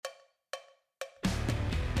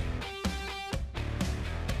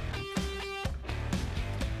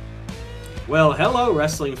Well, hello,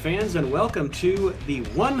 wrestling fans, and welcome to the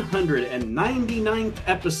 199th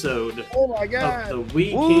episode of the We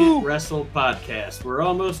Can't Wrestle Podcast. We're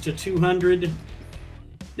almost to 200.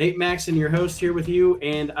 Nate Maxon, your host, here with you,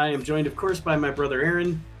 and I am joined, of course, by my brother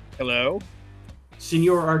Aaron. Hello.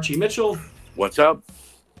 Senor Archie Mitchell. What's up?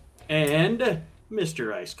 And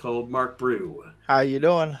Mr. Ice Cold Mark Brew. How you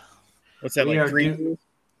doing? What's that, like 3 years?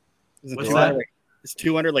 What's that? It's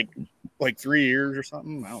 200, like 3 years or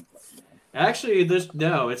something? I don't know. Actually,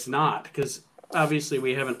 no, it's not, because obviously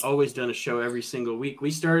we haven't always done a show every single week. We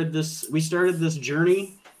started this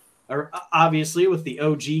journey, obviously, with the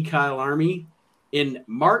OG Kyle Army in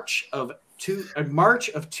March of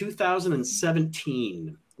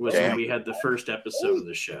 2017 was when we had the first episode of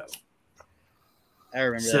the show. I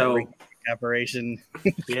remember that operation.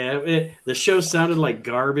 Yeah, the show sounded like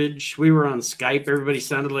garbage. We were on Skype. Everybody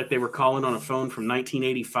sounded like they were calling on a phone from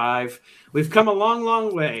 1985. We've come a long,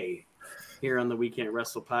 long way here on the We Can't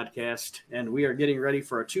Wrestle Podcast, and we are getting ready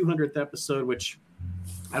for our 200th episode, which,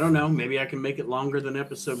 I don't know, maybe I can make it longer than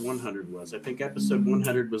episode 100 was. I think episode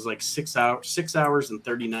 100 was like 6 hours and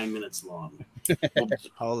 39 minutes long.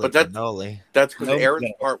 Holy cannoli. That's because Aaron's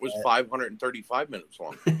part was 535 minutes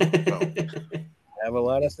long. So. I have a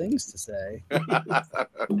lot of things to say.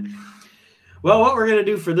 Well, what we're going to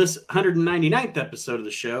do for this 199th episode of the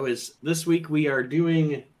show is this week we are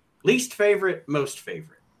doing least favorite, most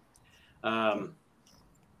favorite.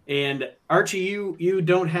 And Archie, you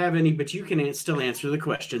don't have any, but you can still answer the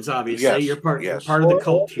questions. Obviously, yes, you're part of the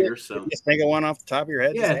cult here. So just think of one off the top of your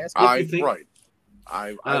head. Yeah, I've been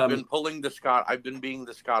pulling the Scott. I've been being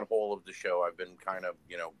the Scott Hall of the show. I've been kind of,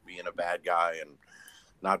 being a bad guy and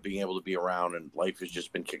not being able to be around, and life has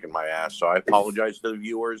just been kicking my ass. So I apologize to the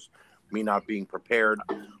viewers, me not being prepared,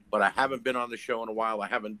 but I haven't been on the show in a while. I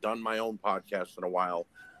haven't done my own podcast in a while.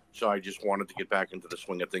 So I just wanted to get back into the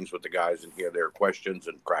swing of things with the guys and hear their questions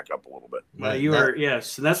and crack up a little bit.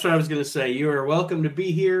 Yes, and that's what I was going to say. You are welcome to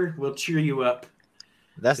be here. We'll cheer you up.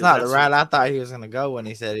 That's not the route I thought he was going to go when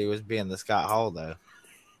he said he was being the Scott Hall, though.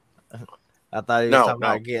 I thought he was talking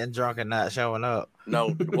about getting drunk and not showing up.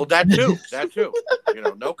 No, well, that too.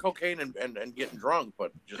 No cocaine and getting drunk,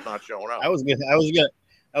 but just not showing up. I was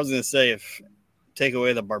gonna say, if take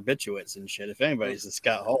away the barbiturates and shit, if anybody's the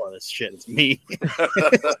Scott Hall of this shit, it's me.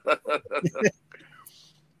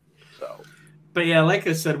 But yeah, like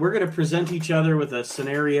I said, we're going to present each other with a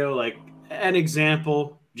scenario, like an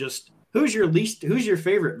example. Just who's your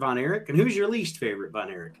favorite Von Erich and who's your least favorite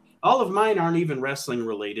Von Erich. All of mine aren't even wrestling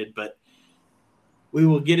related, but we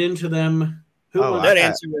will get into them. That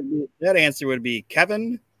answer would be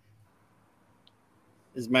Kevin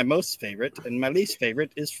is my most favorite, and my least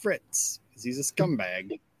favorite is Fritz. He's a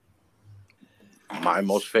scumbag. My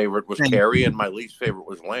most favorite was Kerry, and my least favorite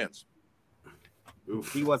was Lance.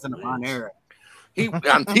 Oof, he wasn't a Von Erich. He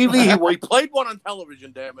on TV. He played one on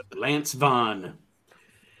television. Damn it, Lance Von.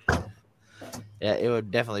 Yeah, it would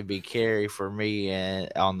definitely be Kerry for me,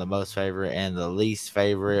 and on the most favorite, and the least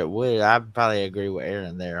favorite I'd probably agree with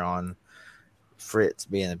Aaron there on Fritz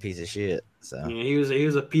being a piece of shit. So yeah, he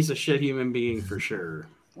was a piece of shit human being for sure.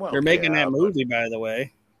 Well, they're making that movie, by the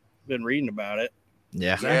way. Been reading about it.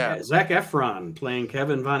 Yeah. Zac Efron playing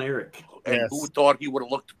Kevin Von Erich. And who thought he would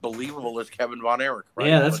have looked believable as Kevin Von Erich? Right?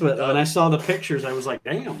 Yeah, that's when I saw the pictures, I was like,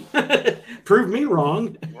 damn, prove me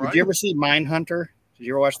wrong. Right? Did you ever see Mindhunter? Did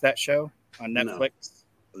you ever watch that show on Netflix?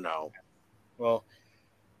 No. Well,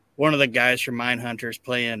 one of the guys from Mindhunter is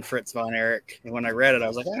playing Fritz Von Erich. And when I read it, I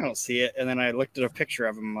was like, I don't see it. And then I looked at a picture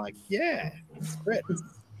of him. I'm like, yeah, it's Fritz.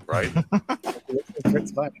 Right.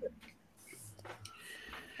 Fritz Von Erich.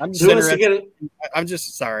 I'm just interested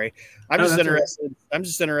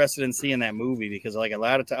in seeing that movie because, like, a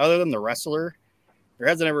lot of other than The Wrestler, there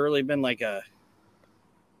hasn't ever really been like a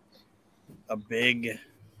big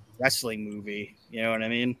wrestling movie. You know what I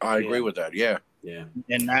mean? I agree with that. Yeah. Yeah.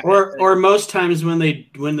 And or most times when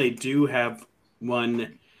they do have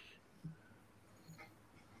one,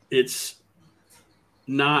 it's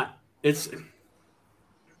not. It's what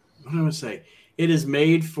do I want to say? It's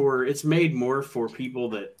made more for people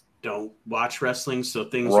that don't watch wrestling, so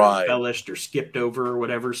things are embellished or skipped over or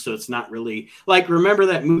whatever. So it's not really like, remember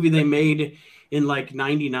that movie they made in like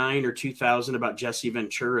 99 or 2000 about Jesse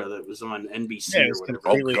Ventura that was on NBC or whatever.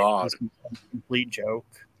 Oh God, complete joke.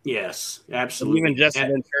 Yes, absolutely. And even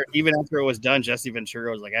Ventura, even after it was done, Jesse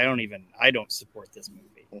Ventura was like, I don't support this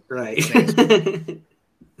movie. Right.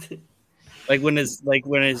 He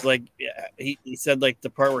said like the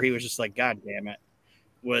part where he was just like, God damn it,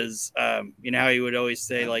 was how he would always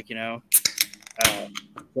say like, if you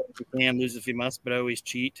can, lose if you must, but always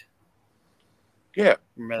cheat. Yeah.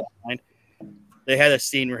 Remember that line? they had a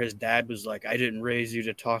scene where his dad was like, I didn't raise you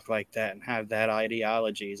to talk like that and have that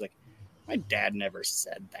ideology. He's like, my dad never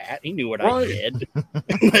said that. He knew what I did.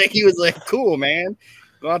 Like, he was like, cool, man.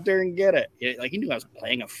 Go out there and get it. Like, he knew I was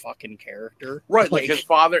playing a fucking character. Right. Like his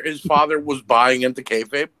father was buying into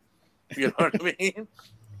kayfabe. You know what I mean?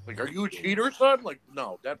 Like, are you a cheater, son? Like,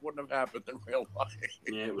 no, that wouldn't have happened in real life.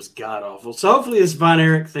 Yeah, it was god awful. So hopefully this Von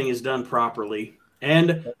Erich thing is done properly.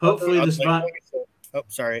 And hopefully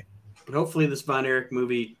hopefully this Von Erich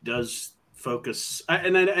movie does focus. I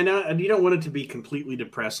know you don't want it to be completely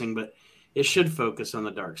depressing, but it should focus on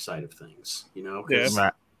the dark side of things, you know, because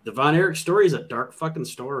the Von Erich story is a dark fucking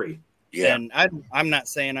story. Yeah, and I'm not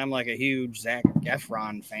saying I'm like a huge Zac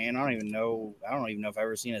Efron fan. I don't even know if I've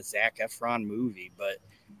ever seen a Zac Efron movie, but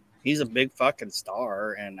he's a big fucking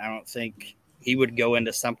star, and I don't think he would go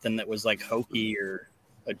into something that was like hokey or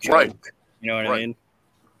a joke. Right. You know what I mean?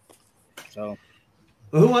 So,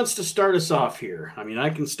 well, who wants to start us off here? I mean, I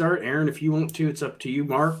can start, Aaron, if you want to. It's up to you,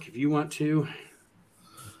 Mark, if you want to.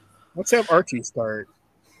 Let's have Archie start.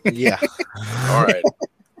 Yeah. All right.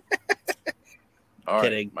 All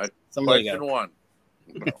Kidding. Right. My Somebody question one.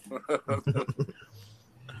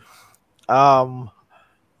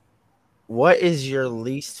 What is your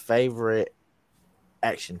least favorite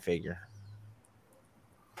action figure?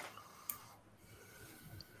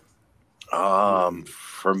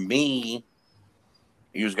 For me,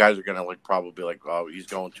 you guys are gonna probably be like, oh, he's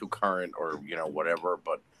going too current or whatever,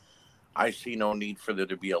 but I see no need for there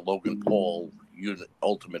to be a Logan Paul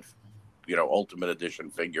ultimate edition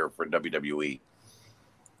figure for WWE.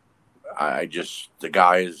 The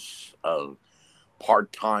guy is a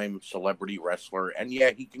part-time celebrity wrestler, and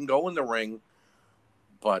yeah, he can go in the ring,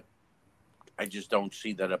 but I just don't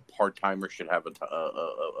see that a part-timer should have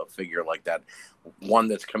a figure like that, one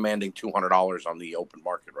that's commanding $200 on the open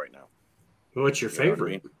market right now. What's your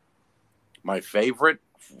favorite? My favorite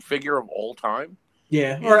figure of all time?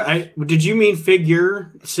 Yeah. Or did you mean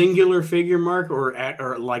figure, singular figure, Mark,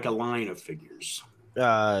 or like a line of figures?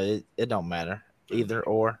 It don't matter. Either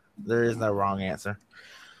or. There is no wrong answer.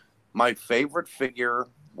 My favorite figure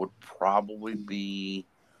would probably be,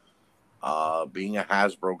 being a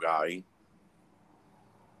Hasbro guy,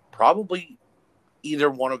 probably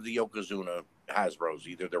either one of the Yokozuna Hasbros,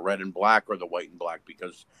 either the red and black or the white and black,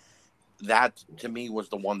 because that, to me, was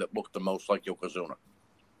the one that looked the most like Yokozuna.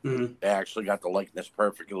 Mm-hmm. They actually got the likeness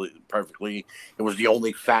perfectly. It was the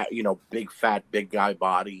only big guy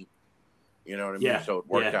body. You know what I mean? So it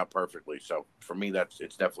worked out perfectly. So for me,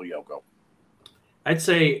 it's definitely Yoko. I'd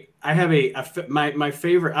say I have my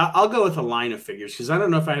favorite. I'll go with a line of figures because I don't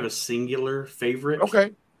know if I have a singular favorite.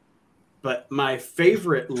 Okay. But my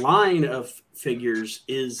favorite line of figures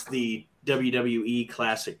is the WWE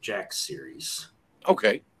Classic Jakks series.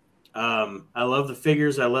 Okay. I love the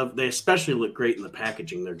figures. They especially look great in the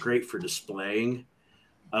packaging. They're great for displaying.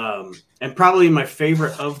 And probably my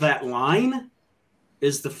favorite of that line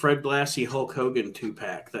is the Fred Blassie Hulk Hogan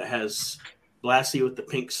 2-pack that has Blassie with the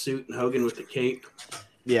pink suit and Hogan with the cape.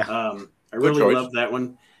 Yeah. I really love that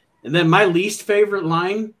one. And then my least favorite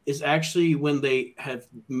line is actually when they have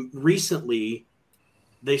recently,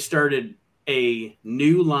 they started a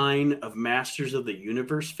new line of Masters of the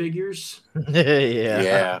Universe figures.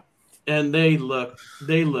 Yeah. And they look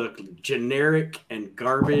generic and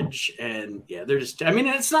garbage. And they're just, I mean,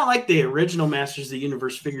 it's not like the original Masters of the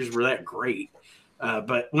Universe figures were that great.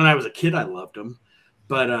 But when I was a kid, I loved them.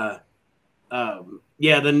 But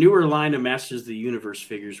the newer line of Masters of the Universe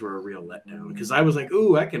figures were a real letdown because I was like,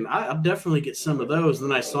 "Ooh, I'll definitely get some of those."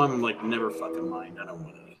 And then I saw them, I'm like, "Never fucking mind, I don't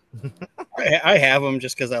want any." I have them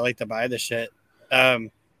just because I like to buy the shit.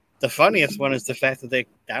 The funniest one is the fact that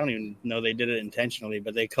I don't even know they did it intentionally,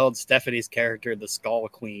 but they called Stephanie's character the Skull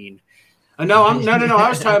Queen. No. I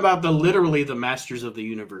was talking about literally the Masters of the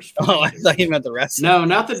Universe figures. Oh, I thought you meant the rest. No,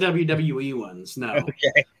 not the WWE ones. No.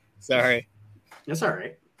 Okay, sorry. That's all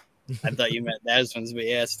right. I thought you meant those ones, but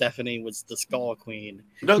yeah, Stephanie was the Skull Queen.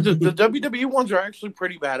 No, the WWE ones are actually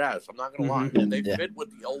pretty badass. I'm not going to lie. And they fit with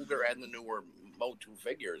the older and the newer Motu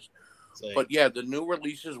figures. But yeah, the new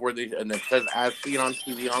releases where and it says as seen on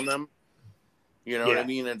TV on them, you know what I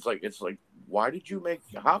mean? It's like,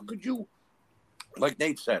 how could you, like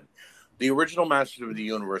Nate said, the original Masters of the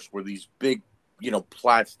Universe were these big,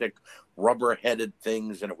 plastic rubber-headed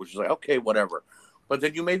things, and it was just like, okay, whatever. But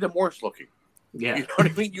then you made them worse looking. Yeah. You know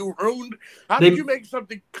what I mean? You ruined. How did you make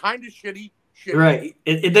something kind of shitty? Right.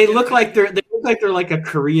 They look like they're like a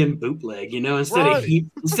Korean bootleg, instead of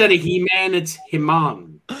He-Man, it's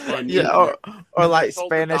Himan. Or like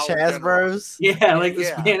Spanish Hasbros. Yeah, like the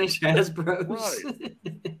Spanish Hasbros. Right.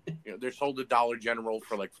 they're sold at Dollar General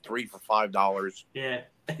for like $3 for $5. Yeah.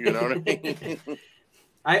 You know what I mean?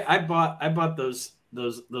 I bought those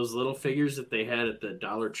little figures that they had at the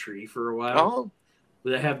Dollar Tree for a while. Oh,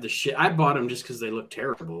 They have the shit. I bought them just because they looked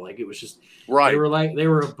terrible. Like it was just right. They were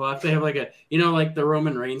 $1. They have like like the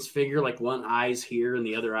Roman Reigns figure, like one eye's here and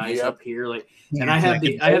the other eye's up here. Like, and I have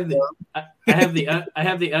the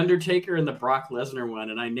Undertaker and the Brock Lesnar one,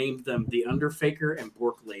 and I named them the Underfaker and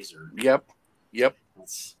Bork Laser. Yep.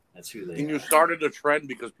 That's who they. And are. you started a trend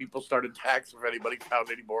because people started taxing if anybody found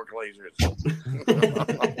any Bork lasers.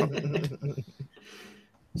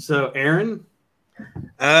 So, Aaron,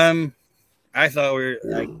 I thought we were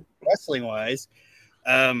like wrestling wise,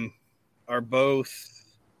 are both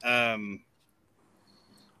 90s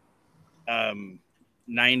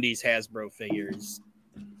Hasbro figures.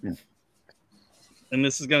 And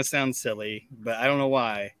this is gonna sound silly, but I don't know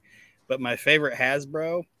why. But my favorite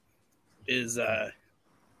Hasbro is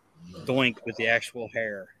Doink with the actual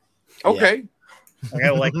hair. Okay. I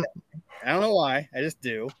gotta like that. I don't know why. I just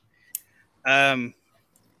do. And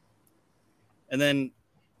then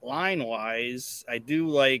line wise, I do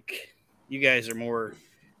like, you guys are more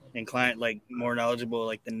inclined, like more knowledgeable,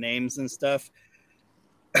 like the names and stuff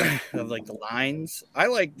of like the lines. I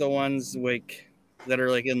like the ones like that are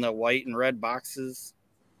like in the white and red boxes.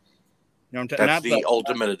 You know what I'm That's the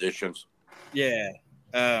Ultimate Editions. Yeah.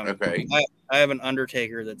 Okay. I have an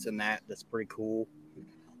Undertaker that's in that's pretty cool.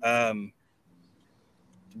 To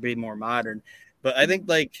be more modern. But I think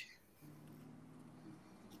like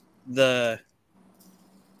the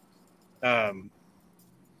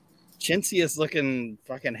chintziest looking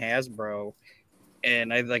fucking Hasbro,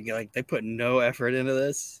 and I like they put no effort into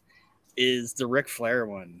this, is the Ric Flair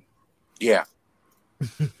one. Yeah.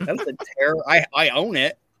 That's a terror. I own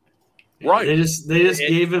it. Right. They just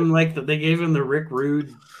gave him they gave him the Rick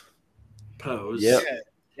Rude pose. Yeah.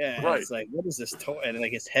 Right. It's like, what is this toy? And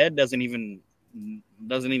like his head doesn't even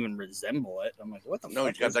resemble it. I'm like, what the fuck? No,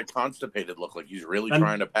 he's got that constipated look, like he's really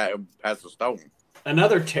trying to pass a stone.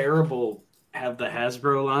 Another terrible have the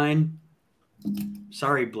Hasbro line.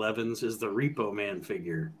 Sorry, Blevins, is the Repo Man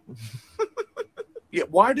figure. Yeah,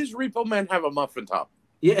 why does Repo Man have a muffin top?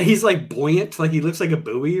 Yeah, he's like buoyant, like he looks like a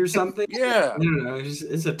buoy or something. Yeah, I don't know.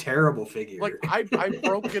 It's a terrible figure. Like I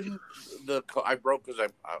broke because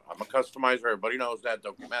I'm a customizer. Everybody knows that.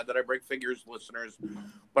 Don't get mad that I break figures, listeners.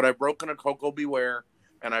 But I've broken a Coco Beware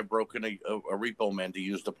and I've broken a Repo Man to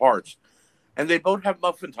use the parts. And they both have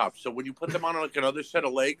muffin tops, so when you put them on like another set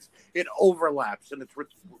of legs, it overlaps and it's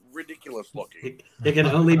ridiculous looking. It can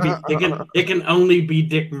only be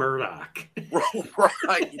Dick Murdoch.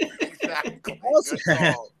 Right, exactly.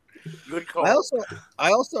 Good call.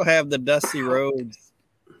 I also have the Dusty Rhodes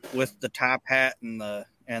with the top hat and the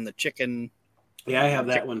chicken. Yeah, I have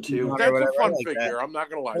that one too. That's a fun figure. I'm not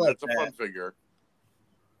gonna lie, that's a fun figure.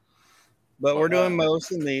 But we're doing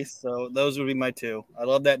most in these, so those would be my two. I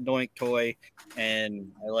love that Doink toy,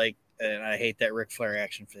 and I hate that Ric Flair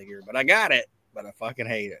action figure. But I got it, but I fucking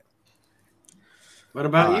hate it. What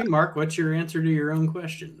about you, Mark? What's your answer to your own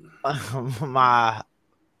question? My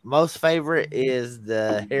most favorite is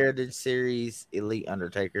the Heritage Series Elite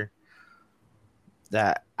Undertaker.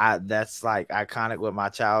 That's like iconic with my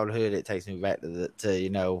childhood. It takes me back to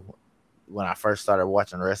when I first started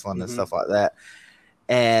watching wrestling and stuff like that.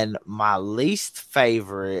 And my least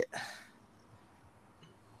favorite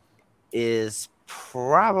is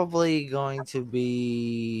probably going to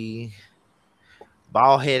be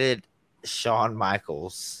bald-headed Shawn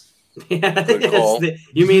Michaels. Yeah,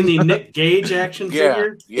 you mean the Nick Gage action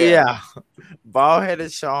figure? Yeah.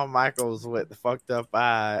 Bald-headed Shawn Michaels with the fucked up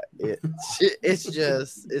eye.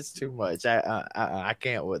 It's too much. I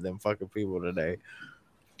can't with them fucking people today.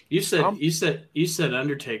 You said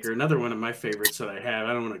Undertaker, another one of my favorites that I have.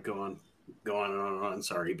 I don't want to go on and on.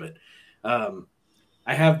 Sorry, but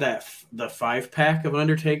I have the 5-pack of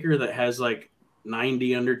Undertaker that has like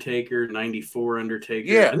 90 Undertaker, 94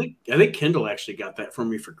 Undertaker. Yeah, I think Kendall actually got that from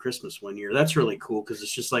me for Christmas one year. That's really cool because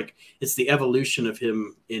it's just like it's the evolution of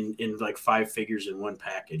him in like 5 figures in one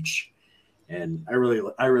package, and I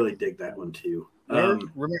really dig that one too.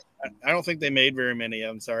 Remember, I don't think they made very many.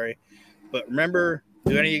 I'm sorry, but remember.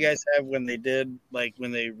 Do any of you guys have when they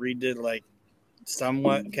redid like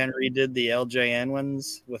somewhat kind of redid the LJN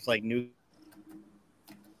ones with like new?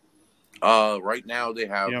 Right now they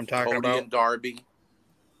have Cody and Darby,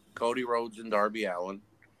 Cody Rhodes and Darby Allin.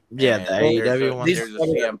 Yeah, the AEW one. There's a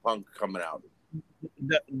CM Punk coming out.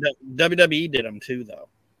 The WWE did them too, though.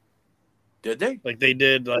 Did they? Like they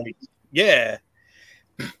did, like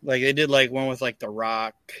they did like one with like The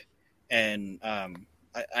Rock and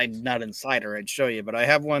I'm not Insider. I'd show you, but I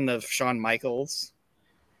have one of Shawn Michaels.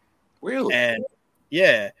 Really? And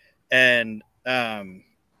yeah, and like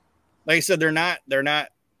I said, they're not.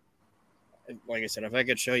 Like I said, if I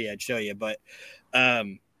could show you, I'd show you. But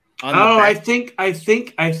I think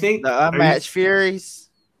the Unmatched Furies.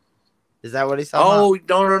 Is that what he's talking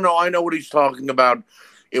about? Oh, no. I know what he's talking about.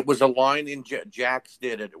 It was a line in Jax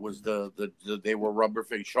did it. It was the they were rubber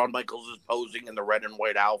face. Shawn Michaels is posing in the red and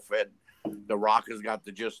white outfit. The Rock has got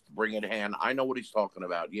the just bring it hand. I know what he's talking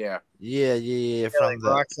about. Yeah. From the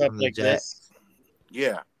rocks up like this.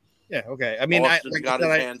 Yeah. Yeah. Okay. I mean, Austin's got his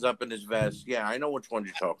hands up in his vest. Yeah, I know which one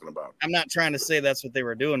you're talking about. I'm not trying to say that's what they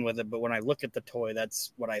were doing with it, but when I look at the toy,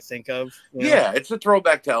 that's what I think of. Yeah, it's a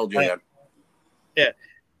throwback to LJN. Yeah,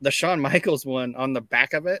 the Shawn Michaels one on the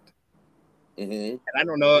back of it. Mm-hmm. And I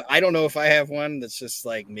don't know if I have one that's just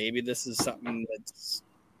like maybe this is something that's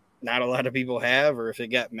not a lot of people have, or if it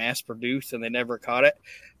got mass produced and they never caught it.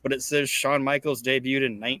 But it says Shawn Michaels debuted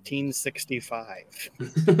in 1965.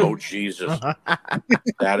 Oh, Jesus.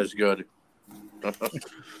 That is good.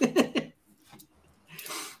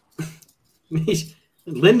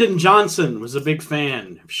 Lyndon Johnson was a big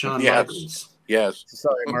fan of Shawn Michaels. Yes.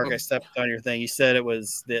 Sorry, Mark, I stepped on your thing. You said it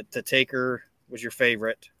was that the Taker was your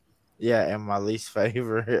favorite. Yeah, and my least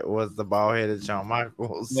favorite was the bald-headed Shawn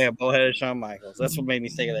Michaels. Yeah, bald-headed Shawn Michaels. That's what made me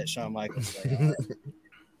think of that Shawn Michaels thing.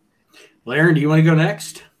 Laren, do you want to go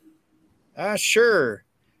next? Sure.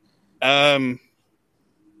 What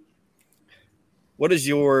is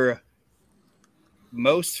your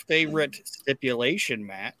most favorite stipulation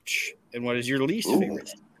match, and what is your least favorite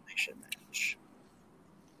stipulation match?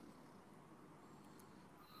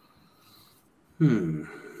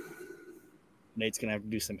 Nate's gonna have to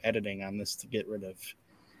do some editing on this to get rid of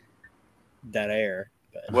that air.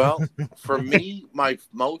 But. Well, for me, my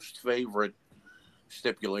most favorite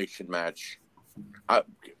stipulation match.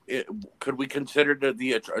 Could we consider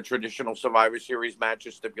a traditional Survivor Series match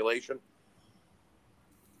a stipulation,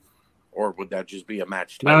 or would that just be a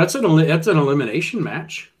match? No, that's an elimination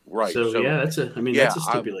match, right? So yeah, that's a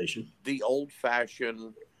stipulation. The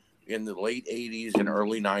old-fashioned in the late '80s and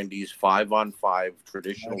early '90s 5-on-5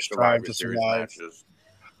 traditional Survivor Series matches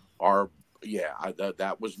are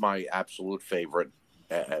that was my absolute favorite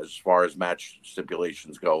as far as match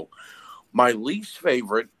stipulations go. My least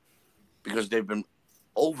favorite, because they've been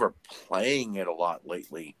overplaying it a lot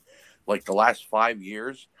lately, like the last 5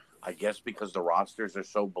 years, I guess because the rosters are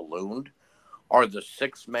so ballooned, are the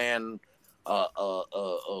 6-man, a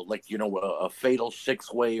fatal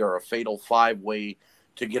 6-way or a fatal 5-way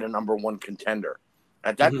to get a number 1 contender.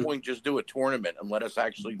 At that point, just do a tournament and let us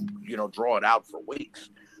actually, draw it out for weeks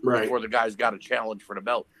before the guys got a challenge for the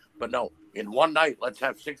belt. But no, in one night, let's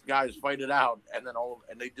have 6 guys fight it out, and then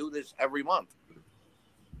they do this every month.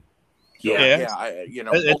 So,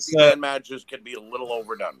 multi-man matches can be a little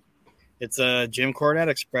overdone. It's a Jim Cornette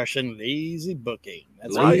expression, lazy booking.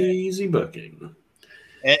 That's lazy booking.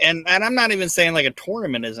 And I'm not even saying like a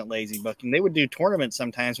tournament isn't lazy booking. They would do tournaments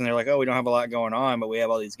sometimes when they're like, oh, we don't have a lot going on, but we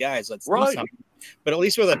have all these guys. Let's do something. But at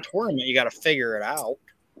least with a tournament, you got to figure it out.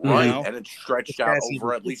 Right. And it's stretched out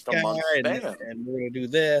over at least a month span. And we're going to do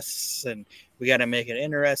this, and we got to make it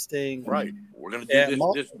interesting. Right. We're going to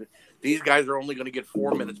do this. These guys are only going to get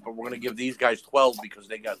 4 minutes, but we're going to give these guys 12 because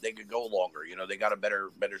they could go longer. They got a better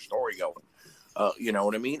story going. You know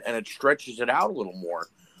what I mean? And it stretches it out a little more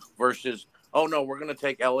versus, oh no, we're going to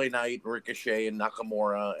take LA Knight, Ricochet, and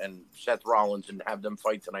Nakamura and Seth Rollins and have them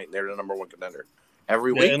fight tonight, and they're the number 1 contender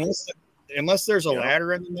every week. Unless there's a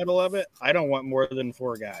ladder in the middle of it, I don't want more than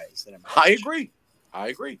 4 guys. I agree.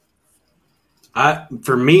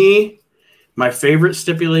 For me, my favorite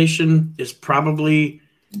stipulation is probably,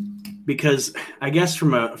 because I guess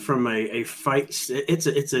from a fight,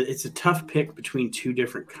 it's a tough pick between 2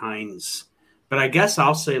 different kinds. But I guess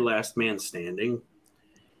I'll say last man standing.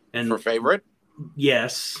 And for favorite?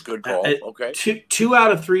 Yes. Good call. Okay. 2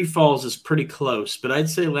 out of 3 falls is pretty close, but I'd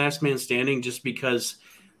say last man standing just because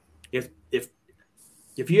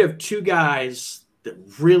if you have 2 guys that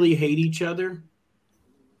really hate each other,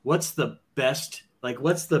 what's the best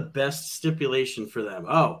stipulation for them?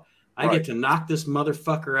 Oh, I get to knock this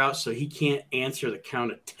motherfucker out so he can't answer the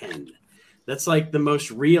count of 10. That's like the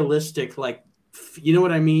most realistic, you know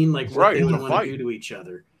what I mean? Like what they would want to do to each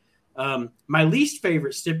other. My least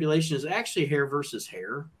favorite stipulation is actually hair versus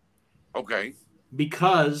hair. Okay.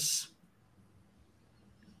 Because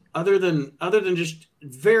other than just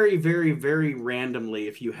very, very, very randomly,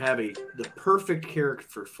 if you have the perfect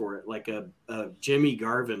character for it, like a Jimmy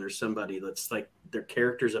Garvin or somebody that's like their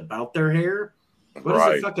character's about their hair, what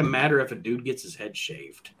does it fucking matter if a dude gets his head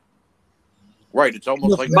shaved? Right. It's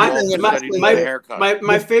almost like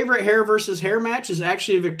my favorite hair versus hair match is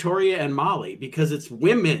actually Victoria and Molly because it's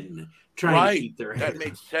women trying to keep their hair. That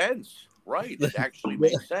makes sense. Right. It actually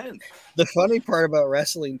makes sense. The funny part about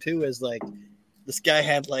wrestling too is like this guy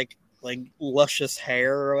had like luscious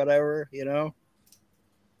hair or whatever, you know.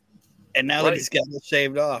 And now that he's got it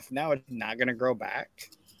shaved off, now it's not going to grow back.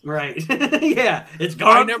 Right. Yeah. It's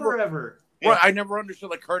gone forever. Well, I never understood.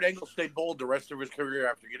 Like Kurt Angle stayed bald the rest of his career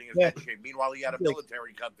after getting his head shaved. Meanwhile, he had a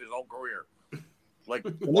military cut his whole career. Like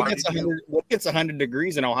when it gets 100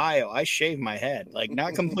 degrees in Ohio, I shave my head. Like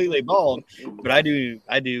not completely bald, but I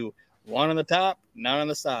do one on the top, none on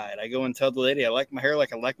the side. I go and tell the lady I like my hair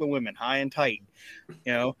like I like my women, high and tight,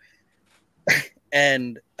 you know.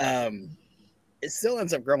 And it still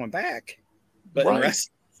ends up growing back, but in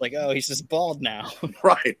wrestling, it's like, oh, he's just bald now,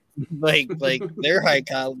 right? like their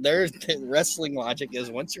wrestling logic is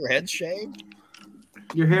once your head's shaved,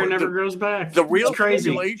 your hair never grows back. The real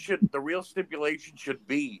stipulation should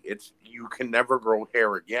be you can never grow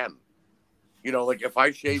hair again. You know, like if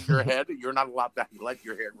I shave your head, you're not allowed to let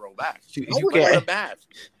your hair grow back. You can't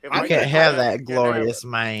have that glorious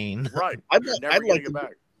mane. Right. I'd like it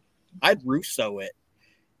back. I'd Russo it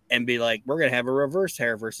and be like, we're gonna have a reverse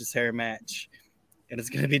hair versus hair match, and it's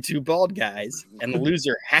gonna be two bald guys, and the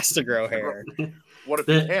loser has to grow hair. What if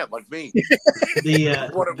you can't, like me?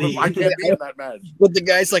 What if I can't be in that match? But the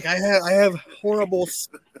guy's like, I have horrible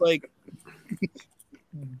like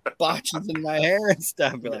botches in my hair and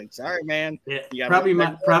stuff. Be like, sorry, man. Yeah, probably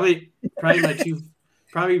my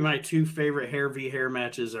two favorite hair v hair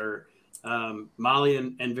matches are Molly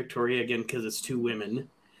and Victoria again because it's two women,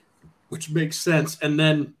 which makes sense, and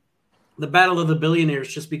then the Battle of the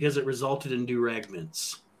Billionaires just because it resulted in do-rag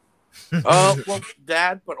mints. Well,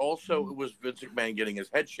 that, but also it was Vince McMahon getting his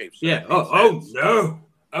head shaved. So yeah. No.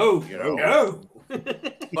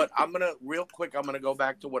 But I'm gonna go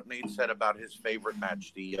back to what Nate said about his favorite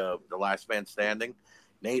match, the Last Man Standing.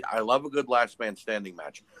 Nate, I love a good Last Man Standing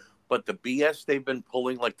match, but the BS they've been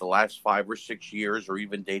pulling like the last 5 or 6 years, or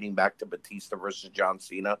even dating back to Batista versus John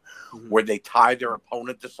Cena, where they tie their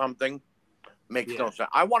opponent to something, makes no sense.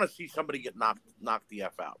 I want to see somebody get knocked the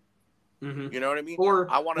F out. You know what I mean?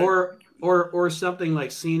 Or something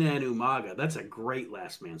like Cena and Umaga. That's a great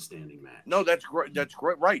Last Man Standing match. No, that's great. That's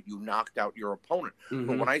great. Right, you knocked out your opponent.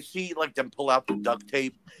 But when I see like them pull out the duct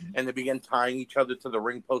tape and they begin tying each other to the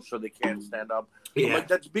ring post so they can't stand up, I'm like,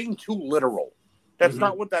 that's being too literal. That's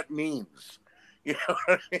not what that means. You know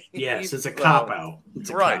what I mean? Yes, it's a cop out.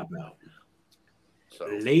 It's a cop out. So.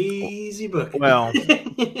 Lazy book. Well,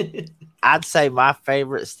 I'd say my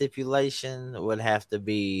favorite stipulation would have to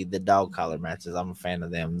be the dog collar matches. I'm a fan of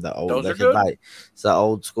them. Those are good. It's the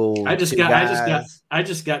old school. I just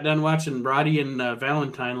got done watching Roddy and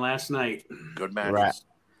Valentine last night. Good matches. Right.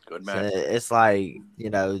 Good matches. So it's like,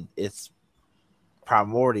 it's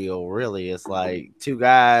primordial. Really, it's like two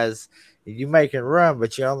guys. You make it run,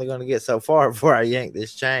 but you're only going to get so far before I yank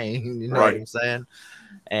this chain. You know what I'm saying?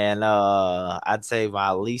 And I'd say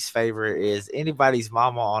my least favorite is anybody's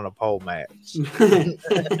mama on a pole match.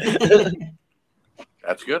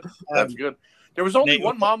 That's good. That's good. There was only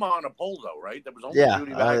one mama on a pole, though, right? There was only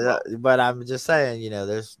Judy Bagwell. But I'm just saying,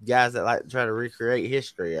 there's guys that like to try to recreate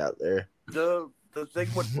history out there. The thing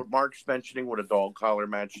with what Mark's mentioning with a dog collar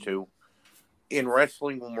match, too, in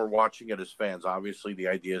wrestling, when we're watching it as fans, obviously the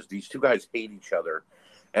idea is these two guys hate each other,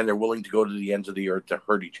 and they're willing to go to the ends of the earth to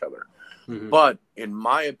hurt each other. But in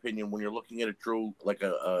my opinion, when you're looking at it through like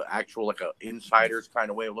a insider's kind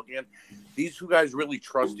of way of looking at it, these two guys really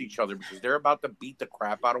trust each other because they're about to beat the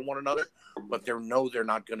crap out of one another, but they're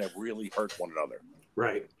not going to really hurt one another.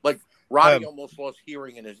 Right. Like Roddy almost lost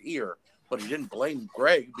hearing in his ear, but he didn't blame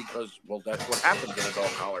Greg because, well, that's what happens in a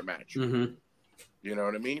dog collar match. You know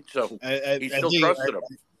what I mean? So he still trusted him.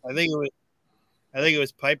 I think it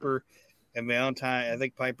was Piper and Valentine. I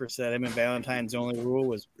think Piper said him and Valentine's only rule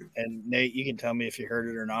was, and Nate, you can tell me if you heard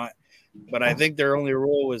it or not, but I think their only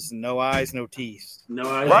rule was no eyes, no teeth. No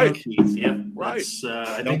eyes, no teeth. Yeah, right.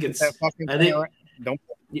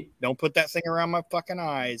 Don't put that thing around my fucking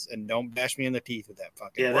eyes, and don't bash me in the teeth with that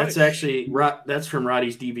fucking. Yeah, that's actually that's from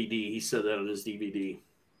Roddy's DVD. He said that on his DVD.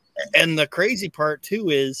 And the crazy part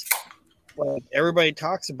too is, like, everybody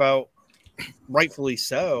talks about, rightfully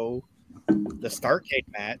so, the Starrcade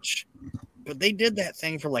match, but they did that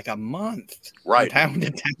thing for like a month, right? Town to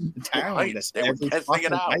town. Right. They were testing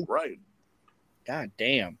it out, right? God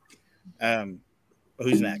damn.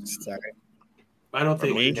 Who's next? Sorry, I don't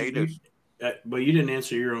think well, you didn't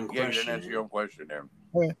answer your own question. Yeah, you didn't answer your own question there.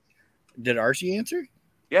 Okay. Did Archie answer?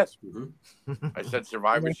 Yes. I said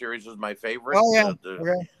Survivor Series was my favorite. Oh yeah.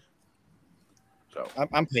 Okay. So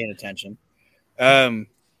I'm paying attention.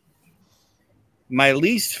 My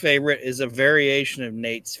least favorite is a variation of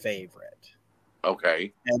Nate's favorite.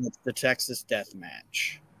 Okay. And it's the Texas Death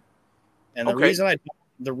Match. And Okay.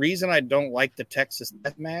 the reason I don't like the Texas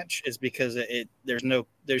Death Match is because there's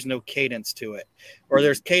no cadence to it. Or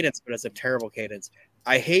there's cadence, but it's a terrible cadence.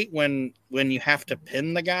 I hate when you have to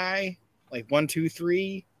pin the guy, like 1, 2,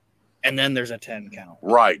 3, and then there's a 10 count.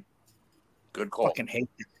 Right. Good call. Fucking hate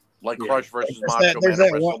that. Like Crush versus Macho Man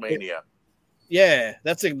at WrestleMania. Yeah,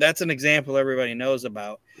 that's an example everybody knows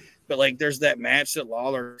about. But like, there's that match that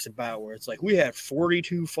Lawler's about where it's like we had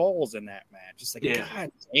 42 falls in that match. It's like,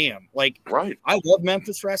 God damn! Like, right? I love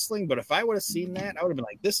Memphis wrestling, but if I would have seen that, I would have been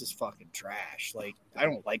like, this is fucking trash. Like, I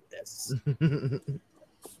don't like this at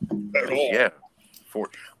all. Yeah,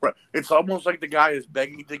 it's almost like the guy is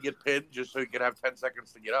begging to get pinned just so he can have 10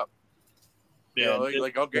 seconds to get up. Yeah, you know,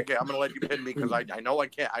 like okay, I'm gonna let you pin me because I know I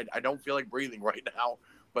can't. I don't feel like breathing right now,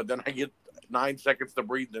 but then I get 9 seconds to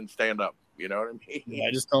breathe and stand up. You know what I mean? Yeah,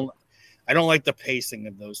 I don't like the pacing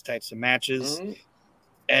of those types of matches. Mm-hmm.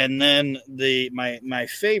 And then my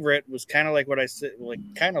favorite was kind of like what I said, like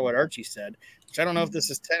kind of what Archie said, which I don't know if this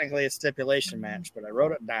is technically a stipulation match, but I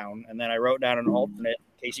wrote it down, and then I wrote down an alternate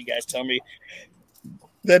in case you guys tell me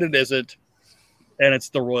that it isn't, and it's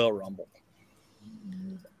the Royal Rumble.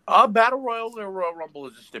 Battle Royal or Royal Rumble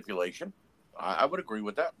is a stipulation. I would agree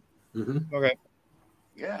with that. Mm-hmm. Okay.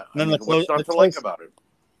 Yeah. And then what's not to like about it?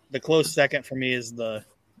 The close second for me is the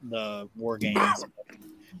War Games.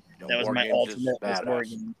 That was my ultimate War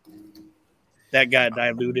Games. That got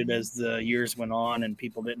diluted as the years went on and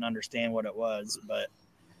people didn't understand what it was. But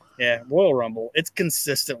yeah, Royal Rumble, it's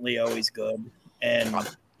consistently always good. And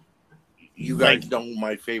you guys know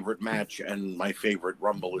my favorite match and my favorite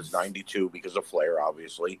Rumble is 92 because of Flair,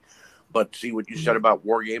 obviously. But see what you said about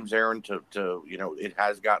War Games, Aaron, to it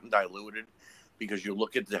has gotten diluted because you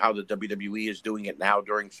look at how the WWE is doing it now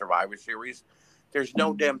during Survivor Series. There's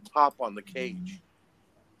no damn top on the cage.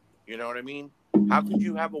 You know what I mean? How could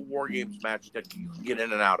you have a War Games match that you can get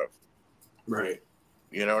in and out of? Right.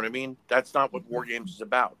 You know what I mean? That's not what War Games is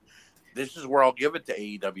about. This is where I'll give it to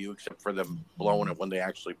AEW, except for them blowing it when they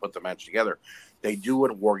actually put the match together. They do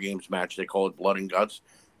a War Games match. They call it Blood and Guts,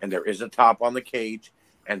 and there is a top on the cage,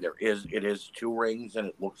 and it is 2 rings, and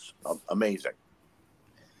it looks amazing.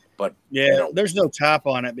 But there's no top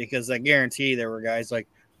on it because I guarantee there were guys like,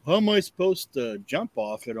 how am I supposed to jump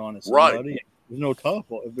off it on somebody? Right. There's no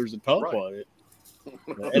top on if there's a top on it.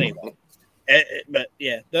 But anyway,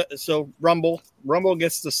 so Rumble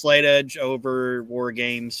gets the slight edge over War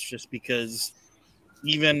Games just because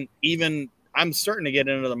even I'm starting to get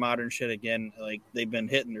into the modern shit again. Like they've been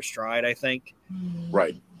hitting their stride, I think.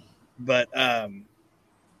 Right. But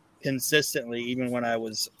consistently, even when I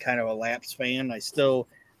was kind of a lapsed fan, I still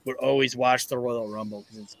would always watch the Royal Rumble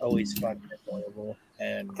because it's always fucking enjoyable.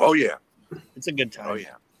 And it's a good time. Oh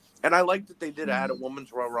yeah. And I like that they did add a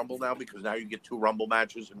women's Royal Rumble now because now you get 2 Rumble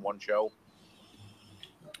matches in one show.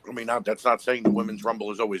 I mean, that's not saying the women's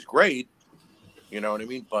Rumble is always great. You know what I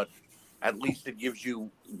mean? But at least it gives you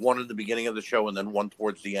one at the beginning of the show and then one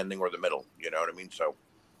towards the ending or the middle. You know what I mean? So.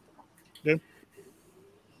 Yeah.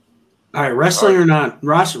 All right, wrestling or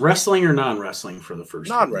non-wrestling for the first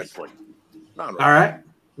non-wrestling. All right.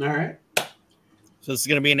 So this is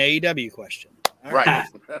going to be an AEW question. All right.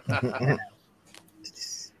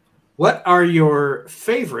 What are your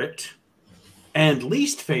favorite and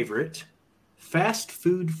least favorite fast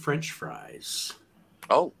food French fries?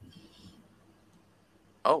 Oh,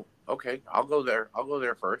 okay. I'll go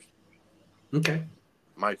there first. Okay.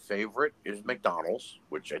 My favorite is McDonald's,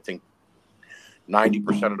 which I think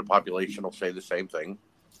 90% of the population will say the same thing.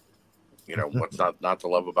 You know, what's not to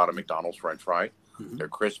love about a McDonald's French fry? Mm-hmm. They're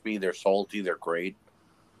crispy, they're salty, they're great.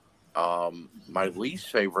 My least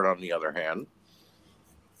favorite, on the other hand,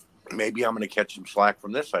 maybe I'm going to catch some slack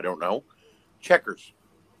from this. I don't know. Checkers.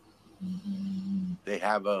 They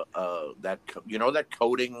have that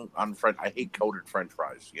coating on French. I hate coated French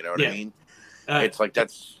fries. You know what I mean? It's like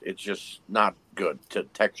it's just not good.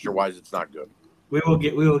 Texture wise, it's not good. We will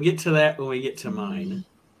get to that when we get to mine.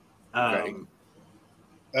 Okay.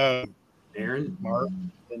 Aaron, Mark,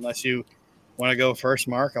 unless you want to go first,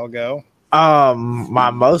 Mark, I'll go. My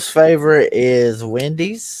most favorite is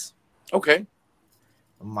Wendy's. Okay.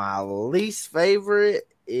 My least favorite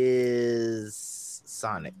is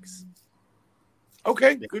Sonic's.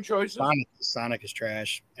 Okay, good choice. Sonic is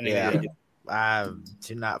trash. I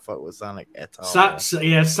do not fuck with Sonic at all.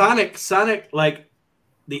 Sonic. Like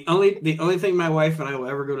The only thing my wife and I will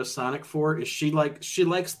ever go to Sonic for is she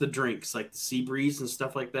likes the drinks like the Sea Breeze and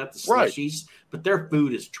stuff like that, the slushies, but their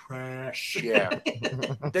food is trash. Yeah,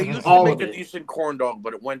 they used to make a decent corn dog,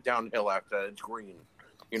 but it went downhill after that. It's green.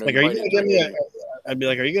 You know, like, are you gonna give me I'd be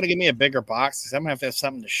like, are you gonna give me a bigger box? Because I'm gonna have to have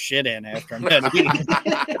something to shit in after I'm done eating.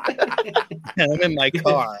 And I'm in my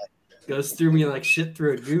car. Goes through me like shit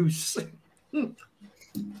through a goose.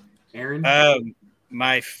 Aaron,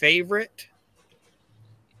 my favorite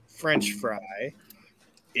French fry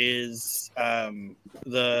is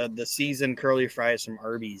the seasoned curly fries from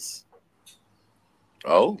Arby's.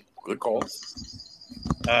 Oh, good call.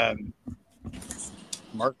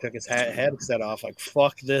 Mark took his headset off, like,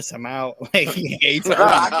 fuck this, I'm out. Like, he hates it.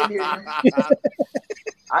 I can hear him.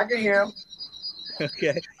 I can hear him.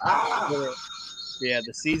 Okay. Yeah,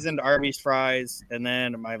 the seasoned Arby's fries, and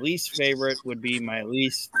then my least favorite would be my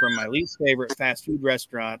least favorite fast food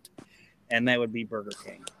restaurant, and that would be Burger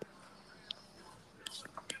King.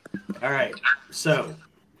 All right, so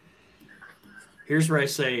here's where I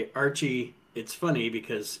say, Archie, it's funny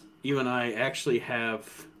because you and I actually have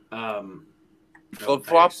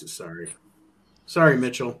flip-flops. Sorry,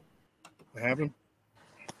 Mitchell. What happened?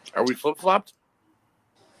 Are we flip-flopped?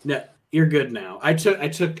 No, you're good now. I took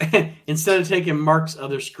instead of taking Mark's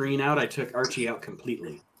other screen out, I took Archie out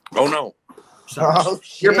completely. Oh no.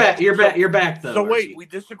 You're back though. So wait, Archie. We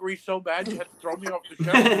disagree so bad you had to throw me off the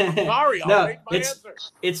show. Sorry, I'll make my answer.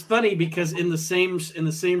 It's funny because in the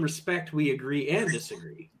same respect we agree and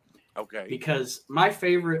disagree. Okay. Because my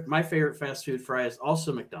favorite fast food fry is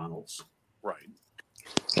also McDonald's. Right.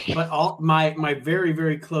 But my very,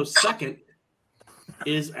 very close second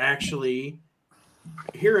is actually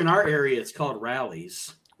here in our area. It's called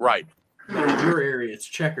Rallies. Right. But in your area, it's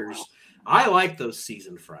Checkers. I like those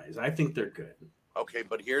seasoned fries. I think they're good. Okay,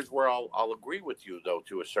 but here's where I'll agree with you though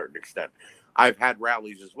to a certain extent. I've had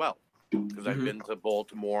Rallies as well because I've been to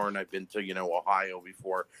Baltimore and I've been to Ohio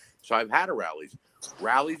before, so I've had a Rallies.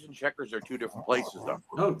 Rallies and Checkers are two different places, though.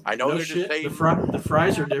 Oh, I know no they're shit. the same. The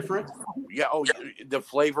fries are different. Yeah. Oh, the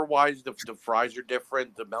flavor wise, the fries are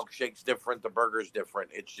different. The milkshake's different. The burger's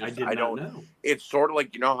different. It's just I don't know. It's sort of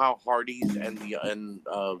like how Hardee's and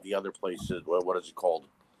the other places. What is it called?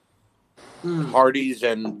 Hardee's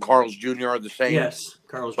and Carl's Jr. are the same. Yes,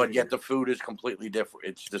 Carl's Jr. But yet the food is completely different.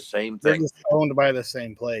 It's the same thing. They're just owned by the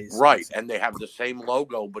same place. Right, and they have the same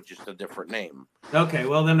logo, but just a different name. Okay,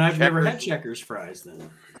 well, then I've never had Checkers fries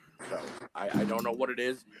then. So I don't know what it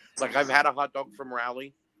is. Like, I've had a hot dog from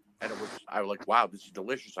Rally, and I was like, wow, this is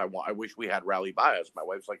delicious. I wish we had Rally by us. My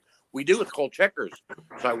wife's like, we do. It's called Checkers.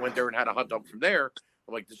 So I went there and had a hot dog from there.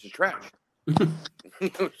 I'm like, this is trash.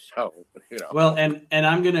 So, Well, and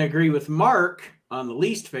I'm going to agree with Mark on the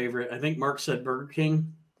least favorite. I think Mark said Burger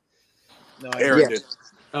King. No, Aaron did.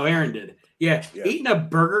 Oh, Aaron did. Yeah. Eating a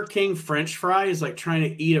Burger King French fry is like trying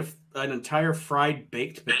to eat an entire fried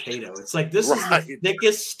baked potato. It's like this is the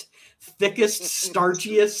thickest,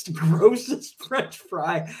 starchiest, grossest French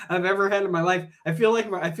fry I've ever had in my life. I feel like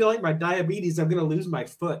my diabetes. I'm going to lose my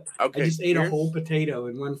foot. Okay, I just ate a whole potato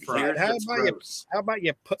in one fry. How about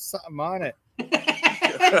you put something on it?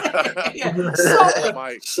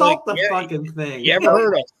 Salt the fucking thing. You ever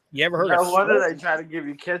heard of? No wonder they try to give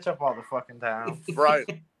you ketchup all the fucking time.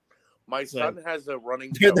 Right. My son has a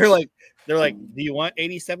running. They're like, do you want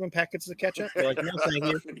 87 packets of ketchup? They're like, no, thank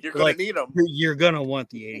you. You're gonna need them. You're gonna want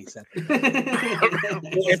the 87.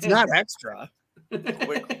 It's not extra.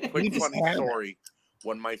 Quick funny story.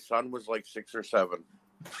 When my son was like 6 or 7,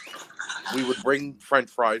 we would bring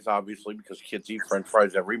French fries, obviously, because kids eat French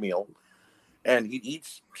fries every meal. And he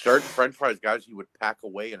eats certain French fries, guys. He would pack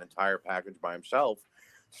away an entire package by himself.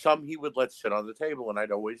 Some he would let sit on the table, and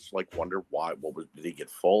I'd always wonder why. Did he get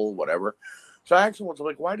full? Whatever. So I asked him once,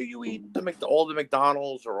 why do you eat all the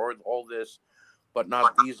McDonald's or all this, but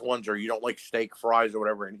not these ones, or you don't like steak fries or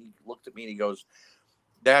whatever? And he looked at me and he goes,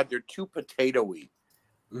 "Dad, they're too potato-y."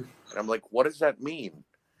 And I'm like, "What does that mean?"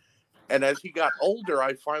 And as he got older,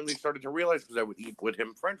 I finally started to realize, because I would eat with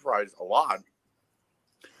him French fries a lot.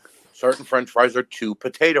 Certain French fries are too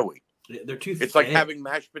potato-y. They're too. It's like having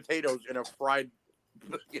mashed potatoes in a fried.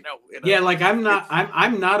 I'm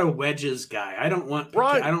not a wedges guy. I don't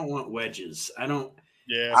want wedges. I don't.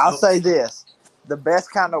 Yeah. I'll say this: the best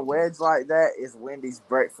kind of wedge like that is Wendy's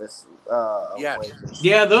breakfast. Wedges.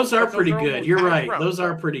 Yeah, those are pretty good. You're right. Those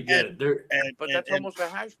are pretty good. But that's almost a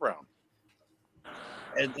hash brown.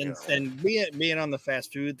 And being on the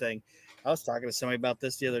fast food thing, I was talking to somebody about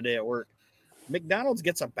this the other day at work. McDonald's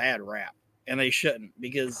gets a bad rap, and they shouldn't,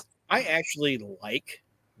 because I actually like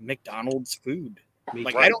McDonald's food.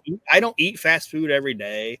 Like, right. I don't eat fast food every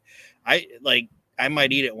day. I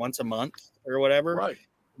might eat it once a month or whatever. Right.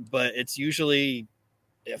 but it's usually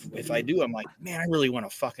if I do, I'm like, man, I really want a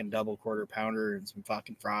fucking double quarter pounder and some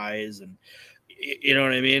fucking fries, and you know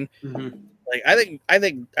what I mean. Mm-hmm. Like I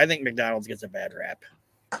think McDonald's gets a bad rap.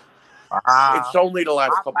 It's only the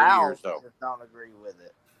last couple of years, though. I don't agree with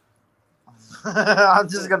it. I'm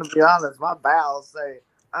just gonna be honest. My bowels say,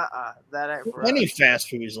 that ain't for Any us. fast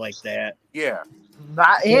foods like that. Yeah,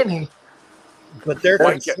 Not any. But they're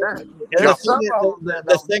Like, the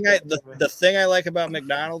thing I like about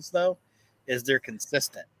McDonald's though is they're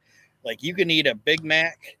consistent. Like you can eat a Big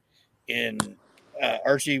Mac in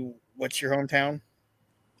Archie. What's your hometown?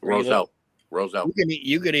 Roselle.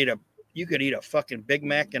 You could eat a fucking Big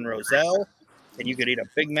Mac in Roselle, and you could eat a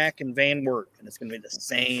Big Mac in Van Wert, and it's gonna be the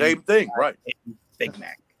same thing, right? Big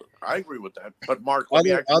Mac. I agree with that. But Mark,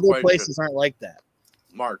 Other places aren't like that.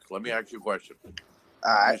 Mark, let me ask you a question.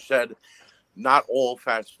 I You said not all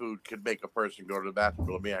fast food can make a person go to the bathroom.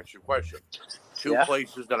 But let me ask you a question. Two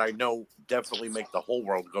places that I know definitely make the whole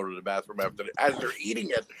world go to the bathroom as they're eating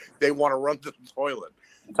it, they want to run to the toilet.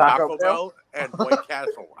 Taco Bell and White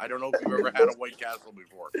Castle. I don't know if you've ever had a White Castle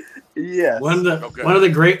before. Yes. One of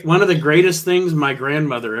the greatest things my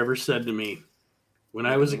grandmother ever said to me when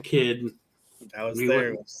I was a kid.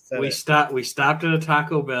 We stopped at a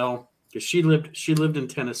Taco Bell because she lived in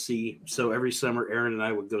Tennessee. So every summer, Aaron and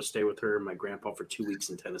I would go stay with her and my grandpa for 2 weeks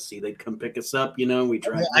in Tennessee. They'd come pick us up, we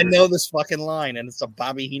drive. I know this fucking line, and it's a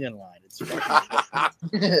Bobby Heenan line. It's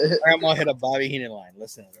Grandma hit a Bobby Heenan line.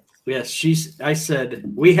 Listen to this. Yes, I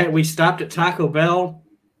said we stopped at Taco Bell,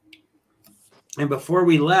 and before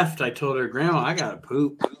we left, I told her, Grandma, I gotta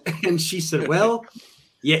poop, and she said, well,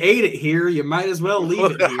 you ate it here, you might as well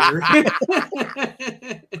leave it here.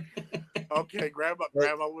 Okay, Grandma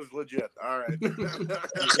was legit. All right.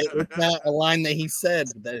 It's not a line that he said.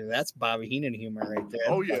 That's Bobby Heenan humor right there.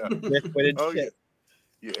 Oh yeah. Oh yeah.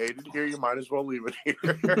 You ate it here, you might as well leave it here.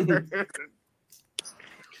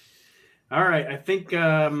 All right, I think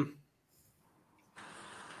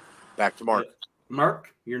back to Mark.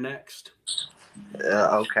 Mark, you're next.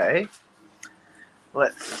 Okay.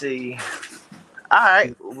 Let's see. All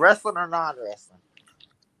right, wrestling or non-wrestling?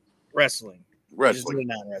 Wrestling. Just do a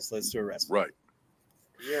non-wrestling. Let's do a wrestling. Right.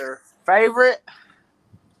 Your favorite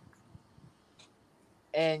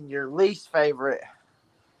and your least favorite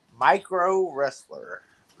micro wrestler.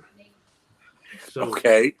 So,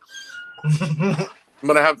 okay. I'm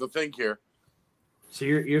gonna have to think here. So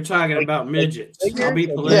you're talking about midgets. I'll be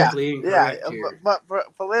politically incorrect here. But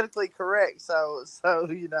politically correct. So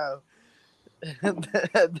they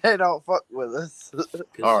don't fuck with us.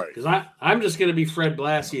 All right. Because I'm just gonna be Fred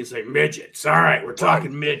Blassie and say midgets. All right, we're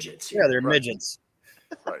talking midgets here. Yeah, they're midgets.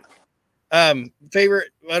 Right. One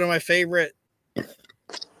of my favorite.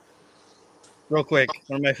 Real quick,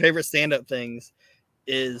 one of my favorite stand-up things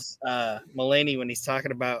is Mulaney when he's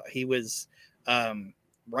talking about he was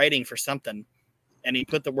writing for something and he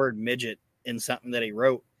put the word midget in something that he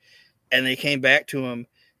wrote and they came back to him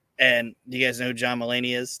and do you guys know who John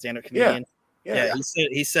Mulaney is, stand-up comedian? Yeah.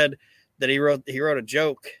 He said that he wrote a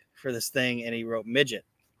joke for this thing and he wrote midget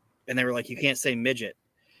and they were like, you can't say midget,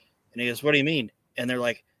 and he goes, what do you mean? And they're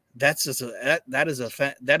like, that is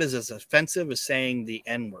as offensive as saying the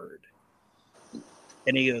N-word.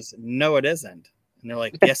 And he goes, no, it isn't. And they're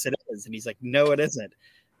like, yes, it is. And he's like, no, it isn't.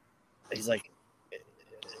 He's like,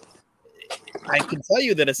 I can tell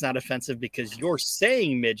you that it's not offensive because you're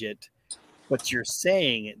saying midget, but you're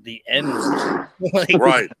saying the N-word.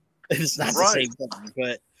 Right. It's not the same thing.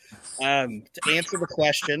 But to answer the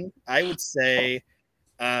question, I would say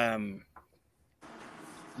my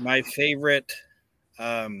favorite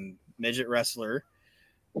midget wrestler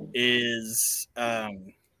is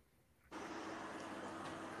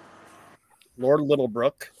Lord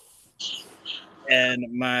Littlebrook, and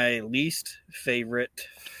my least favorite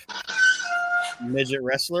midget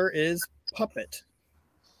wrestler is Puppet.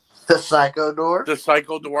 The Psycho Dwarf? The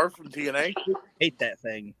Psycho Dwarf from TNA? Hate that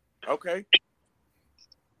thing. Okay.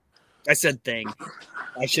 I said thing.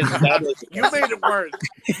 I should have. You made it worse.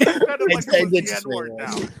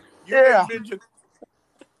 Yeah.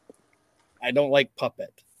 I don't like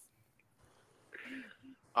Puppet.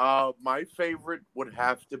 My favorite would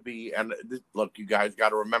have to be, and look, you guys got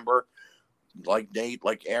to remember, like Nate,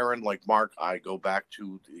 like Aaron, like Mark, I go back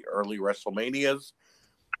to the early WrestleManias,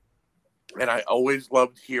 and I always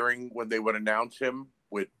loved hearing when they would announce him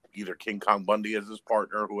with either King Kong Bundy as his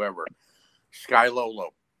partner or whoever. Sky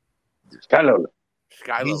Lolo. He's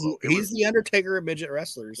the Undertaker of midget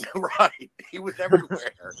wrestlers. Right. He was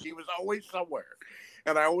everywhere. He was always somewhere.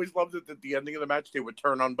 And I always loved it at the ending of the match, they would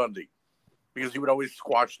turn on Bundy because he would always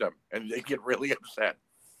squash them and they get really upset.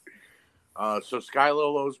 So Sky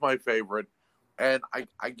Lolo is my favorite. And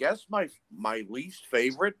I guess my least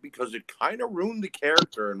favorite, because it kind of ruined the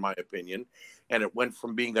character in my opinion, and it went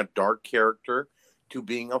from being a dark character to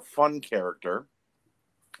being a fun character,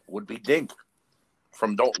 would be Dink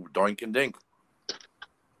from Doink and Dink.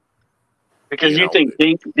 Because you think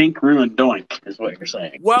Dink ruined Doink, is what you're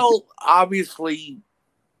saying. Well, obviously,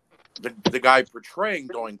 the guy portraying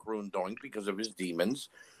Doink ruined Doink because of his demons.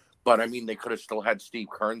 But, I mean, they could have still had Steve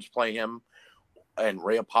Kearns play him. And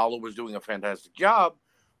Ray Apollo was doing a fantastic job.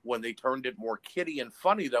 When they turned it more kiddie and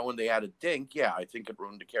funny, though, when they added Dink, yeah, I think it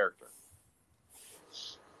ruined the character.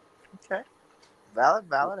 Okay.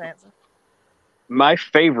 Valid answer. My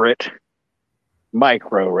favorite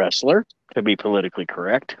micro wrestler, to be politically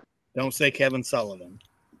correct. Don't say Kevin Sullivan.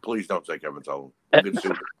 Please don't say Kevin Sullivan. Good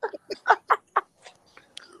suit.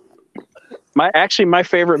 My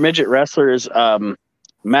favorite midget wrestler is Mascarita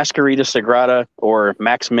Sagrada or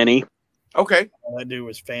Max Mini. Okay. Oh, that dude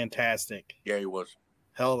was fantastic. Yeah, he was.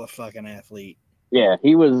 Hell of a fucking athlete. Yeah,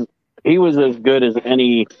 he was as good as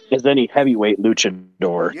any heavyweight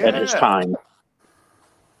luchador at his time.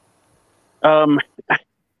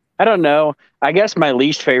 I don't know. I guess my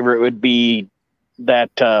least favorite would be that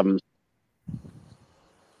the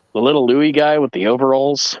little Louie guy with the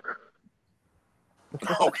overalls.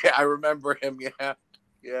 Okay, I remember him.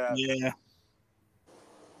 Yeah.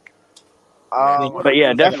 But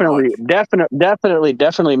yeah, definitely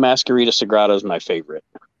Mascarita Sagrada is my favorite.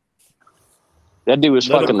 That dude was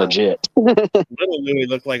fucking legit. Little Louie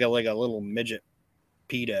looked like a little midget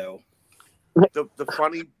pedo.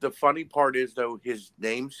 The funny part is, though, his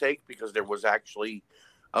namesake, because there was actually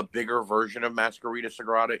a bigger version of Mascarita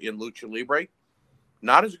Sagrada in Lucha Libre,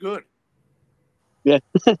 not as good. Yeah,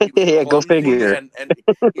 yeah, go figure. And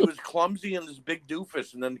he was clumsy and this big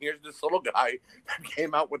doofus, and then here's this little guy that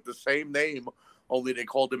came out with the same name, only they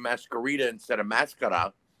called him Mascarita instead of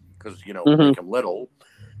Mascara, because make him little.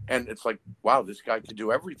 And it's like, wow, this guy can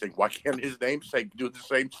do everything. Why can't his namesake do the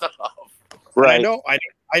same stuff? Right.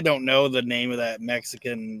 I don't know the name of that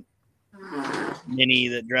Mexican mini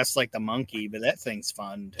that dressed like the monkey, but that thing's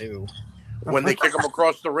fun too. When they kick him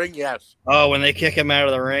across the ring, yes. Oh, when they kick him out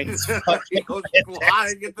of the ring, he goes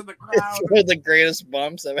flying into the crowd. It's one of the greatest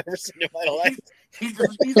bumps I've ever seen in my life. He's a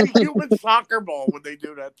human soccer ball when they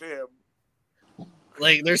do that to him.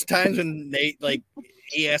 Like, there's times when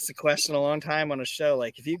he asked a question a long time on a show,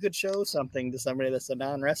 like, if you could show something to somebody that's a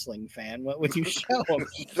non-wrestling fan, what would you show them?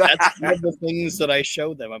 That's one of the things that I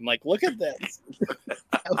showed them. I'm like, look at this.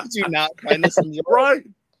 How could you not find this enjoyable? Right.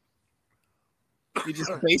 You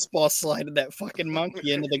just baseball slided that fucking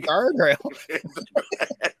monkey into the guardrail.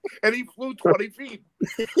 And he flew 20 feet.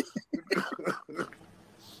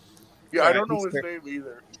 Yeah, I don't know his name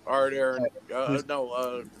either. All right, Aaron.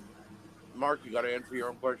 Mark, you got to answer your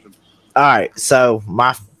own question. All right, so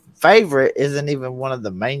my favorite isn't even one of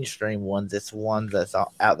the mainstream ones. It's one that's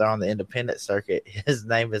out there on the independent circuit. His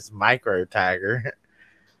name is Micro Tiger.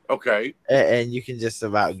 Okay. And you can just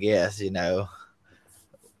about guess,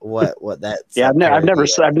 what that's. Yeah,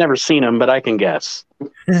 I've never seen him, but I can guess.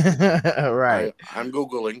 Right. I'm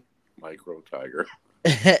Googling Micro Tiger.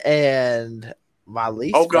 And my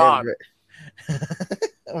least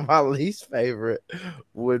my least favorite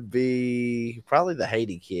would be probably the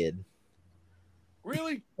Haiti Kid.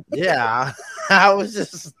 Really? Yeah, I was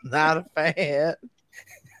just not a fan.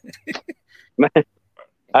 The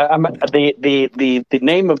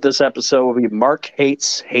name of this episode will be Mark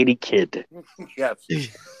Hates Haiti Kid. Yes.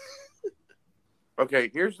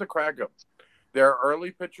 Okay, here's the crack up. There are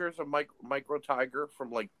early pictures of Micro Tiger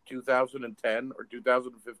from like 2010 or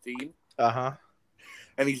 2015. Uh-huh.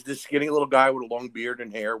 And he's this skinny little guy with a long beard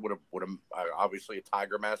and hair with obviously a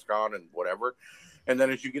tiger mask on and whatever. And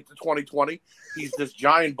then as you get to 2020, he's this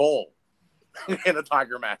giant bull in a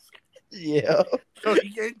tiger mask. Yeah. So he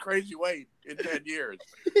gained crazy weight in 10 years.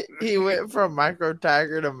 He went from Micro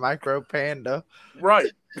Tiger to Micro Panda.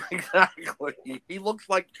 Right. Exactly. He looks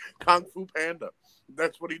like Kung Fu Panda.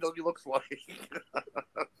 That's what he looks like.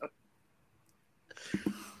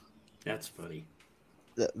 That's funny.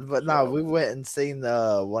 But no, we went and seen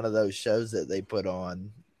one of those shows that they put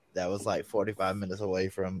on that was like 45 minutes away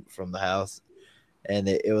from the house. And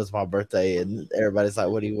it was my birthday, and everybody's like,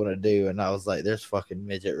 what do you want to do? And I was like, there's fucking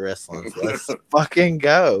midget wrestling. So let's fucking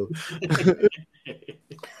go.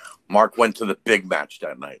 Mark went to the big match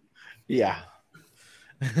that night. Yeah.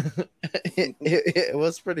 It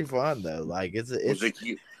was pretty fun, though. Like, it's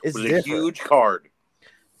a huge card.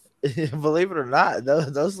 believe it or not,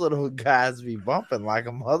 those little guys be bumping like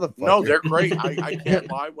a motherfucker. No, they're great. I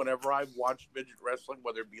can't lie. Whenever I've watched midget wrestling,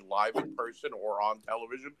 whether it be live in person or on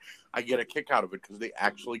television, I get a kick out of it because they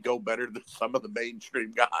actually go better than some of the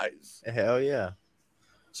mainstream guys. Hell yeah.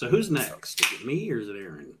 So who's next? Is it me or is it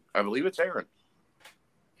Aaron? I believe it's Aaron.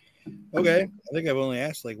 Okay, I think I've only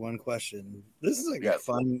asked like one question. This is like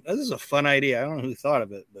This is a fun idea. I don't know who thought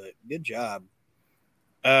of it, but good job.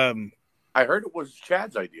 I heard it was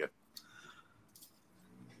Chad's idea.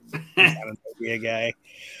 Not an idea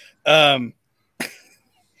guy.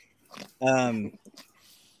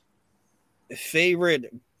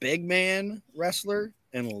 Favorite big man wrestler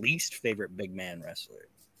and least favorite big man wrestler.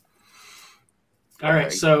 All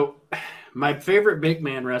right, so my favorite big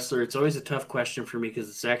man wrestler, it's always a tough question for me because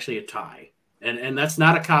it's actually a tie. And that's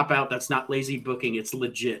not a cop-out. That's not lazy booking. It's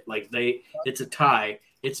legit. Like it's a tie.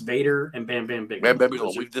 It's Vader and Bam Bam Bigelow. Bam Bam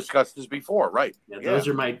Bigelow. We've discussed this before, right? Yeah, those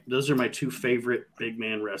are my two favorite big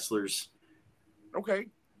man wrestlers. Okay.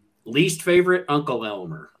 Least favorite, Uncle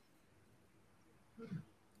Elmer.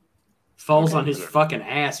 Falls on his fucking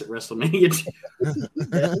ass at WrestleMania.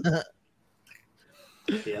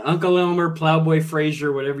 Yeah, Uncle Elmer, Plowboy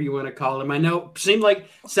Frazier, whatever you want to call him. I know,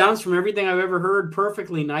 sounds from everything I've ever heard,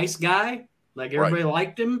 perfectly nice guy. Like everybody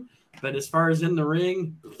liked him, but as far as in the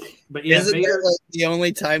ring, but yeah, isn't Vader, that like the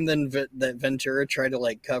only time then that Ventura tried to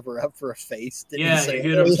like cover up for a face? He hit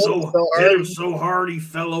him so hard he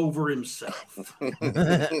fell over himself.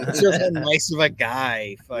 That's just how nice of a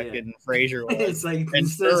guy, fucking Frazier was. It's like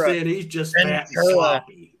Ventura, he's just fat and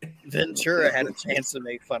sloppy. Ventura had a chance to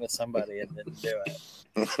make fun of somebody and didn't do it.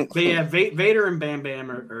 But yeah, Vader and Bam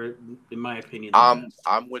Bam are in my opinion.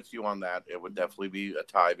 I'm with you on that. It would definitely be a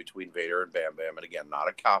tie between Vader and Bam Bam, and again, not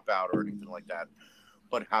a cop out or anything like that.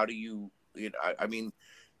 But how do you? I mean,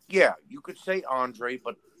 yeah, you could say Andre,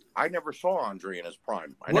 but I never saw Andre in his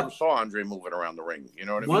prime. I never saw Andre moving around the ring. You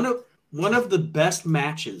know what I mean? One of the best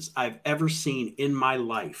matches I've ever seen in my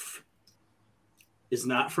life is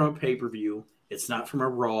not from a pay-per-view. It's not from a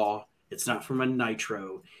Raw. It's not from a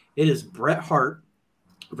Nitro. It is Bret Hart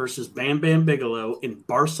versus Bam Bam Bigelow in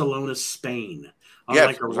Barcelona, Spain. On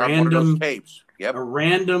like a random tapes. Yep. A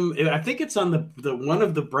random. I think it's on the one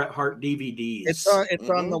of the Bret Hart DVDs. It's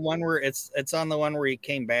on the one where it's on the one where he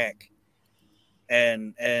came back,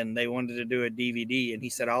 and they wanted to do a DVD, and he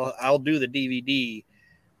said, "I'll do the DVD."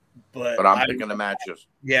 But I'm picking the matches.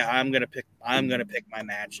 Yeah, I'm gonna pick my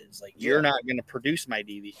matches. Like you're not gonna produce my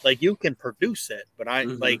DVD. Like you can produce it, but I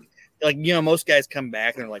like most guys come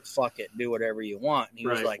back and they're like, "Fuck it, do whatever you want." And he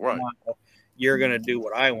was like, "No, you're gonna do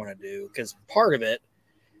what I want to do." Because part of it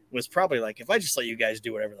was probably like, if I just let you guys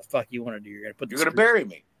do whatever the fuck you want to do, you're gonna bury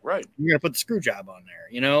me, right? You're gonna put the screw job on there,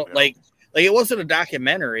 like it wasn't a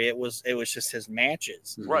documentary. It was just his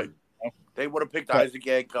matches, right? They would have picked Isaac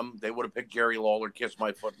Yankum. They would have picked Jerry Lawler, Kiss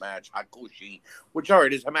My Foot match, Hakushi. Which, all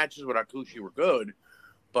right, his matches with Hakushi were good,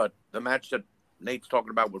 but the match that Nate's talking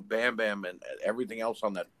about with Bam Bam and everything else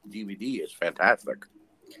on that DVD is fantastic.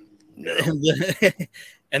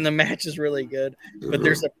 And the match is really good. But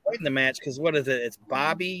there's a point in the match because what is it? It's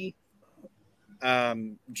Bobby, JR,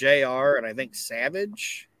 and I think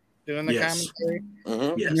Savage doing the commentary.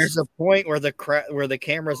 Mm-hmm. Yes. And there's a point where the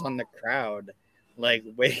camera's on the crowd. Like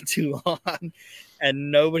way too long,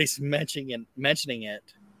 and nobody's mentioning it.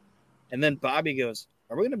 And then Bobby goes,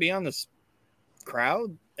 "Are we going to be on this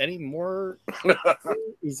crowd anymore?"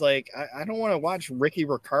 He's like, "I don't want to watch Ricky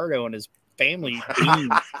Ricardo and his family.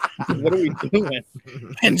 What are we doing?"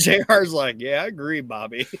 And JR's like, "Yeah, I agree,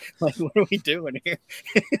 Bobby. Like, what are we doing here?"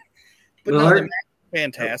 But no, the match is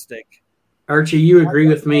fantastic. Archie, you agree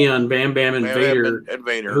with me on Bam Bam and Vader? And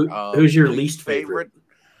Vader. Who's your least favorite?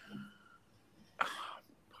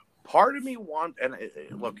 Part of me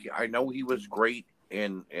look, I know he was great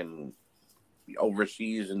in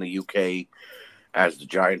overseas in the UK as the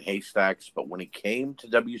Giant Haystacks, but when he came to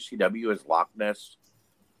WCW as Loch Ness,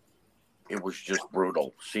 it was just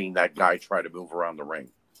brutal seeing that guy try to move around the ring.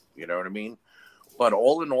 You know what I mean? But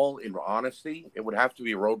all in all, in honesty, it would have to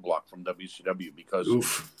be Roadblock from WCW because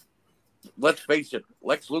let's face it,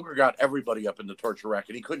 Lex Luger got everybody up in the torture rack,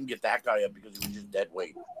 and he couldn't get that guy up because he was just dead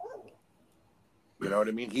weight. You know what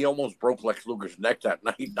I mean? He almost broke Lex Luger's neck that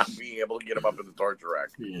night, not being able to get him up in the torture rack.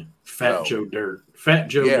 Yeah. Fat Joe Dirt.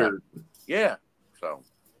 Dirt. Yeah. So,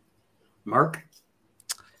 Mark?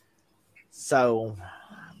 So,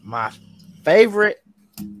 my favorite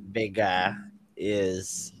big guy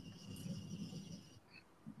is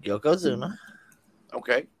Yokozuna.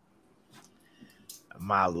 Okay.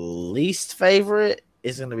 My least favorite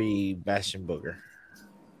is going to be Bastion Booger.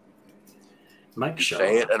 Mike Shaw.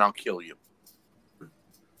 Say it and I'll kill you.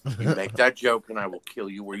 You make that joke, and I will kill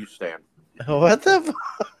you where you stand. What the?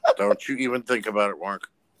 Don't you even think about it, Mark.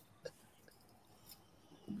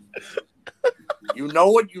 You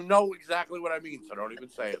know it. You know exactly what I mean, so don't even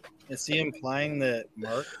say it. Is he implying that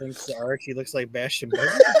Mark thinks that Archie looks like Bastion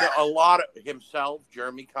Booger? A lot of himself,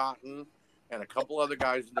 Jeremy Cotton, and a couple other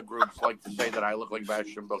guys in the groups like to say that I look like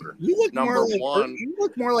Bastion Booger. You look Number one. You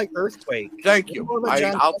look more like Earthquake. Thank you.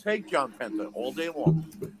 I'll take John Penta all day long.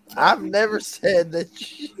 I've never said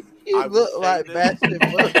that you look like Bastion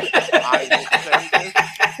Booger. I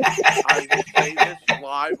will say this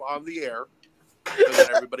live on the air so that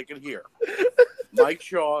everybody can hear. Mike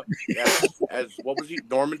Shaw, as what was he?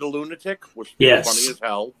 Norman the Lunatic was funny as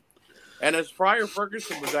hell, and as Friar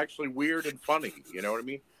Ferguson was actually weird and funny. You know what I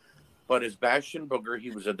mean? But as Bastion Booger,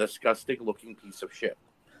 he was a disgusting-looking piece of shit.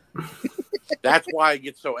 That's why I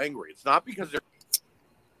get so angry. It's not because they're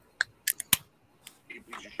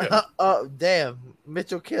oh damn!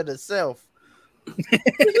 Mitchell killed himself.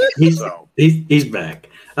 He's back.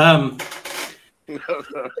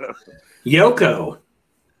 Yoko.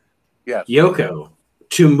 Yes. Yoko,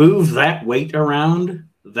 to move that weight around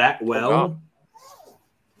that well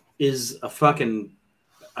is a fucking.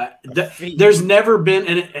 There's never been,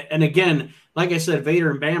 and again, like I said, Vader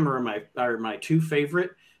and Bam are my two favorite.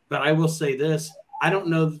 But I will say this: I don't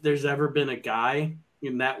know that there's ever been a guy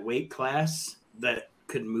in that weight class that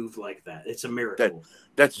could move like that. It's a miracle.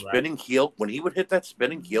 That spinning heel, when he would hit that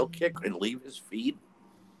spinning heel kick and leave his feet.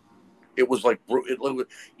 It was like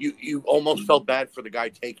you almost felt bad for the guy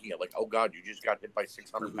taking it. Like, oh God, you just got hit by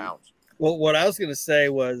 600 pounds. Well, what I was going to say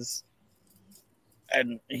was,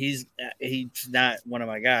 and he's not one of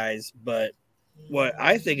my guys, but what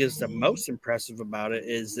I think is the most impressive about it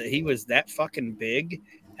is that he was that fucking big,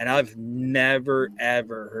 and I've never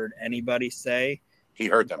ever heard anybody say he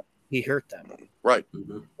hurt them. He hurt them. Right.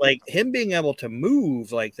 Like him being able to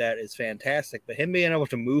move like that is fantastic, but him being able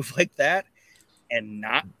to move like that and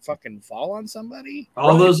not fucking fall on somebody.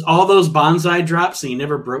 All those bonsai drops, and he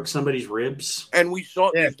never broke somebody's ribs. And we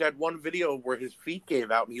saw that one video where his feet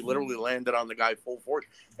gave out, and he literally landed on the guy full force,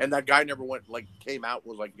 and that guy never came out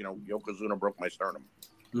was like, Yokozuna broke my sternum.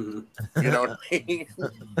 Mm-hmm. You know what I mean?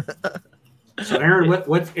 So, Aaron,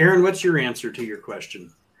 what's your answer to your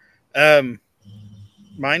question?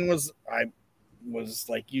 Mine was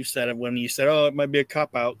like you said when you said, "Oh, it might be a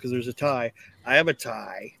cop out because there's a tie." I have a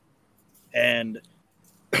tie. And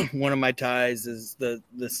one of my ties is the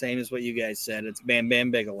same as what you guys said. It's Bam Bam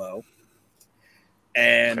Bigelow.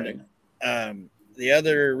 And the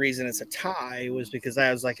other reason it's a tie was because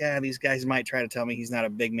I was like, these guys might try to tell me he's not a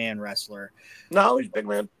big man wrestler. No, he's a big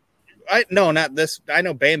man. Not this. I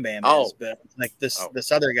know Bam Bam is, but like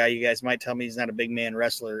this other guy, you guys might tell me he's not a big man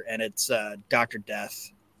wrestler, and it's Dr.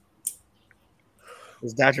 Death.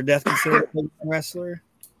 Is Dr. Death considered a big man wrestler?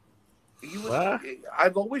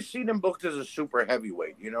 I've always seen him booked as a super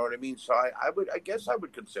heavyweight. You know what I mean? So I guess I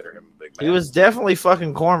would consider him a big man. He was definitely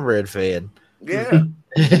fucking cornbread fed. Yeah.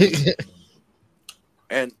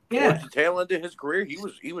 And towards the tail end of his career, he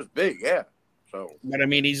was big. Yeah. So, but I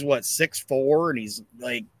mean, he's 6'4", and he's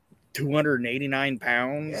like 289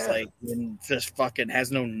 pounds. Yeah. Like, and just fucking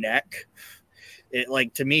has no neck.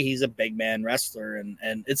 To me, he's a big man wrestler, and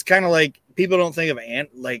it's kind of like people don't think of a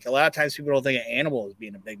lot of times people don't think of Animal as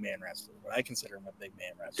being a big man wrestler, but I consider him a big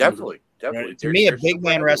man wrestler. Definitely. To me, a big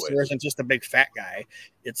man wrestler isn't just a big fat guy;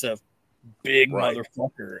 it's a big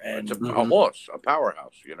motherfucker, and it's a horse, a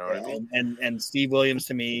powerhouse. You know what I mean? And Steve Williams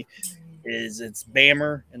to me it's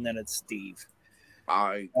Bammer, and then it's Steve.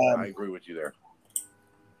 I agree with you there.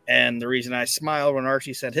 And the reason I smiled when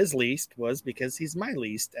Archie said his least was because he's my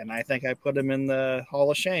least, and I think I put him in the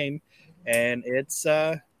Hall of Shame, and it's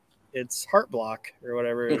Heart Block or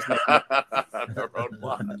whatever it is. The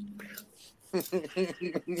Roadblock.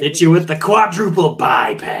 Hit you with the quadruple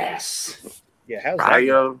bypass. Yeah, how's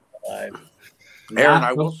that? Aaron,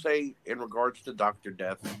 I will say in regards to Dr.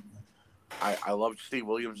 Death, I loved Steve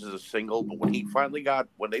Williams as a single, but when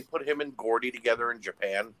they put him and Gordy together in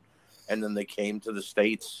Japan, and then they came to the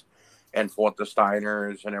States and fought the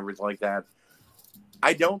Steiners and everything like that,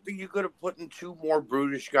 I don't think you could have put in two more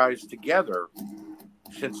brutish guys together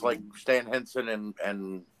since like Stan Henson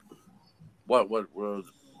and what was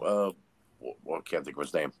I can't think of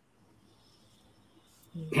his name.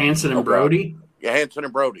 Hanson and Brody? Yeah, Hanson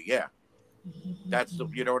and Brody, yeah. That's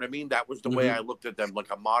you know what I mean? That was the way I looked at them,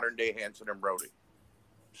 like a modern day Hanson and Brody.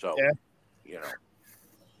 So,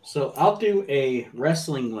 So I'll do a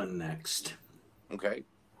wrestling one next. Okay.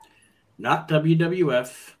 Not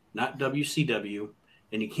WWF, not WCW,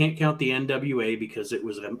 and you can't count the NWA because it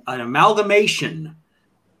was an amalgamation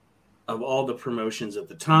of all the promotions at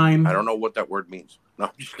the time. I don't know what that word means. No,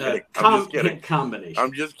 I'm just kidding. I'm just kidding. Combination.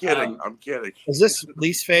 I'm just kidding. I'm kidding. Is this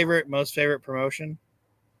least favorite, most favorite promotion?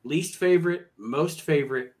 Least favorite, most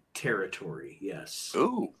favorite territory. Yes.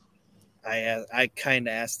 Ooh. I kind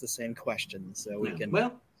of asked the same question, so we can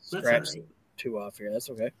scratch right. 2 off here. That's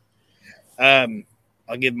okay.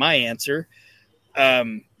 I'll give my answer.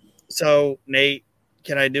 So Nate,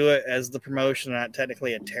 can I do it as the promotion, not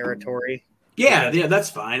technically a territory? Yeah, that's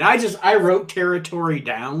fine. I wrote territory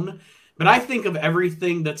down, but I think of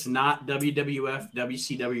everything that's not WWF,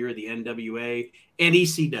 WCW, or the NWA and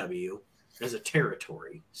ECW as a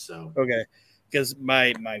territory. So okay, because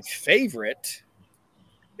my favorite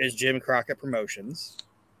is Jim Crockett Promotions.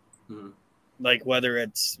 Mm-hmm. Like whether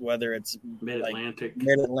it's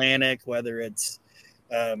Mid-Atlantic, whether it's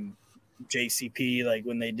JCP, like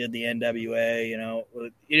when they did the NWA, you know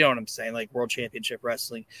what I'm saying, like World Championship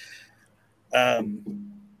Wrestling. To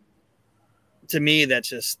me, that's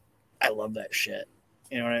just, I love that shit.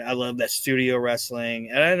 You know, I love that studio wrestling,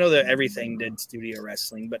 and I know that everything did studio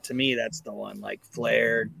wrestling, but to me, that's the one. Like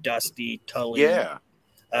Flair, Dusty, Tully,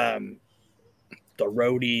 the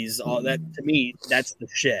Roadies, all that. To me, that's the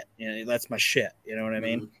shit. You know, that's my shit. You know what I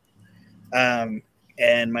mean? Mm-hmm.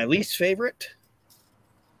 And my least favorite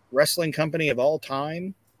wrestling company of all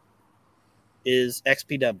time is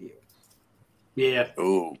XPW. Yeah.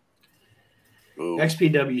 Ooh.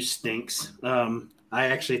 XPW stinks. I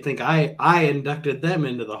actually think I inducted them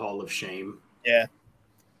into the Hall of Shame. Yeah.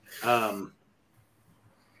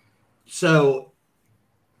 So,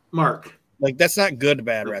 Mark. Like, that's not good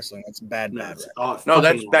bad wrestling. That's bad wrestling. No,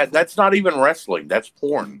 that's bad. That's not even wrestling. That's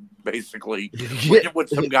porn, basically, with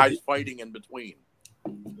some guys fighting in between.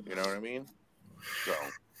 You know what I mean? So.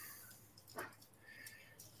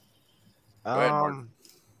 Go ahead, Mark.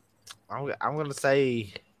 I'm going to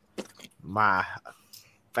say my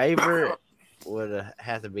favorite would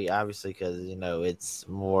have to be, obviously, because it's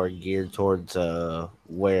more geared towards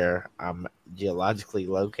where I'm geologically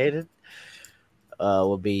located.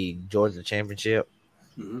 Would be Georgia Championship.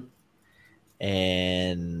 Mm-hmm.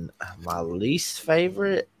 And my least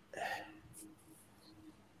favorite,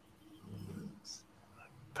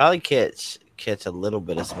 probably catch a little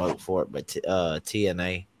bit of smoke for it, but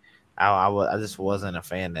TNA. I just wasn't a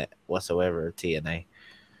fan whatsoever of TNA.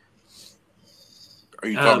 Are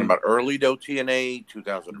you talking about early though TNA,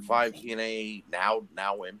 2005 TNA, now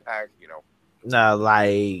Impact? No,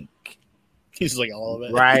 like he's like all of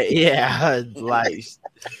it, right? Yeah, like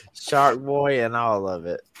Shark Boy and all of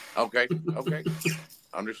it. Okay,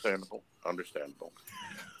 understandable.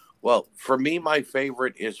 Well, for me, my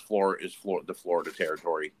favorite is the Florida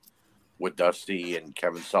territory with Dusty and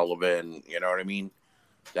Kevin Sullivan. You know what I mean?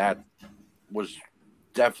 That was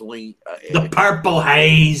definitely the Purple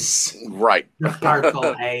Haze, right? The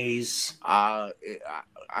Purple Haze. I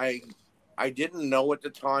didn't know at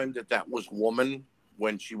the time that was Woman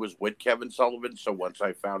when she was with Kevin Sullivan. So once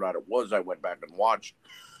I found out it was, I went back and watched.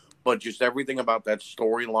 But just everything about that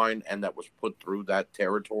storyline and that was put through that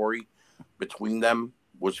territory between them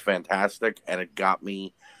was fantastic, and it got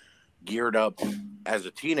me geared up as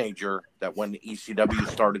a teenager. That when ECW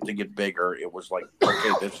started to get bigger, it was like,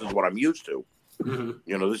 okay, this is what I'm used to.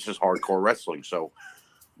 Mm-hmm. This is hardcore wrestling. So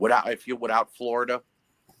I feel without Florida,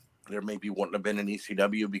 there maybe wouldn't have been an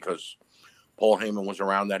ECW because Paul Heyman was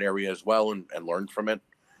around that area as well and learned from it.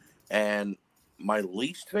 And my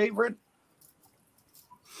least favorite,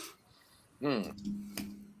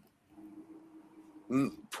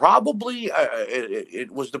 probably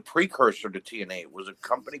it was the precursor to TNA. It was a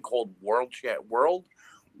company called World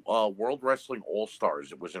Wrestling All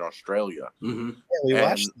Stars. It was in Australia. Mm-hmm. Yeah, we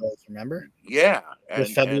watched those. Remember? Yeah, the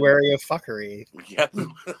February of fuckery. Yep.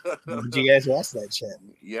 Did you guys watch that shit?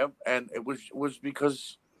 Yep. And it was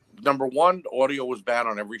because number one, audio was bad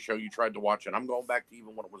on every show you tried to watch, and I'm going back to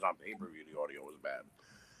even when it was on pay-per-view, the audio was bad.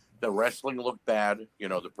 The wrestling looked bad,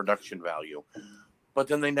 the production value. But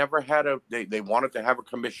then they never had they wanted to have a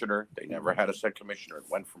commissioner. They never had a set commissioner. It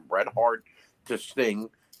went from Bret Hart to Sting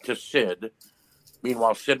to Sid.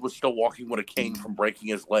 Meanwhile, Sid was still walking with a cane from breaking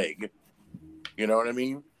his leg. You know what I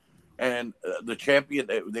mean? And the champion,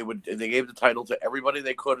 they gave the title to everybody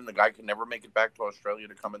they could, and the guy could never make it back to Australia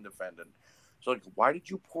to come and defend it. So, why did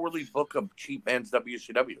you poorly book a cheap man's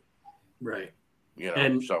WCW? Right.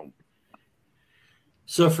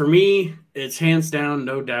 So for me, it's hands down,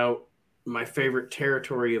 no doubt, my favorite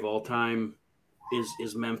territory of all time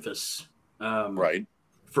is Memphis. Right.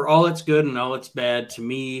 For all its good and all its bad, to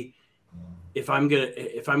me, if I'm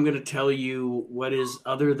gonna tell you what is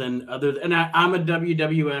other than and I'm a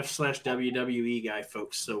WWF/WWE guy,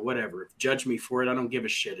 folks. So whatever, judge me for it. I don't give a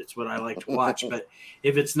shit. It's what I like to watch. But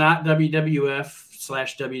if it's not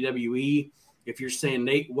WWF/WWE, if you're saying,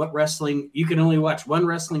 Nate, what wrestling you can only watch one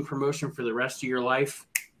wrestling promotion for the rest of your life,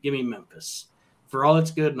 give me Memphis. For all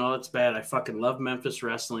its good and all its bad, I fucking love Memphis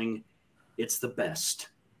wrestling. It's the best.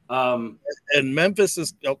 And Memphis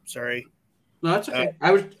is. Oh, sorry. No, that's okay.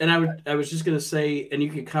 I was just gonna say, and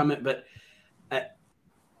you can comment, but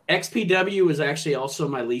XPW is actually also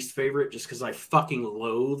my least favorite, just because I fucking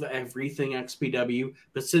loathe everything XPW.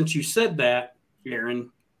 But since you said that,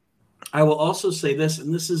 Aaron, I will also say this,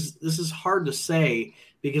 and this is hard to say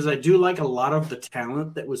because I do like a lot of the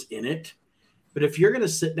talent that was in it. But if you're gonna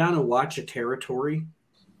sit down and watch a territory,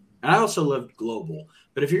 and I also love Global,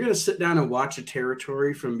 but if you're gonna sit down and watch a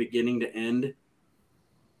territory from beginning to end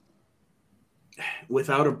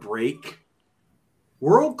without a break,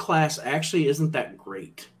 World Class actually isn't that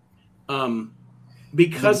great,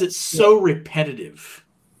 because it's so repetitive.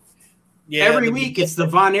 Yeah, every week it's the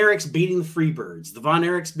Von Erichs beating the Freebirds, the Von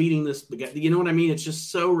Erichs beating this. You know what I mean? It's just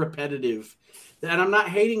so repetitive, and I'm not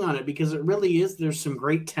hating on it because it really is. There's some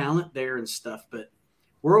great talent there and stuff, but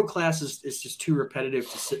World Class is just too repetitive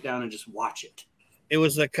to sit down and just watch it. It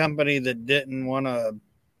was a company that didn't want to.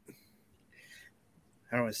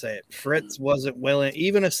 I don't want to say it. Fritz wasn't willing,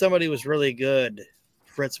 even if somebody was really good,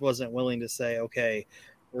 Fritz wasn't willing to say, okay,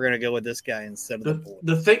 we're going to go with this guy instead of the boy.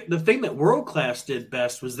 The thing that World Class did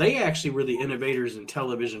best was they actually were the innovators in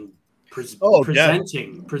television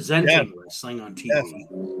presenting wrestling on TV.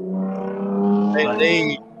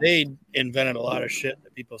 They invented a lot of shit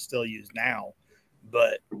that people still use now,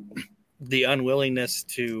 but the unwillingness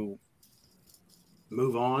to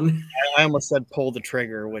move on. I almost said pull the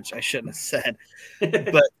trigger, which I shouldn't have said.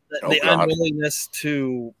 But the unwillingness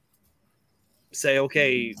to say,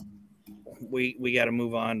 okay, we got to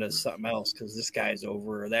move on to something else because this guy's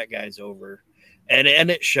over or that guy's over. And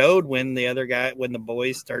it showed when the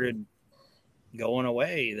boys started going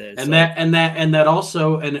away. That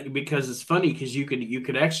also, and because it's funny because you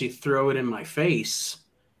could actually throw it in my face.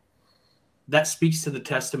 That speaks to the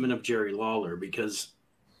testament of Jerry Lawler, because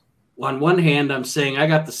on one hand, I'm saying I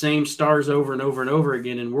got the same stars over and over and over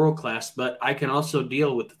again in World Class, but I can also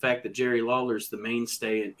deal with the fact that Jerry Lawler's the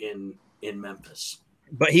mainstay in Memphis.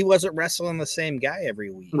 But he wasn't wrestling the same guy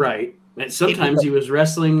every week. Right. And sometimes he was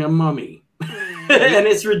wrestling a mummy. And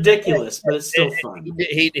it's ridiculous, but it's still fun.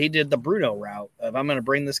 He did the Bruno route of, I'm going to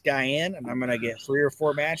bring this guy in and I'm going to get 3 or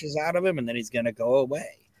 4 matches out of him, and then he's going to go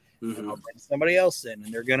away. Mm-hmm. And I'll bring somebody else in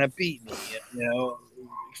and they're going to beat me. You know,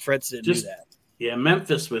 Fritz didn't do that. Yeah,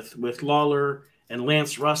 Memphis with Lawler and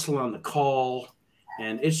Lance Russell on the call.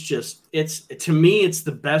 And it's to me, it's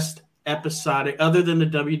the best episodic, other than the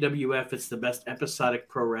WWF, it's the best episodic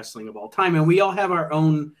pro wrestling of all time. And we all have our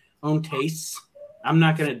own tastes. I'm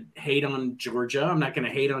not going to hate on Georgia. I'm not going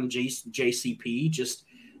to hate on JCP. This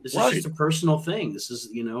is just a personal thing. This is,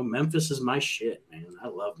 Memphis is my shit, man. I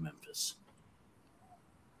love Memphis.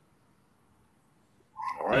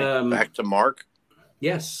 All right, back to Mark.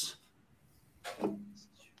 Yes.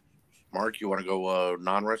 Mark, you want to go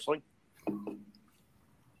non-wrestling?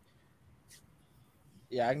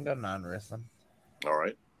 Yeah, I can go non-wrestling. All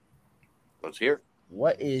right. Let's hear.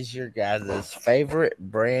 What is your guys' favorite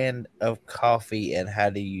brand of coffee, and how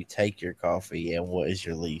do you take your coffee, and what is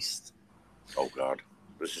your least? Oh, God.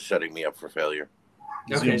 This is setting me up for failure.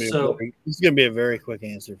 Okay, so it's going to be a very quick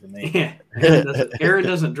answer for me. Yeah, Aaron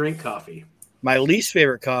doesn't drink coffee. My least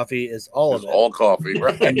favorite coffee is all of it. All coffee,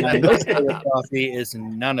 right? And my most favorite coffee is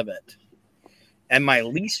none of it. And my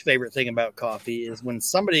least favorite thing about coffee is when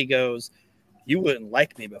somebody goes, you wouldn't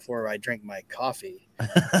like me before I drink my coffee.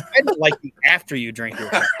 I don't like you after you drink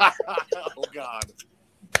your coffee. Oh, God.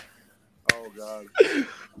 Oh, God.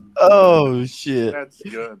 Oh, shit. That's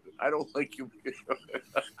good. I don't like you.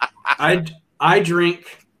 I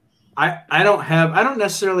drink. I don't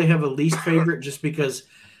necessarily have a least favorite, just because,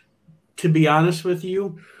 to be honest with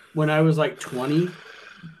you, when I was like 20,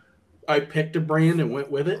 I picked a brand and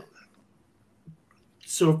went with it.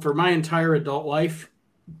 So for my entire adult life,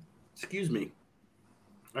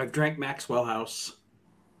 I've drank Maxwell House.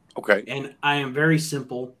 Okay. And I am very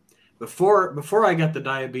simple. Before I got the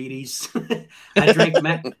diabetes, I drank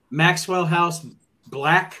Maxwell House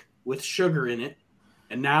black with sugar in it.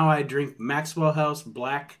 And now I drink Maxwell House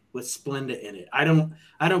black with Splenda in it. I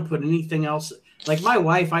don't put anything else. Like my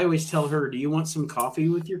wife, I always tell her, do you want some coffee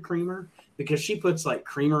with your creamer? Because she puts like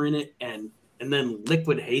creamer in it and then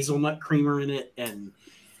liquid hazelnut creamer in it.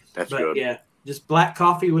 But good. Yeah, just black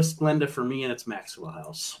coffee with Splenda for me, and it's Maxwell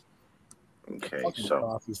House. Okay, Fucking so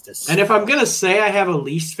coffee's And if I'm gonna say I have a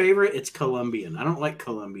least favorite, it's Colombian. I don't like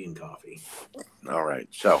Colombian coffee. all right,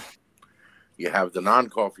 so you have the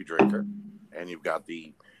non-coffee drinker, and you've got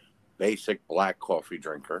the basic black coffee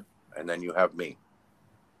drinker, and then you have me.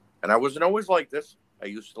 And I wasn't always like this. I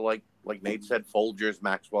used to like Nate said, Folgers,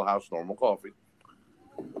 Maxwell House, normal coffee.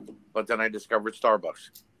 But then I discovered Starbucks.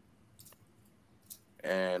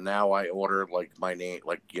 And now I order like my name,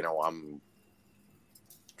 like, you know, I'm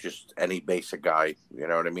just any basic guy. You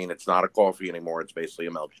know what I mean? It's not a coffee anymore. It's basically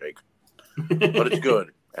a milkshake. But it's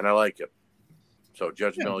good, and I like it. So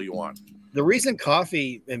judge me all you want. The reason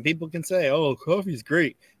coffee, and people can say, "Oh, coffee's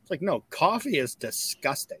great." It's like, no, coffee is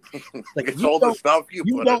disgusting. Like, It's all the stuff you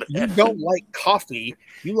put in it. You don't like coffee.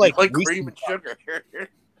 You like cream and sugar.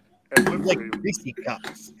 You like Reese's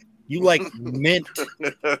cups. You like mint.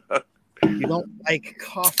 You don't like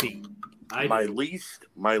coffee. My least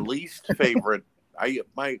favorite.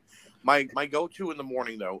 My go-to in the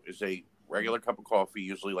morning though is a regular cup of coffee,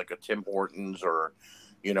 usually like a Tim Hortons or,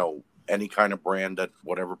 you know, any kind of brand that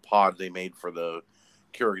whatever pod they made for the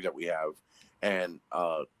Keurig that we have, and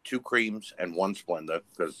 2 creams and 1 Splenda,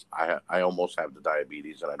 because I almost have the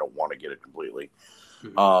diabetes and I don't want to get it completely.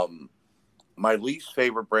 Mm-hmm. My least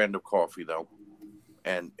favorite brand of coffee though,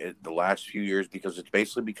 and the last few years, because it's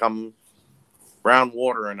basically become brown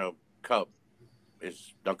water in a cup,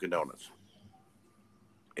 is Dunkin' Donuts.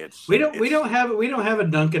 We don't have a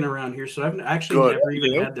Dunkin' around here, so I've actually never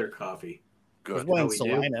even had their coffee. Good. One in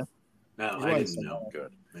Salina. No, I didn't know.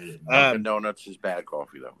 Good. Dunkin' Donuts is bad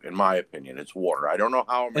coffee, though. In my opinion, it's water. I don't know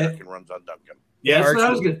how American runs on Dunkin'. Yeah,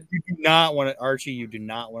 Archie, you do not want to, Archie. You do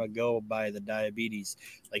not want to go by the diabetes.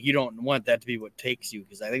 Like, you don't want that to be what takes you,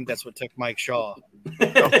 because I think that's what took Mike Shaw.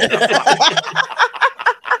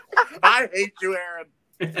 I hate you, Aaron.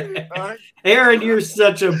 Aaron, you're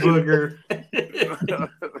such a booger.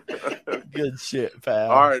 Good shit, pal.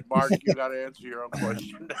 All right, Mark, you got to answer your own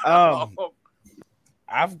question.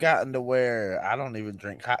 I've gotten to where I don't even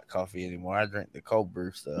drink hot coffee anymore. I drink the cold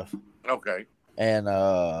brew stuff. Okay. And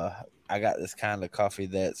I got this kind of coffee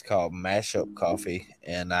that's called mashup coffee,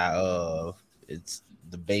 and it's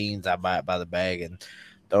the beans. I buy it by the bag and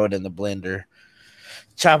throw it in the blender,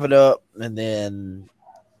 chop it up, and then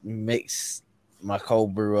mix my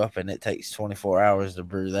cold brew up, and it takes 24 hours to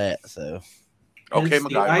brew that. So, okay, it's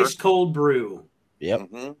MacGyver. Ice cold brew. Yep.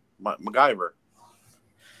 Mm-hmm. MacGyver.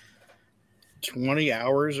 20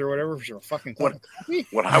 hours or whatever for a fucking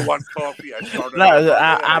when I want coffee, I start. No,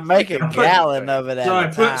 I make a gallon of it.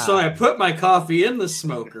 So I put my coffee in the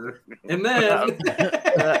smoker, and then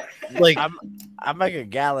like I make a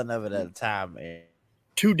gallon of it at a time. Man.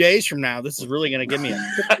 2 days from now, this is really going to give me a.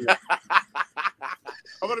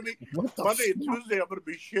 I'm going to be Monday and Tuesday. I'm going to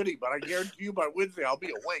be shitty, but I guarantee you by Wednesday I'll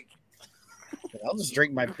be awake. I'll just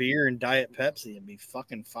drink my beer and Diet Pepsi and be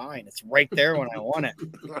fucking fine. It's right there when I want it.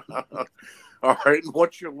 All right. And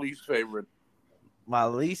what's your least favorite? My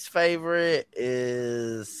least favorite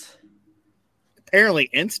is apparently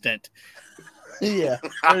instant. Yeah,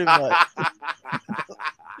 pretty much.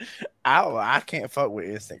 I can't fuck with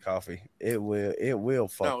instant coffee. It will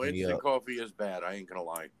fuck me up. No, instant coffee is bad. I ain't gonna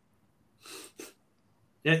lie.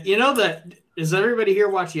 Yeah, you know that. Does everybody here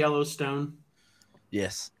watch Yellowstone?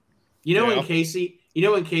 Yes. You know when Casey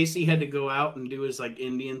had to go out and do his like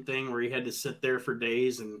Indian thing where he had to sit there for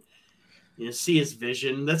days and see his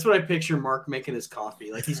vision. That's what I picture Mark making his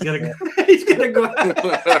coffee. Like he's gonna go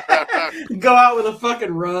out with a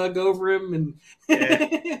fucking rug over him and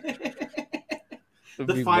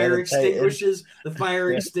the fire extinguishes. The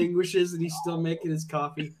fire extinguishes and he's still making his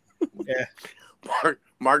coffee. Yeah.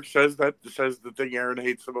 Mark says the thing Aaron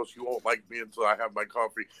hates the most. You won't like me until I have my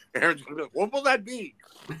coffee. Aaron's gonna be like, what will that be?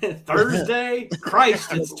 Thursday?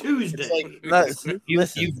 Christ, it's Tuesday. It's like,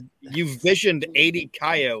 you've visioned 80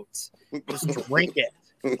 coyotes. Just drink it.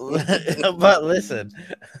 But listen,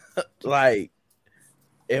 like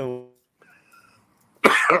it was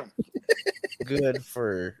good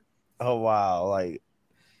for a while, like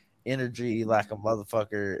energy like a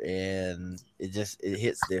motherfucker, and it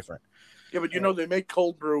hits different. Yeah, but they make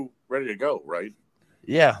cold brew ready to go, right?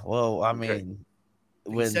 Yeah, well, I mean,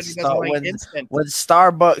 when Starbucks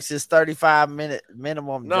is 35-minute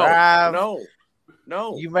minimum drive,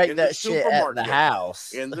 no, you make that shit at the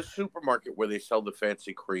house. In the supermarket where they sell the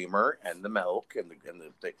fancy creamer and the milk and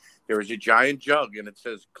there is a giant jug and it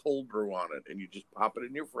says cold brew on it, and you just pop it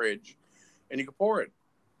in your fridge and you can pour it.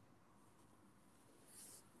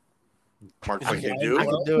 Mark's like they do. I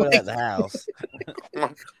can do it at the house.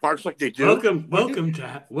 Mark's like they do.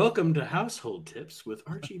 Welcome to Household Tips with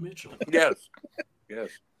Archie Mitchell. Yes.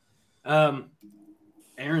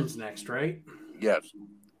 Aaron's next, right? Yes.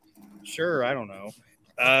 Sure, I don't know.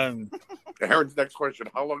 Aaron's next question: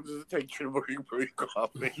 how long does it take you to brew your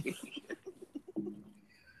coffee?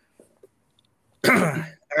 All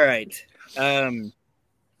right.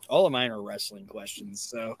 All of mine are wrestling questions,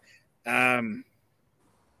 so I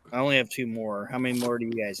only have 2 more. How many more do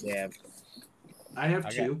you guys have? I have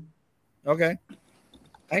 2. Okay.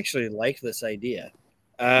 I actually like this idea.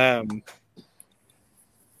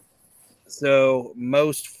 So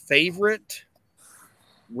most favorite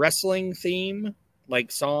wrestling theme,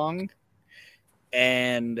 like song,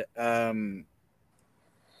 and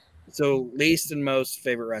so least and most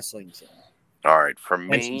favorite wrestling song. All right, for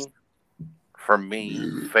me,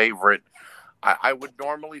 favorite. I would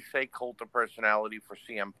normally say Cult of Personality for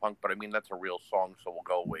CM Punk, but I mean that's a real song, so we'll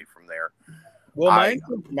go away from there. Well,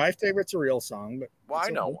 my favorite's a real song, but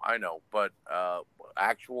I know, but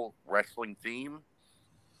actual wrestling theme,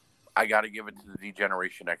 I got to give it to the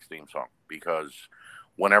D-Generation X theme song, because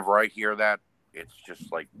whenever I hear that, it's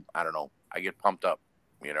just like, I don't know, I get pumped up.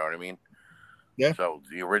 You know what I mean? Yeah. So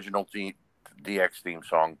the original DX theme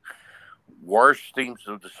song. Worst theme,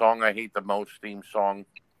 so the song I hate the most theme song,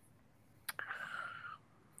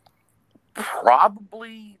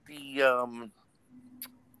 probably the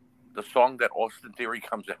song that Austin Theory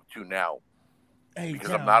comes out to now, because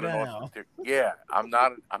I'm not an Austin Theory. Yeah, I'm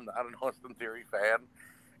not an Austin Theory fan,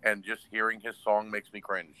 and just hearing his song makes me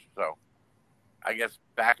cringe. So, I guess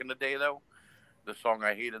back in the day though, the song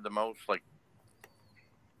I hated the most, like,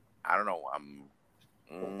 I don't know,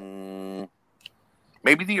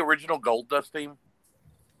 maybe the original Goldust theme.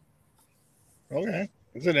 Okay,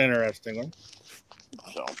 it's an interesting one.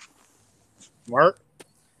 So, Mark.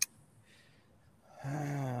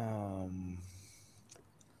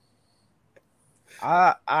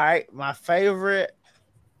 My favorite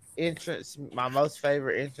entrance, my most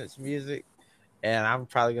favorite entrance music, and I'm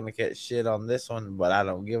probably gonna catch shit on this one, but I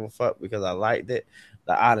don't give a fuck because I liked it.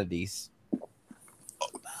 The Oddities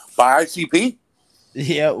by ICP.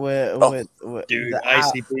 Yeah, with dude,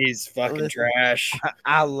 ICP's fucking trash.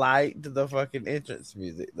 I liked the fucking entrance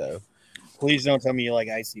music though. Please don't tell me you like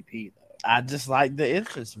ICP though. I just like the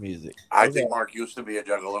entrance music. I think Mark used to be a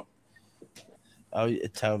juggalo. Oh, yeah,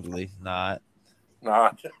 totally not.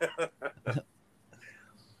 Not.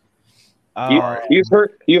 You've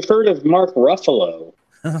heard of Mark Ruffalo.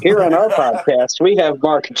 Here on our podcast, we have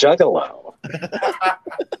Mark Juggalo.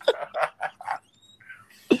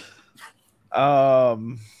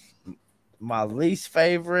 My least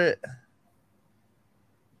favorite,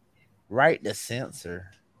 Right to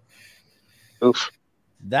Censor. Oof.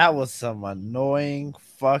 That was some annoying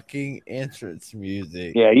fucking entrance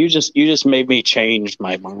music. Yeah, you just made me change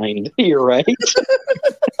my mind. You're right.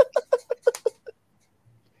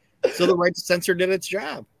 So the Right to Censor did its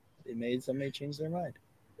job. It made somebody change their mind.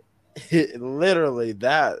 Literally,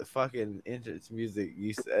 that fucking entrance music,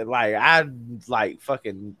 I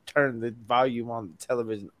fucking turned the volume on the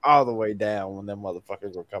television all the way down when them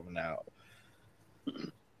motherfuckers were coming out.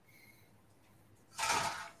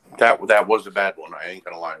 That was a bad one. I ain't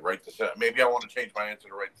gonna lie. Right to Censor. Maybe I want to change my answer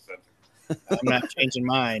to Right to Censor. I'm not changing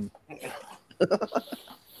mine.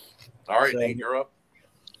 All right, Nate, you're up.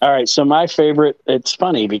 All right, so my favorite, it's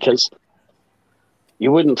funny because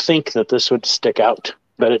you wouldn't think that this would stick out,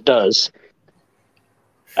 but it does.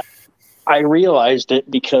 I realized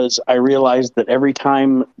it because I realized that every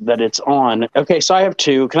time that it's on. Okay, so I have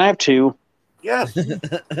 2. Can I have 2? Yes.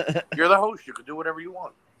 You're the host. You can do whatever you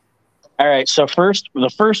want. All right, so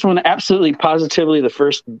the first one, absolutely positively, the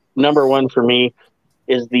first number 1 for me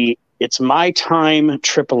is It's My Time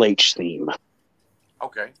Triple H theme.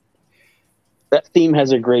 Okay. That theme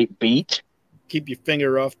has a great beat. Keep your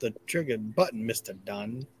finger off the trigger button, Mr.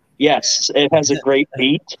 Dunn. Yes, it has a great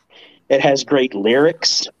beat. It has great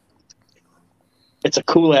lyrics. It's a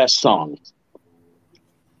cool-ass song.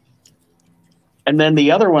 And then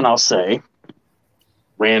the other one I'll say,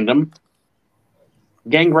 random,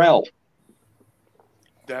 Gangrel.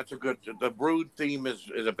 That's a good. The Brood theme is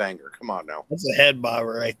a banger. Come on now. That's a head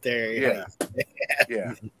bobber right there. Yeah.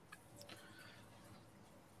 Yeah.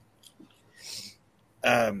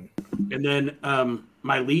 And then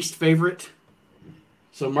my least favorite.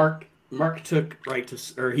 So Mark took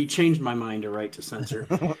he changed my mind to Right to Censor.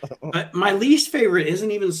 But my least favorite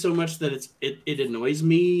isn't even so much that it annoys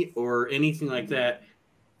me or anything like that,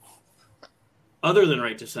 other than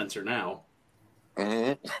Right to Censor now.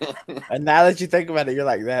 Mm-hmm. And now that you think about it, you're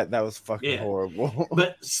like, that was fucking horrible.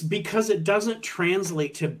 But because it doesn't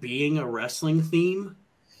translate to being a wrestling theme,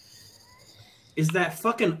 is that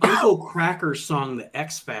fucking Uncle Kracker song that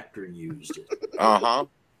X Factor used. Uh-huh.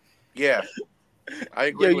 Yeah. I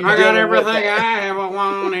agree. I got everything I ever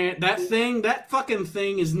wanted. That fucking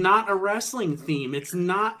thing is not a wrestling theme. It's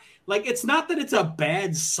not that it's a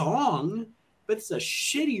bad song, but it's a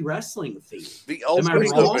shitty wrestling theme. The Am I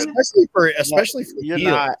ultimate, wrong? Especially for heels.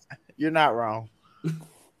 You're not wrong.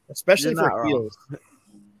 Especially You're for not heels.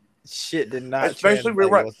 Shit did not. especially we're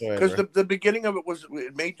right because whatsoever. the beginning of it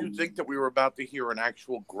made you think that we were about to hear an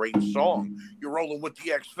actual great song. You're rolling with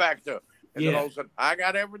the X Factor, and then all of a sudden, I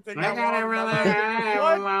got everything. I got everything I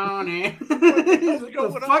ever wanted.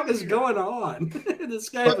 What the fuck is going on? This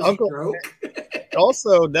guy has a stroke. It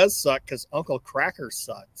also does suck because Uncle Cracker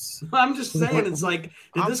sucks. I'm just saying, it's like,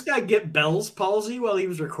 did this guy get Bell's palsy while he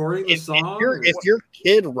was recording the song? If your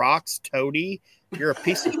kid rocks Toady, you're a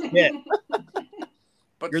piece of shit.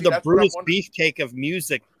 But You're see, the Brutus Beefcake of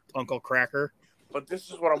music, Uncle Cracker. But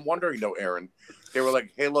this is what I'm wondering, though, Aaron. They were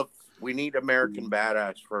like, hey, look, we need American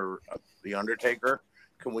Badass for The Undertaker.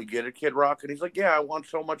 Can we get a Kid Rock? And he's like, yeah, I want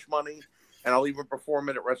so much money, and I'll even perform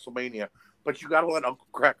it at WrestleMania. But you got to let Uncle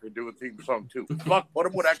Cracker do a theme song, too. Fuck, put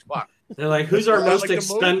him with X-Pac. They're like, who's our most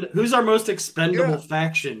expendable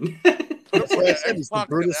faction? That's what I said. He's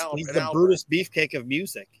the Brutus Beefcake of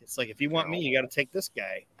music. It's like, if you want me, you got to take this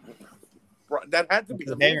guy. That had to be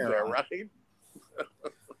the move there, right?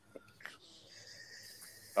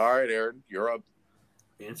 All right, Aaron, you're up.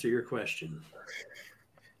 Answer your question.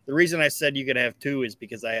 The reason I said you could have two is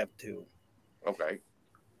because I have two. Okay.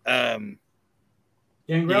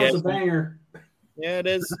 Gangrel's a banger. Yeah, it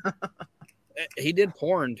is. He did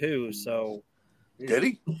porn too, so. Did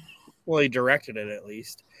he? Well, he directed it at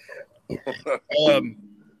least. So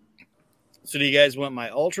do you guys want my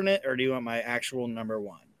alternate or do you want my actual number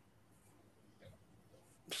one?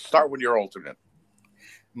 Start with your alternate.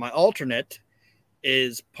 My alternate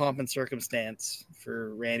is Pomp and Circumstance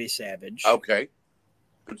for Randy Savage. Okay.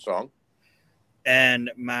 Good song. And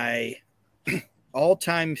my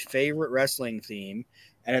all-time favorite wrestling theme,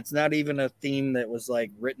 and it's not even a theme that was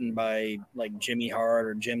like written by like Jimmy Hart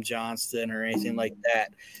or Jim Johnston or anything like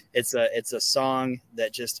that. It's a song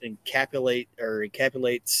that just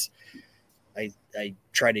encapsulates. I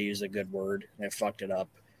try to use a good word and I fucked it up,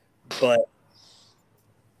 but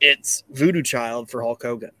it's Voodoo Child for Hulk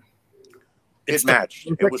Hogan. It matched.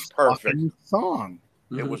 It was perfect. Song.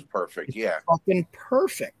 It was perfect. Yeah. Fucking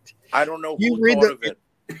perfect. I don't know who thought of it.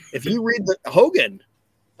 If you read the Hogan,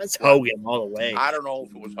 that's Hogan all the way. I don't know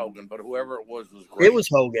if it was Hogan, but whoever it was great. It was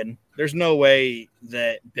Hogan. There's no way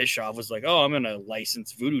that Bischoff was like, "Oh, I'm going to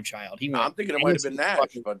license Voodoo Child." I'm thinking it might have been Nash,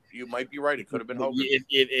 but you might be right. It could have been Hogan.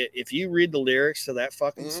 If you read the lyrics to that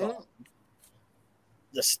fucking song,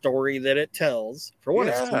 the story that it tells, for one,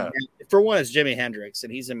 it's Jimi Hendrix,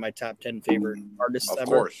 and he's in my top 10 favorite artists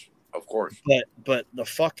ever. Of course. But the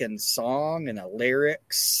fucking song and the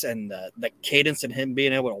lyrics and the cadence and him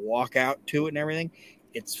being able to walk out to it and everything,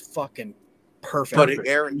 it's fucking perfect. But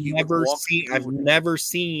Aaron, I've never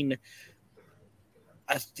seen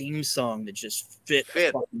a theme song that just fit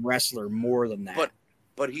a fucking wrestler more than that.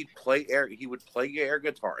 But he would play air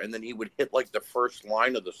guitar, and then he would hit like the first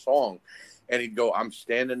line of the song, and he'd go, "I'm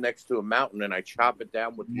standing next to a mountain, and I chop it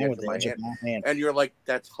down with the edge of my hand." And you're like,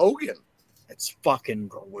 "That's Hogan." It's fucking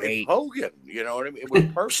great. It's Hogan, you know what I mean? It was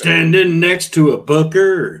perfect. Standing next to a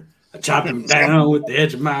booker, I chop him down with the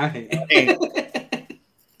edge of my hand.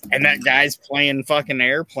 And that guy's playing fucking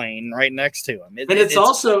Airplane right next to him. It's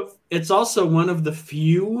also one of the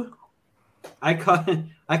few. I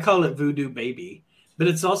call it Voodoo Baby, but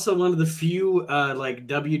it's also one of the few like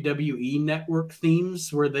WWE Network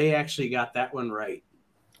themes where they actually got that one right.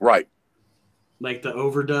 Right. Like the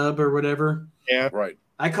overdub or whatever. Yeah. Right.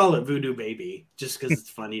 I call it Voodoo Baby just because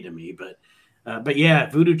it's funny to me, but yeah,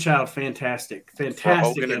 Voodoo Child, fantastic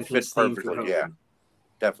Hogan and fit perfectly. Yeah,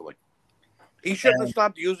 definitely. He shouldn't have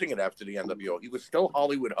stopped using it after the NWO. He was still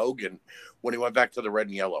Hollywood Hogan when he went back to the red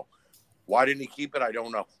and yellow. Why didn't he keep it? I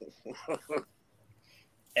don't know.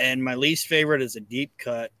 And my least favorite is a deep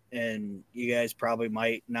cut, and you guys probably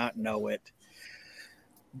might not know it,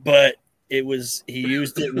 but he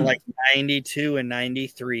used it in like 92 and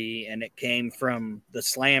 93, and it came from the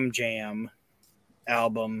Slam Jam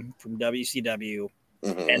album from WCW.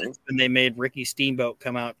 Mm-hmm. And it's when they made Ricky Steamboat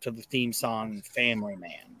come out to the theme song Family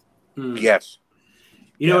Man. Yes.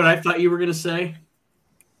 You know what I thought you were going to say?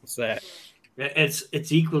 What's that?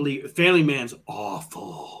 It's equally, Family Man's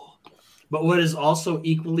awful. But what is also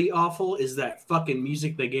equally awful is that fucking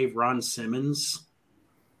music they gave Ron Simmons.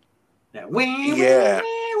 That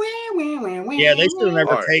yeah, they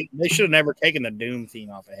should have never taken the Doom theme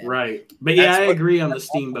off of him. Right. But yeah, I agree on the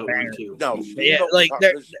Steamboat one too. No,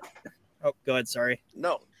 go ahead, sorry.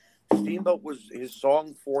 No. Steamboat his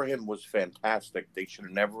song for him was fantastic. They should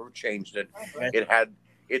have never changed it. It had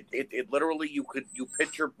it literally you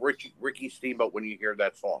picture Ricky Steamboat when you hear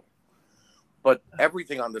that song. But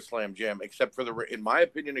everything on the Slam Jam, in my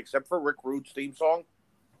opinion, except for Rick Rude's theme song,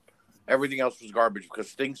 everything else was garbage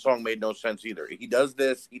because Sting's song made no sense either. He does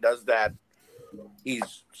this, he does that.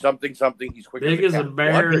 He's something. He's quick big as a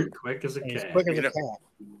bear, quick as a He's cat. quick as a cat.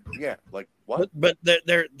 Yeah, like what? But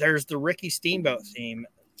there's the Ricky Steamboat theme.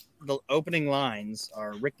 The opening lines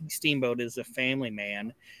are Ricky Steamboat is a family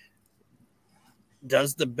man,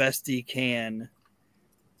 does the best he can,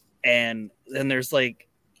 and then there's like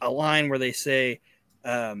a line where they say,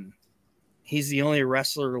 he's the only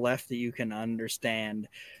wrestler left that you can understand.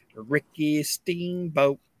 Ricky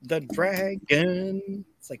Steamboat, the Dragon.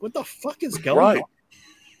 It's like, what the fuck is going on?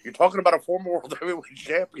 You're talking about a former world heavyweight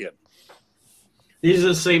champion. These are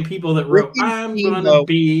the same people that wrote, I'm going to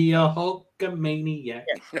be a Hulkamaniac.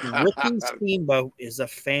 Yeah. Ricky Steamboat is a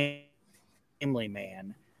family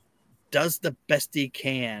man, does the best he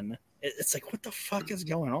can. It's like, what the fuck is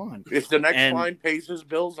going on? If the next line pays his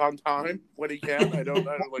bills on time when he can, I don't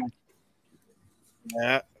like.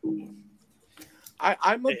 Yeah.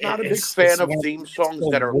 I'm not a big fan of theme songs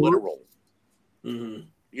that are literal. Mm-hmm.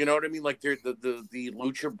 You know what I mean? Like the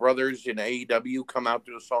Lucha Brothers in AEW come out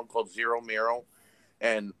to a song called Zero Miro,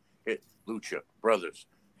 and Lucha Brothers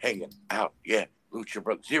hanging out. Yeah, Lucha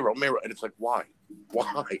Brothers, Zero Miro. And it's like, why?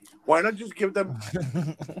 Why not just give them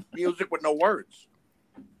music with no words?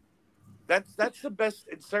 That's the best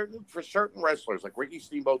for certain wrestlers. Like Ricky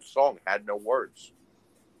Steamboat's song had no words.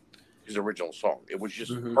 His original song. It was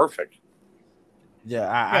just perfect.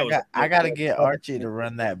 Yeah, I got to get Archie to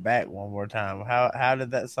run that back one more time. How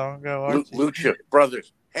did that song go, Archie? Lucha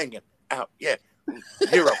Brothers hanging out. Yeah,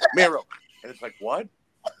 Zero Miro. And it's like, what?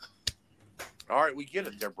 All right, we get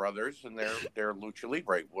it. They're brothers and they're Lucha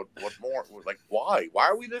Libre. What more? Like, why? Why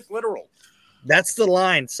are we this literal? That's the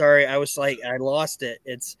line. Sorry, I lost it.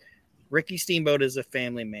 It's Ricky Steamboat is a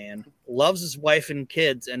family man, loves his wife and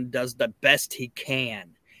kids, and does the best he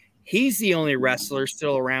can. He's the only wrestler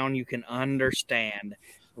still around you can understand.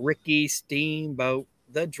 Ricky Steamboat,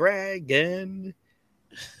 the Dragon.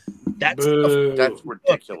 That's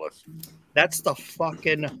ridiculous. That's the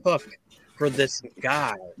fucking hook for this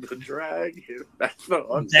guy. The Dragon. That's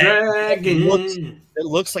the Dragon. It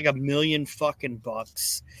looks like $1 million fucking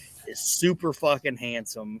bucks. Is super fucking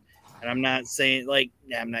handsome. And I'm not saying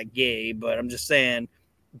I'm not gay, but I'm just saying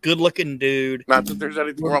good looking dude. Not that there's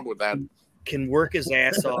anything wrong with that. Can work his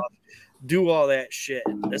ass off, do all that shit.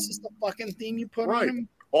 This is the fucking theme you put on him?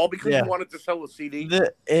 All because you wanted to sell a CD?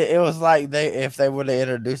 It was like if they would have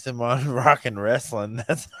introduced him on Rock and Wrestling,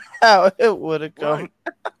 that's how it would have gone.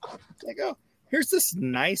 Right. Like, oh, here's this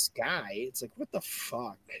nice guy. It's like, what the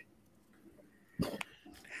fuck?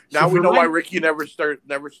 Now we know why Ricky never turned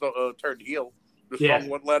heel. The song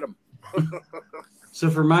wouldn't let him. So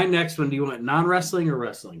for my next one, do you want non-wrestling or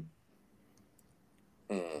wrestling?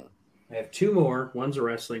 I have two more. One's a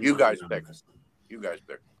wrestling. You guys pick.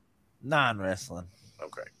 Non-wrestling.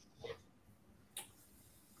 Okay.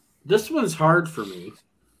 This one's hard for me.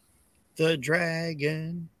 The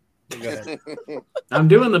Dragon. Go ahead. I'm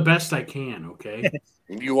doing the best I can, okay?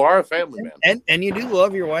 You are a family man. And you do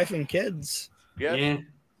love your wife and kids. Yeah.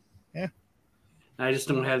 I just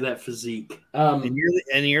don't have that physique.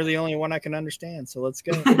 And you're the only one I can understand. So let's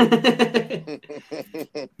go.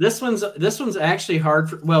 This one's actually hard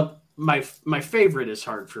for. Well, my favorite is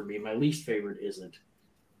hard for me. My least favorite isn't.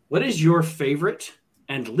 What is your favorite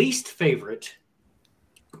and least favorite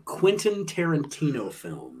Quentin Tarantino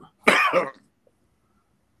film?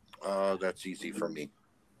 That's easy for me.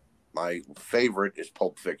 My favorite is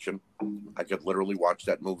Pulp Fiction. I could literally watch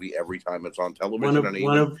that movie every time it's on television.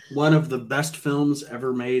 One of the best films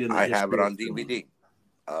ever made. I have it on DVD.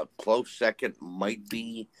 Close second might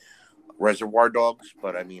be Reservoir Dogs,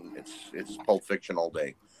 but I mean it's Pulp Fiction all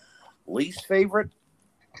day. Least favorite,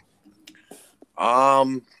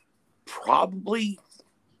 probably.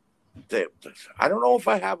 I don't know if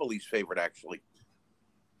I have a least favorite actually.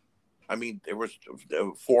 I mean, there was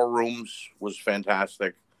Four Rooms was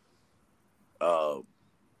fantastic.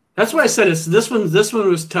 That's why I said this one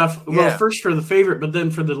was tough. Well, first for the favorite, but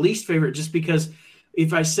then for the least favorite, just because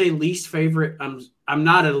if I say least favorite, I'm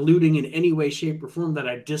not alluding in any way, shape, or form that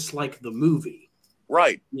I dislike the movie.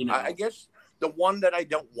 Right. You know, I guess the one that I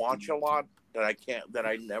don't watch a lot, that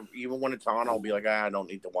I never, even when it's on, I'll be like, I don't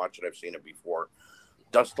need to watch it. I've seen it before.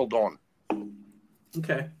 Dusk Till Dawn.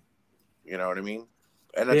 Okay. You know what I mean?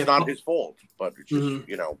 And it's not his fault, but it's just,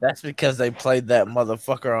 you know. That's because they played that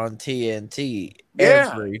motherfucker on TNT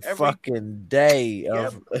every fucking day.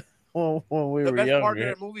 when we The were best younger. part of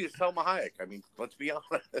that movie is Selma Hayek. I mean, let's be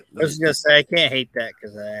honest. I was gonna say I can't hate that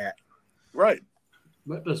because of that. Right.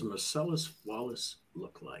 What does Marcellus Wallace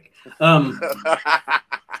look like?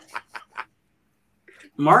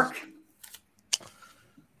 Mark?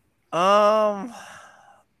 Um,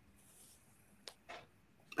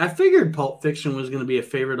 I figured Pulp Fiction was going to be a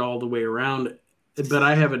favorite all the way around, but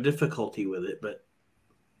I have a difficulty with it. But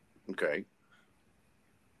Okay.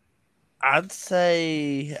 I'd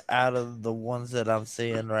say out of the ones that I'm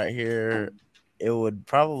seeing right here, it would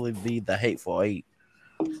probably be The Hateful Eight.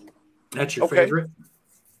 that's your Okay. favorite?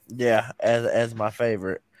 Yeah, as my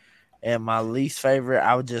favorite. And my least favorite,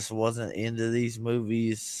 I just wasn't into these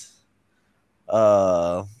movies.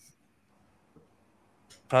 Probably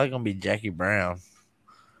gonna be Jackie Brown.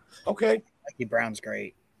 Okay. Jackie Brown's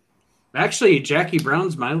great. Actually, Jackie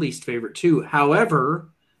Brown's my least favorite too. However,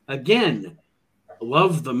 again,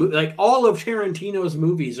 love the movie. Like all of Tarantino's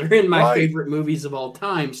movies are in my favorite movies of all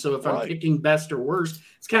time. So if I'm picking best or worst,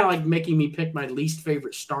 it's kind of like making me pick my least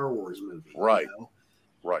favorite Star Wars movie. Right. You know?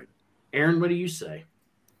 Right. Aaron, what do you say?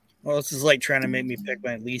 Well, this is like trying to make me pick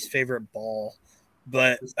my least favorite ball,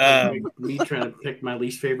 but It's like me trying to pick my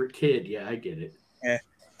least favorite kid. Yeah, I get it.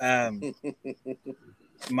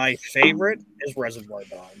 My favorite is Reservoir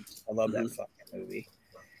Dogs. I love that fucking movie.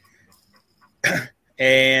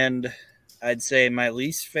 And I'd say my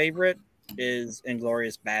least favorite is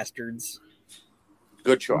Inglourious Bastards.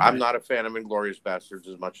 Good show. I'm not a fan of Inglourious Bastards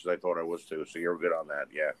as much as I thought I was too. So you're good on that.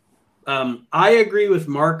 Yeah. I agree with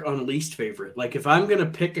Mark on least favorite. Like if I'm going to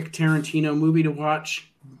pick a Tarantino movie to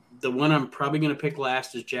watch, the one I'm probably going to pick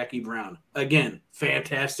last is Jackie Brown. Again,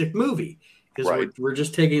 fantastic movie. Because we're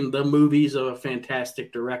just taking the movies of a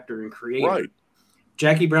fantastic director and creator. Right.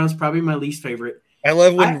 Jackie Brown's probably my least favorite. I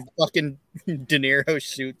love when fucking De Niro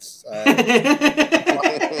shoots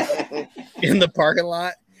in the parking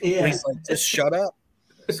lot. Yeah. He's like, just shut up.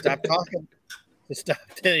 Stop talking. Just stop.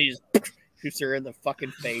 Then he just shoots her in the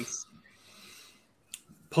fucking face.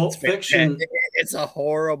 Pulp Fiction. It's a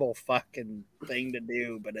horrible fucking thing to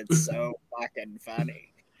do, but it's so fucking funny.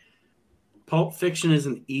 Pulp Fiction is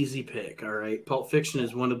an easy pick, all right? Pulp Fiction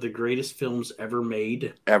is one of the greatest films ever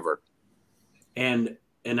made. Ever. And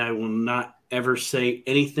I will not ever say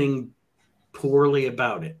anything poorly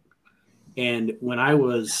about it. And when I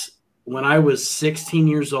was 16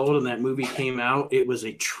 years old and that movie came out, it was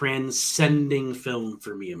a transcending film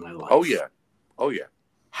for me in my life. Oh, yeah. Oh, yeah.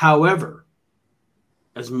 However,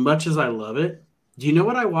 as much as I love it, do you know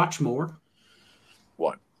what I watch more?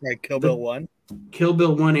 What? Like Kill Bill 1? Kill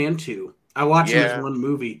Bill 1 and 2. I watch them as one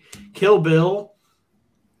movie. Kill Bill's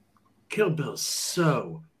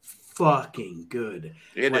so fucking good.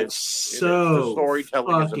 It is. So the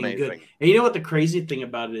storytelling is amazing. Good. And you know what the crazy thing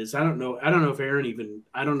about it is? I don't know if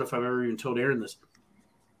I've ever even told Aaron this.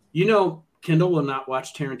 You know, Kendall will not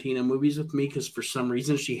watch Tarantino movies with me because for some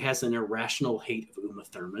reason she has an irrational hate of Uma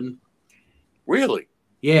Thurman. Really?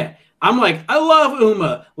 Yeah. I'm like, I love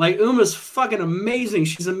Uma. Like, Uma's fucking amazing.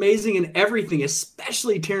 She's amazing in everything,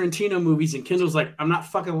 especially Tarantino movies. And Kendall's like, I'm not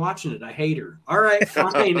fucking watching it. I hate her. All right,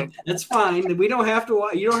 fine. That's fine. We don't have to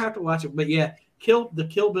watch. You don't have to watch it. But yeah, the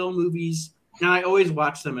Kill Bill movies. And I always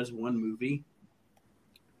watch them as one movie.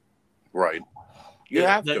 Right. You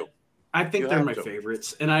have to. I think they're my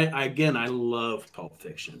favorites. And I love Pulp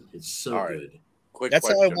Fiction. It's so good. That's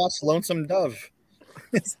how I watch Lonesome Dove.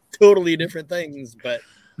 It's totally different things, but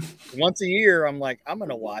once a year, I'm like, I'm going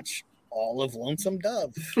to watch all of Lonesome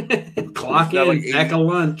Dove. Clock in, like pack a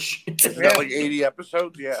lunch. Is that like 80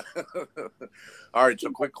 episodes? Yeah. All right, so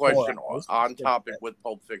quick question on topic with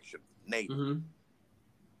Pulp Fiction. Nate,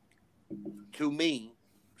 to me,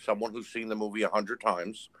 someone who's seen the movie 100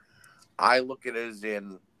 times, I look at it as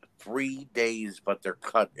in 3 days, but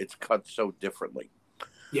it's cut so differently.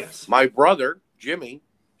 Yes. My brother, Jimmy,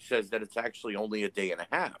 says that it's actually only a day and a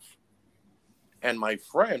half. And my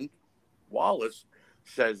friend, Wallace,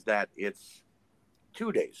 says that it's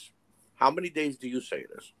 2 days. How many days do you say it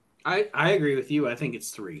is? I agree with you. I think it's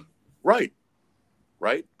 3. Right.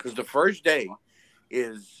 Right? Because the first day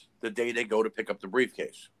is the day they go to pick up the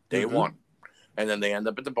briefcase. Day one. And then they end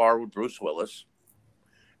up at the bar with Bruce Willis.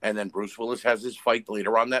 And then Bruce Willis has his fight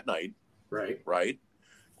later on that night. Right. Right?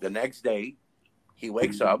 The next day, he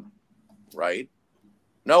wakes up. Right?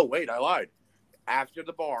 No, wait, I lied. After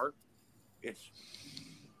the bar, it's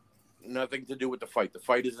nothing to do with the fight. The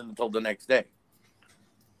fight isn't until the next day.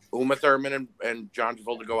 Uma Thurman and John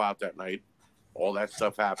Travolta go out that night. All that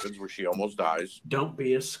stuff happens where she almost dies. Don't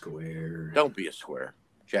be a square. Don't be a square.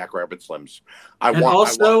 Jackrabbit Slims.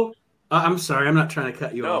 I'm sorry, I'm not trying to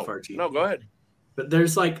cut you off, Archie. No, go ahead. But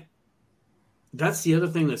there's like That's the other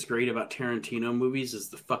thing that's great about Tarantino movies is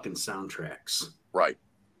the fucking soundtracks. Right.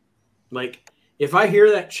 Like, if I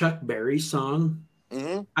hear that Chuck Berry song,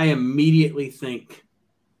 I immediately think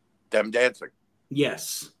them dancing.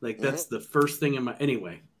 Yes, like that's the first thing in my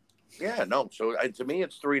anyway. Yeah, no. So to me,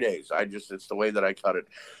 it's 3 days. It's the way that I cut it,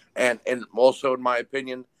 and also in my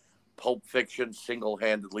opinion, Pulp Fiction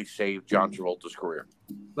single-handedly saved John Travolta's career.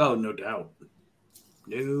 Oh, no doubt,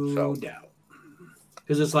 no doubt,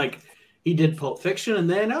 because it's like he did Pulp Fiction, and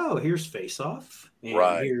then here's Face Off,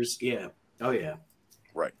 and here's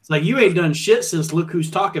right. It's like you ain't done shit since Look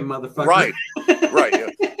Who's Talking, motherfucker. Right. Yeah.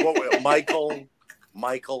 Well,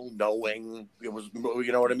 Michael knowing it was,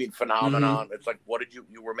 you know what I mean, phenomenon. It's like, what did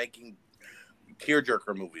you were making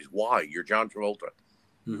tearjerker movies? Why? You're John Travolta.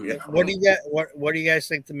 Yeah. What do you guys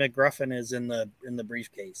think the MacGuffin is in the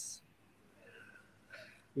briefcase?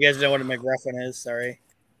 You guys know what a MacGuffin is? Sorry,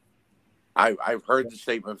 I've heard the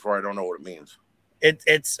statement before. I don't know what it means.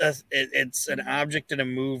 It's an object in a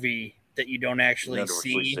movie that you don't actually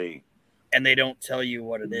see, and they don't tell you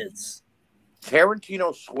what it is.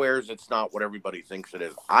 Tarantino swears it's not what everybody thinks it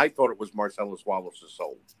is. I thought it was Marcellus Wallace's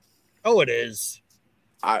soul. Oh, it is.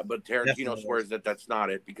 But Tarantino swears that that's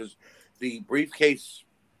not it, because the briefcase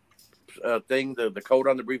thing, the code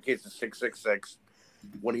on the briefcase is 666.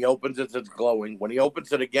 When he opens it, it's glowing. When he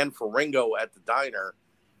opens it again for Ringo at the diner,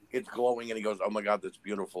 it's glowing, and he goes, "Oh my God, that's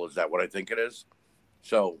beautiful. Is that what I think it is?"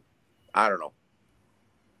 So, I don't know.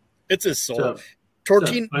 It's his soul.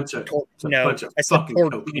 Tortino. I said Tortino.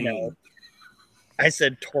 I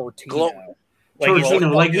said Tortino.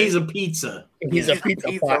 Tortino, like he's a pizza. He's a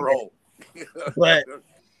pizza roll. But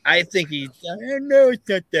I think no, it's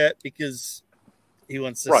not that, because he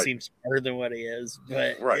wants to seem smarter than what he is.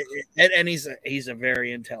 But and he's a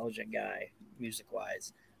very intelligent guy, music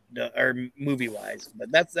wise, or movie wise.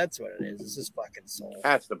 But that's what it is. It's his fucking soul.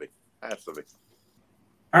 Has to be.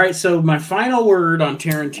 All right, so my final word on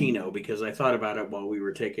Tarantino, because I thought about it while we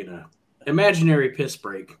were taking a imaginary piss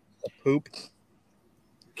break. A poop.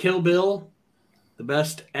 Kill Bill, the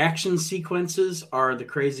best action sequences are the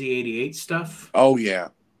Crazy 88 stuff. Oh, yeah.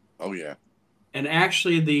 And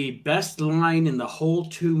actually, the best line in the whole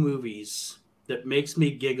two movies that makes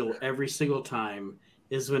me giggle every single time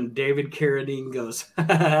is when David Carradine goes,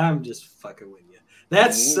 "I'm just fucking with you."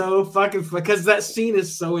 That's so fucking because that scene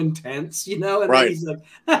is so intense, you know? And then he's like,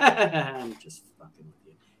 "I'm just fucking with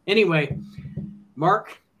you." Anyway,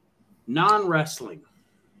 Mark, non-wrestling.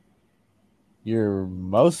 Your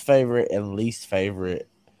most favorite and least favorite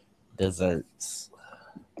desserts.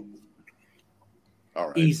 All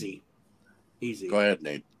right. Easy. Go ahead,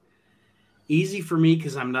 Nate. Easy for me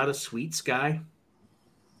because I'm not a sweets guy.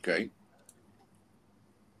 Okay.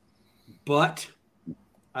 But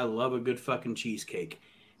I love a good fucking cheesecake.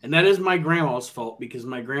 And that is my grandma's fault, because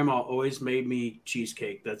my grandma always made me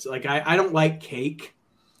cheesecake. That's like, I don't like cake.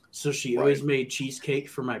 So she always made cheesecake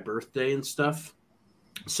for my birthday and stuff.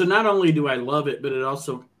 So not only do I love it, but it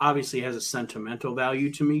also obviously has a sentimental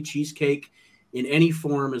value to me. Cheesecake in any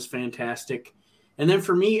form is fantastic. And then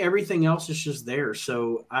for me, everything else is just there.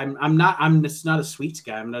 So I'm just not a sweets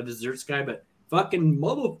guy. I'm not a desserts guy, but fucking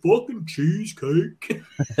motherfucking cheesecake.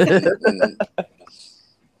 And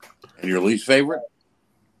your least favorite?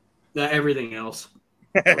 Everything else.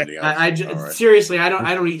 Right. Seriously, I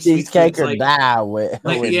don't eat cheesecake or like, die with.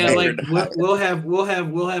 We'll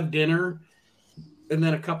have dinner. And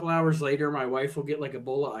then a couple hours later, my wife will get like a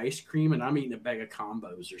bowl of ice cream, and I'm eating a bag of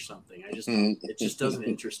combos or something. It just doesn't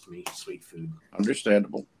interest me, sweet food.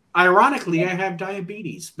 Understandable. Ironically, I have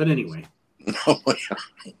diabetes, but anyway.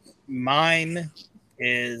 Mine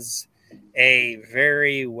is a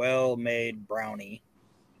very well-made brownie.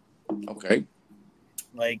 Okay.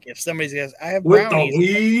 Like if somebody says, "I have with brownies," the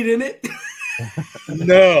weed in it.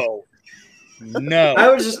 No. I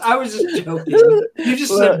was just joking. You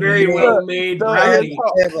just said very well made brownie.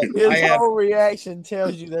 His whole reaction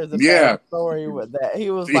tells you there's a bad story with that.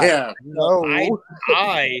 He was like, "No."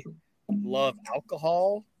 I love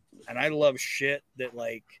alcohol, and I love shit that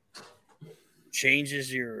like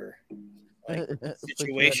changes your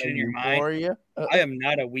situation in your mind. I am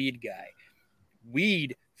not a weed guy.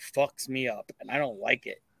 Weed fucks me up, and I don't like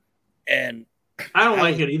it. And I don't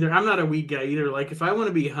like it either. I'm not a weed guy either. Like, if I want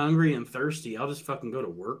to be hungry and thirsty, I'll just fucking go to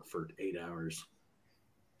work for 8 hours.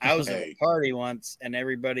 I was at a party once, and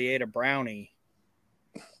everybody ate a brownie.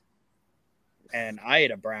 And I ate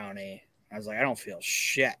a brownie. I was like, I don't feel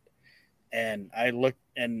shit. And I looked,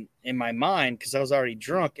 and in my mind, because I was already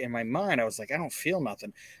drunk, in my mind, I was like, I don't feel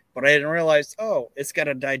nothing. But I didn't realize, it's got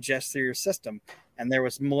to digest through your system. And there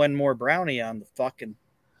was one more brownie on the fucking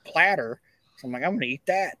platter. So I'm like, I'm going to eat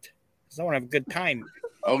that. I want to have a good time.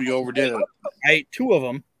 Oh, you overdid it. I ate 2 of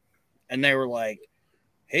them, and they were like,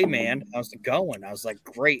 "Hey, man, how's it going?" I was like,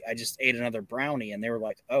 "Great, I just ate another brownie," and they were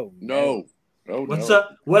like, "Oh No. What's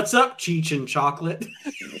up? What's up, Cheech and Chocolate?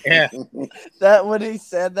 Yeah, That when he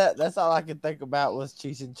said that, that's all I could think about was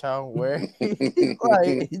Cheech and Chong, where he's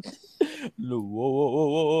like,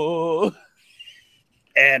 "Whoa."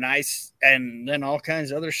 and then all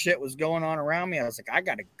kinds of other shit was going on around me. I was like, I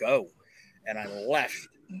gotta go, and I left.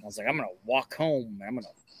 I was like, I'm gonna walk home. I'm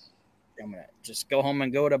gonna just go home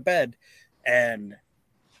and go to bed. And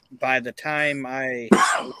by the time I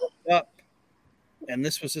woke up, and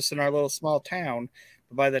this was just in our little small town,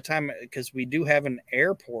 but by the time, because we do have an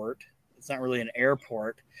airport, it's not really an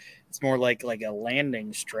airport, it's more like a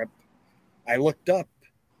landing strip. I looked up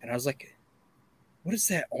and I was like, what is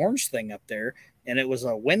that orange thing up there? And it was a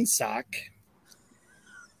windsock.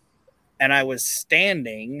 And I was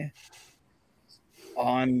standing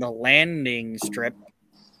on the landing strip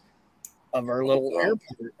of our little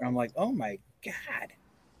airport. And I'm like, oh my God.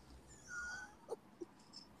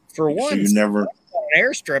 For once, an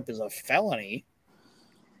airstrip is a felony.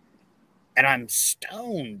 And I'm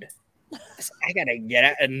stoned. I gotta get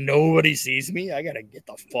out, and nobody sees me. I gotta get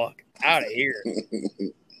the fuck out of here.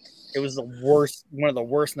 It was the worst, one of the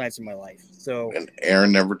worst nights of my life. So, and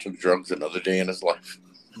Aaron never took drugs another day in his life.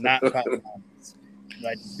 Not but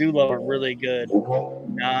I do love a really good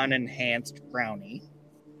non-enhanced brownie.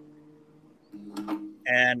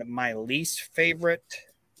 And my least favorite,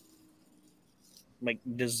 like,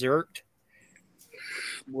 dessert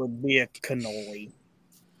would be a cannoli.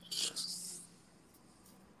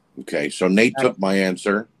 Okay, so Nate took my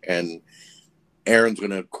answer, and Aaron's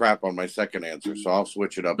going to crap on my second answer, so I'll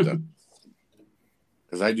switch it up then.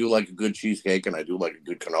 Because I do like a good cheesecake, and I do like a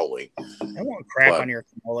good cannoli. I won't crap on your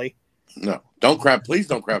cannoli. No, don't crap. Please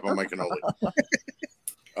don't crap on my cannoli.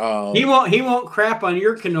 He won't crap on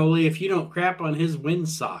your cannoli if you don't crap on his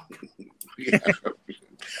windsock. Yeah.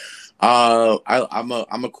 I'm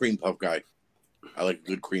a cream puff guy. I like a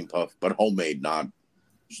good cream puff, but homemade, not.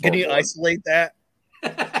 Can you isolate that? I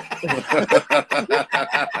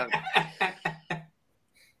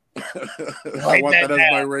want that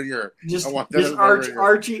as my ringer. Just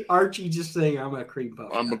Archie just saying I'm a cream puff.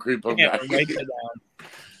 I'm a cream puff guy.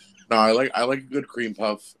 No, I like a good cream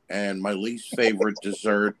puff, and my least favorite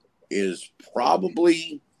dessert is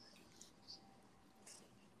probably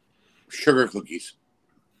sugar cookies.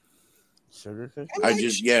 Sugar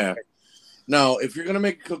cookies? No, if you're gonna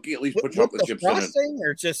make a cookie, at least put chocolate chips in it.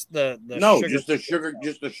 Or just the no, just the sugar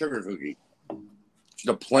cookie. Just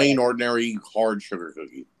a plain, ordinary, hard sugar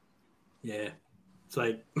cookie. Yeah, it's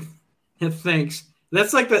like thanks.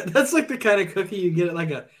 That's like the kind of cookie you get at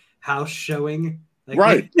like a house showing. Like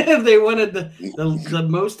right. They wanted the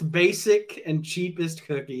most basic and cheapest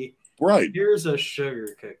cookie. Right. Here's a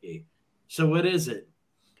sugar cookie. So what is it?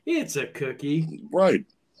 It's a cookie. Right.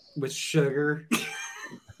 With sugar.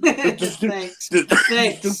 Thanks.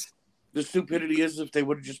 The stupidity is if they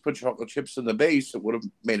would have just put chocolate chips in the base, it would have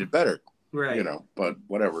made it better. Right. You know, but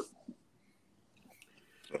whatever.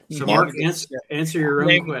 So Mark, answer your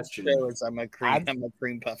own question. I'm a cream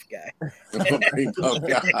puff guy. I'm a cream puff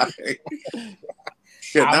guy.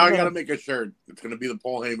 Shit, now I gotta make a shirt. It's gonna be the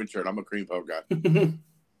Paul Heyman shirt. I'm a cream puff guy.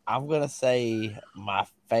 I'm gonna say my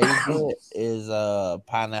favorite is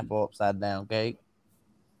pineapple upside down cake.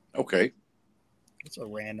 Okay. It's a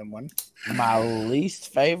random one. My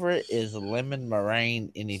least favorite is lemon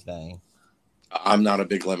meringue anything. I'm not a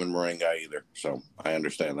big lemon meringue guy either, so I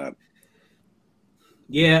understand that.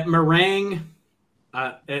 Yeah, meringue.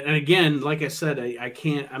 And again, like I said, I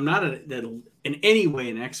can't. I'm not in any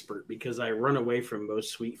way an expert because I run away from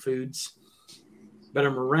most sweet foods. But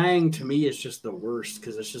a meringue to me is just the worst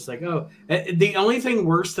because it's just like, the only thing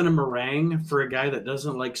worse than a meringue for a guy that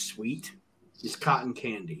doesn't like sweet is cotton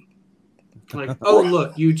candy. Like,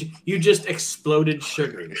 look, you just exploded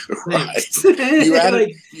sugar. Thanks.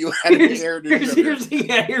 Right. You had a carrot of sugar.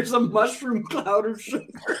 Here's a mushroom cloud of sugar.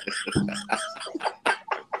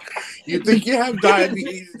 You think you have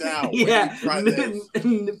diabetes now? Yeah,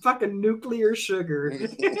 fucking nuclear sugar.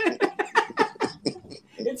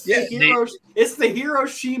 It's the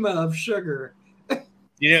Hiroshima of sugar. Do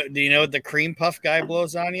you know what the cream puff guy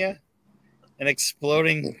blows on you? An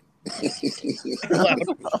exploding cloud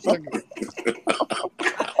of sugar.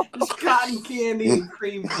 There's cotton candy and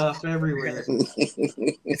cream puff everywhere.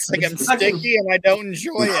 It's like I'm sticky and I don't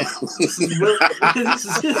enjoy it. This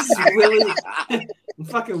is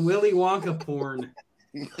fucking Willy Wonka porn.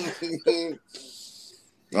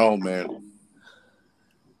 Oh man.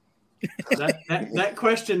 That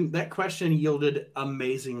question yielded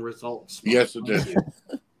amazing results. Yes, it did.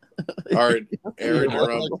 All right, Aaron, you're up.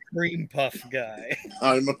 I'm a cream puff guy.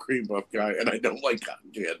 I'm a cream puff guy, and I don't like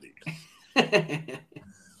cotton candy.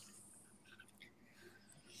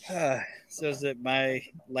 So is it my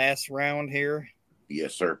last round here?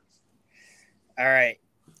 Yes, sir. All right.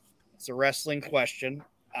 It's a wrestling question,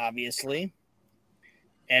 obviously.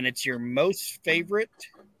 And it's your most favorite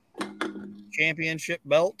championship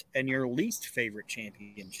belt and your least favorite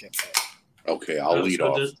championship belt. Okay, I'll lead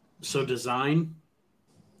off. So design?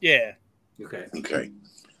 Yeah. Okay.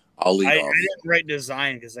 I'll lead off. I didn't write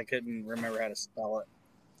design because I couldn't remember how to spell it.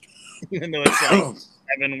 Even though it's like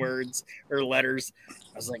 7 words or letters.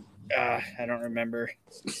 I was like, I don't remember.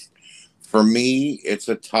 For me, it's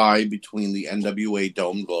a tie between the NWA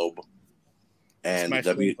Dome Globe and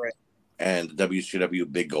the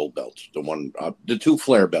WCW Big Gold Belt. The 2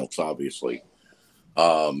 flare belts, obviously.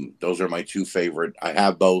 Those are my 2 favorite. I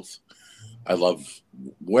have both. I love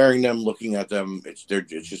wearing them, looking at them. It's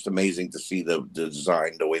just amazing to see the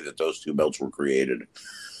design, the way that those 2 belts were created.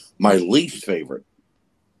 My least favorite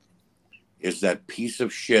is that piece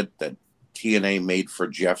of shit that TNA made for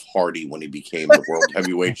Jeff Hardy when he became the World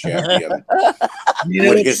Heavyweight Champion. You know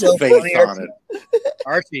with his so face funny, on it.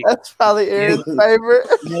 Archie. That's probably Aaron's favorite.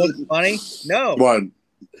 You know what's funny? No. One.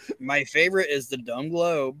 My favorite is the Dome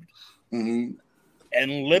Globe. Mm-hmm.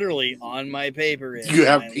 And literally on my paper is you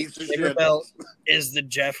have piece of shit belt is the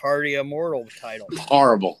Jeff Hardy Immortal title.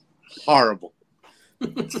 Horrible.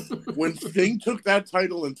 When Sting took that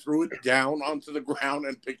title and threw it down onto the ground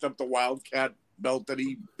and picked up the Wildcat belt that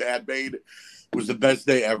he had made, it was the best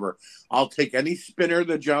day ever. I'll take any spinner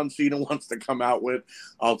that John Cena wants to come out with.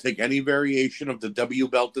 I'll take any variation of the W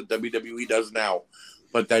belt that WWE does now.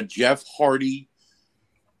 But that Jeff Hardy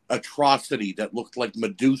atrocity that looked like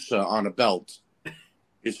Medusa on a belt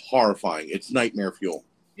is horrifying. It's nightmare fuel.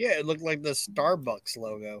 Yeah, it looked like the Starbucks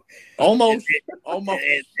logo. Almost.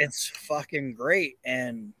 It's fucking great,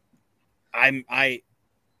 and I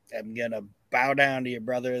am gonna bow down to you,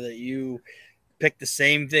 brother, that you picked the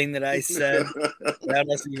same thing that I said without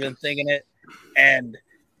us even thinking it. And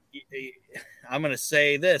I'm gonna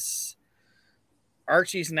say this: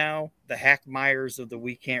 Archie's now the Hack Myers of the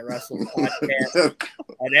We Can't Wrestle podcast,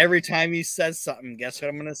 and every time he says something, guess what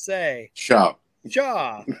I'm gonna say? Shaw.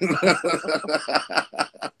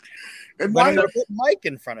 And I'm gonna put Mike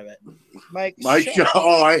in front of it. Mike Shaw.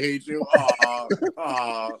 Oh, I hate you.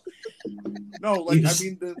 No, like I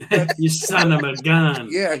mean, you son of a gun.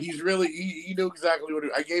 Yeah, he's really. He knew exactly what.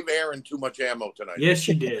 I gave Aaron too much ammo tonight. Yes,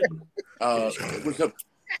 you did.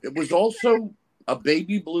 It was also a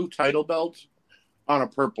baby blue title belt on a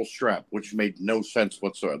purple strap, which made no sense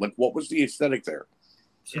whatsoever. Like, what was the aesthetic there?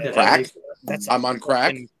 Crack? I'm on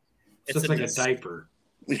crack. It's like a diaper.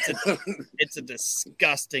 It's a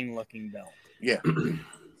disgusting looking belt. Yeah.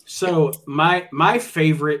 So my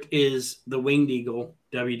favorite is the Winged Eagle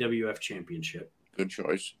WWF Championship. Good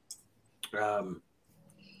choice.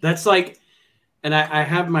 That's like, and I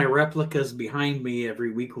have my replicas behind me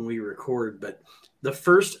every week when we record. But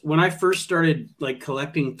when I first started like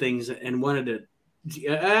collecting things and wanted to,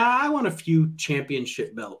 I want a few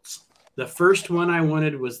championship belts. The first one I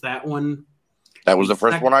wanted was that one. That was the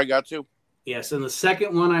first one I got to. Yes, and the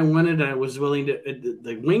second one I wanted, I was willing to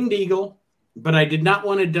the Winged Eagle, but I did not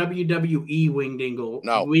want a WWE Winged Eagle.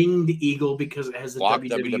 No. Winged Eagle because it has the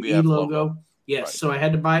WWE logo. Yes, right. So I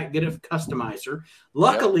had to get a customizer.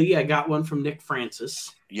 Luckily, I got one from Nick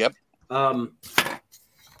Francis. Yep. But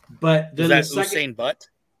then that Usain Butt?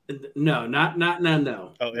 No, not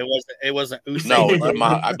no. Oh, it wasn't Usain.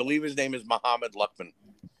 No, I believe his name is Muhammad Luckman.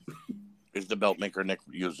 Is the belt maker Nick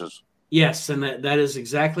uses. Yes, and that is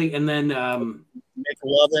exactly. And then Nick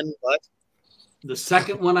Lovin, what? The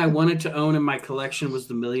second one I wanted to own in my collection was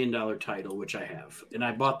the $1 Million title, which I have, and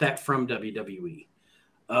I bought that from WWE.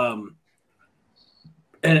 And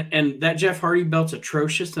that Jeff Hardy belt's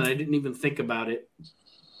atrocious, and I didn't even think about it.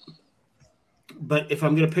 But if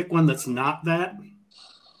I'm going to pick one that's not that,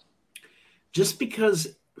 just because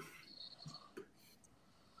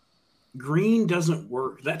green doesn't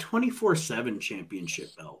work, that 24/7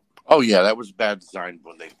 championship belt. Oh, yeah, that was bad design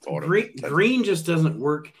when they thought of it. Green just doesn't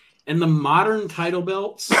work. And the modern title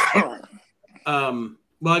belts, well,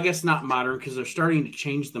 I guess not modern because they're starting to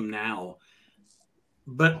change them now.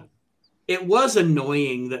 But it was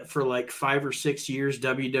annoying that for like 5 or 6 years,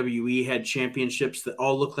 WWE had championships that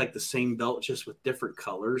all look like the same belt, just with different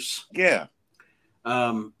colors. Yeah.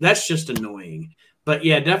 That's just annoying. But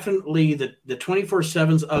yeah, definitely the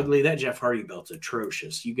 24/7's ugly. That Jeff Hardy belt's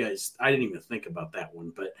atrocious. You guys, I didn't even think about that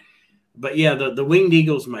one. But yeah, the Winged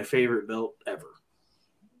Eagle's my favorite belt ever.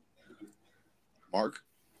 Mark?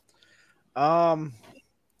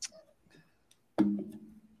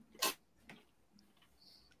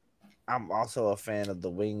 I'm also a fan of the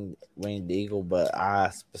winged eagle, but I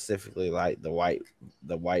specifically like the white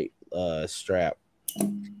strap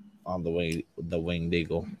on the winged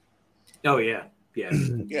eagle. Oh yeah.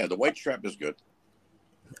 Yeah, the white strap is good.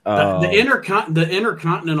 The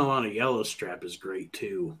intercontinental on a yellow strap is great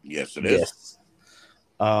too. Yes, it is.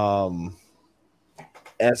 Yes.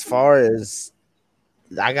 As far as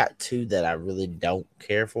I got two that I really don't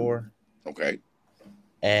care for. Okay.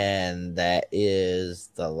 And that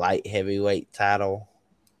is the light heavyweight title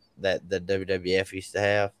that the WWF used to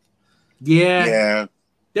have. Yeah.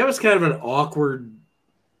 That was kind of an awkward.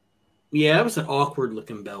 Yeah, it was an awkward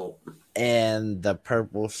looking belt. And the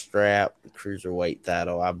purple strap cruiserweight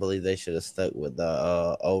title. I believe they should have stuck with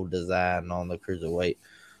the old design on the cruiserweight.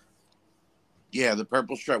 Yeah, the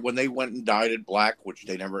purple strap. When they went and dyed it black, which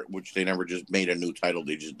they never just made a new title.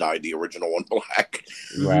 They just dyed the original one black.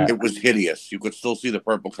 Right. It was hideous. You could still see the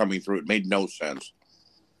purple coming through. It made no sense.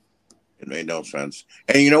 And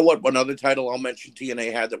you know what? One other title I'll mention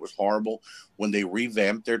TNA had that was horrible when they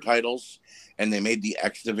revamped their titles and they made the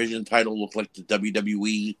X Division title look like the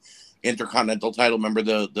WWE Intercontinental title. Remember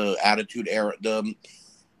the Attitude Era, the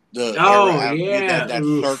yeah, that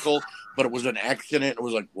circle. But it was an accident. It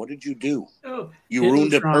was like, what did you do? Oh, you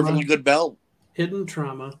ruined a perfectly good belt. Hidden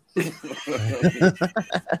trauma.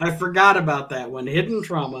 I forgot about that one. Hidden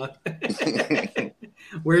trauma.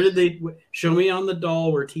 Where did they show me on the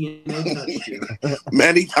doll where TNA touched you?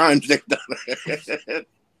 Many times they've done it.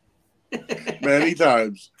 Many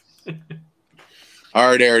times. All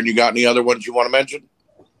right, Aaron, you got any other ones you want to mention?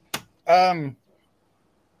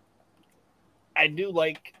 I do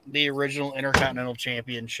like the original Intercontinental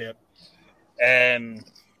Championship. And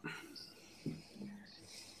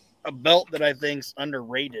a belt that I think is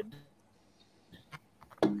underrated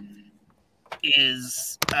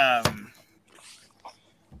is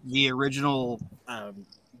the original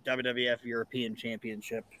WWF European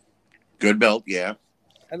Championship. Good belt, yeah.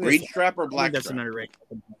 Green strap or black that's strap? An underrated.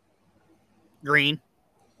 Green,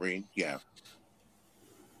 yeah.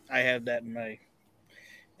 I have that in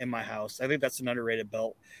my house. I think that's an underrated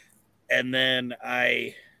belt. And then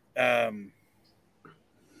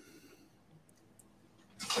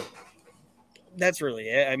that's really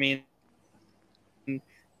it. I mean,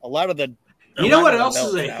 a lot of the. You know what else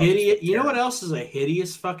is a hideous? You know what else is a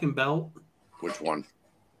hideous fucking belt? Which one?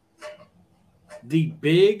 The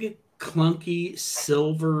big clunky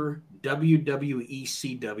silver WWE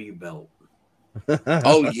CW belt.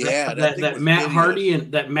 Oh yeah, that Matt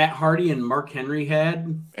Hardy and Mark Henry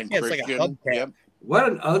had. And Christian, it's like a hubcap. Yep. What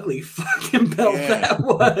an ugly fucking belt that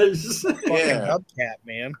was. Fucking hubcap,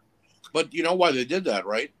 man. But you know why they did that,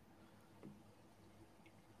 right?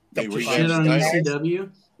 They shit on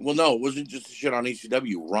ECW? Well, no, it wasn't just a shit on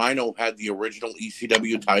ECW. Rhino had the original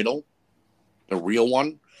ECW title, the real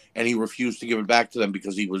one, and he refused to give it back to them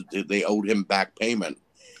because they owed him back payment.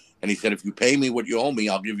 And he said, if you pay me what you owe me,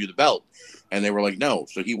 I'll give you the belt. And they were like, no.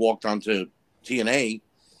 So he walked onto TNA,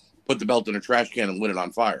 put the belt in a trash can, and lit it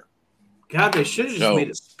on fire. God, they should have just made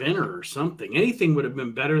a spinner or something. Anything would have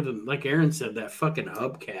been better than, like Aaron said, that fucking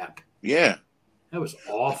hubcap. Yeah. That was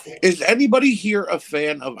awful. Is anybody here a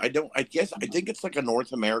fan of, I think it's like a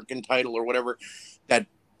North American title or whatever, that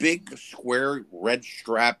big square red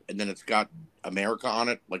strap, and then it's got America on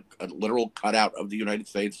it, like a literal cutout of the United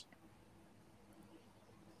States?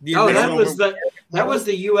 That was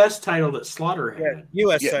the U.S. title that Slaughter had. Yeah,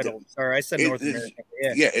 U.S. title. Sorry, I said North America.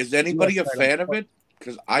 Yeah, is anybody a fan of it?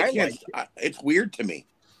 Because I can't. It's weird to me.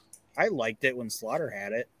 I liked it when Slaughter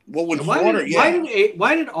had it. Well, when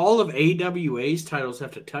why did all of AWA's titles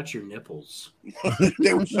have to touch your nipples?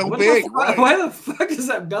 They were so big. Why the fuck does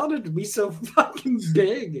that belt have to be so fucking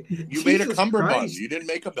big? You made a cummerbund. You didn't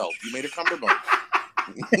make a belt. You made a cummerbund.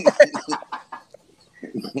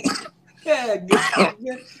 Yeah,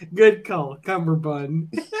 good call,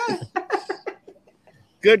 cummerbund.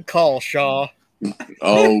 Good call, Shaw.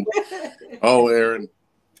 Oh, Aaron.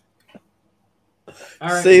 All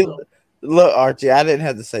right, see, look, Archie, I didn't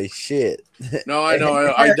have to say shit. No, I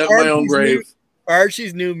know. I dug my own grave.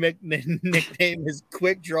 Archie's new nickname is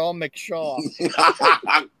Quick Draw McShaw.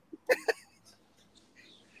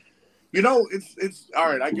 You know, it's all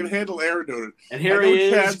right. I can handle Aaron doing it. And here he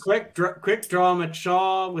is, quick draw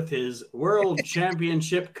McShaw with his World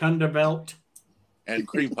Championship Kunda belt and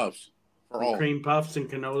cream puffs for all. Cream puffs and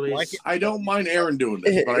cannolis. I don't mind Aaron doing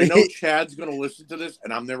this, but I know Chad's going to listen to this,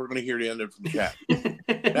 and I'm never going to hear the end of it from Chad.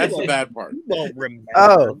 That's the bad part. You won't remember.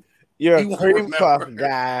 Oh, you're a cream puff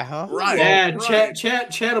guy, huh? Right. Yeah, right.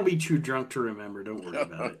 Chad will be too drunk to remember. Don't worry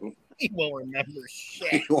about it. He won't remember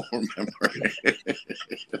shit. He won't remember.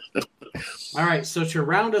 All right, so to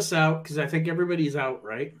round us out, because I think everybody's out,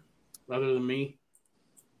 right? other than me?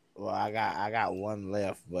 Well, I got one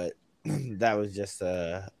left, but that was just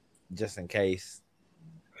in case.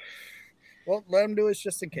 Well, let him do it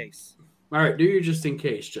just in case. All right, do your just in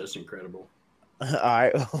case, just incredible. All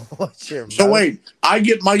right, what's your? Wait, I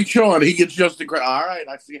get Mike Sean, he gets just incredible. All right,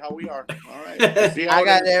 I see how we are. All right, I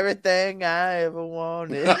got everything I ever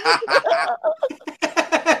wanted. Good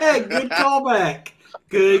callback.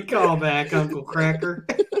 Good callback, Uncle Cracker.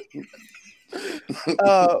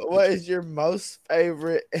 What is your most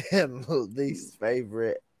favorite and least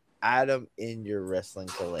favorite item in your wrestling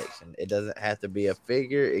collection? It doesn't have to be a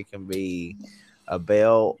figure. It can be a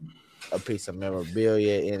belt, a piece of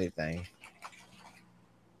memorabilia, anything.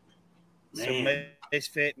 Man.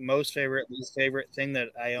 So most favorite, least favorite thing that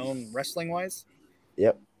I own wrestling wise?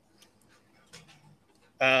 Yep.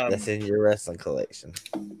 That's in your wrestling collection.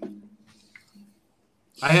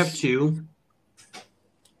 I have two.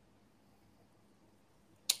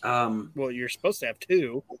 Well, you're supposed to have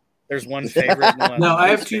two. There's one favorite. No, I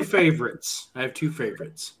have two favorites.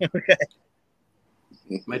 Okay.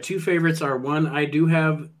 My two favorites are, one, I do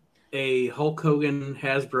have a Hulk Hogan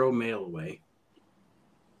Hasbro mail away.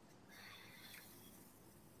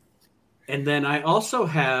 And then I also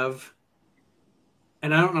have,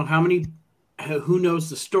 and I don't know who knows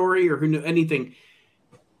the story or who knew anything.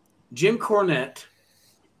 Jim Cornette,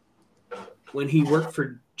 when he worked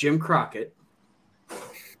for Jim Crockett,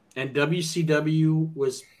 and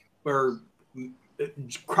WCW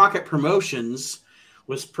Crockett Promotions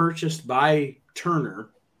was purchased by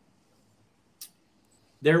Turner,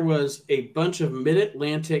 there was a bunch of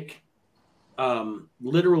Mid-Atlantic,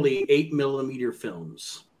 literally 8mm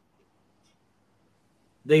films.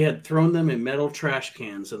 They had thrown them in metal trash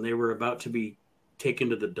cans, and they were about to be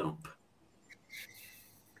taken to the dump.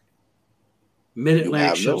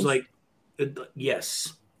 Mid-Atlantic shows like,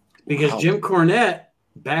 yes. Because Jim Cornette,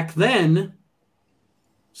 back then,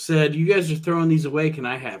 said, you guys are throwing these away, can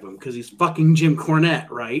I have them? Because he's fucking Jim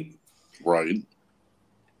Cornette, right? Right.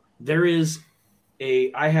 There is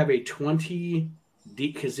I have a 20,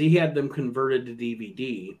 because he had them converted to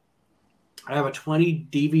DVD. I have a 20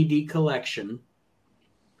 DVD collection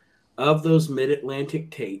of those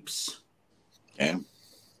Mid-Atlantic tapes that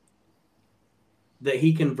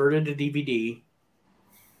he converted to DVD.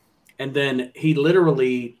 And then he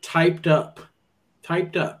literally typed up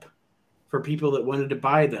for people that wanted to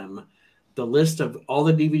buy them the list of all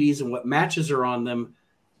the DVDs and what matches are on them.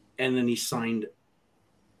 And then he signed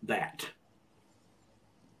that.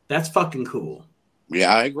 That's fucking cool.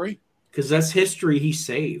 Yeah, I agree. Because that's history he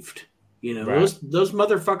saved. You know, right. those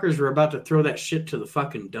motherfuckers were about to throw that shit to the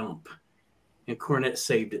fucking dump. And Cornette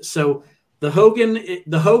saved it. So the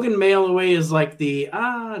Hogan mail away is like the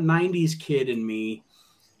 90s kid in me.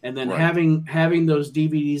 And then having those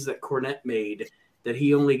DVDs that Cornette made that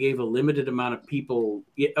he only gave a limited amount of people,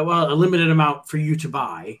 a limited amount for you to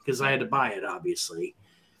buy, because I had to buy it, obviously.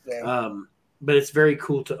 Yeah. But it's very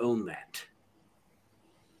cool to own that.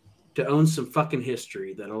 To own some fucking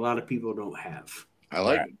history that a lot of people don't have. I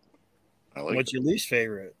like it. What's your least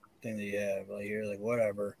favorite thing that you have? Like, you're like,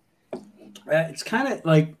 whatever. It's kind of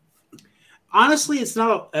like, honestly, it's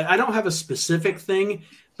not, I don't have a specific thing,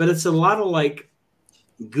 but it's a lot of like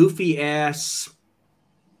goofy ass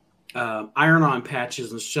iron-on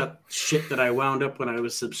patches and shit that I wound up when I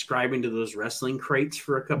was subscribing to those wrestling crates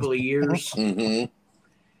for a couple of years. Mm-hmm.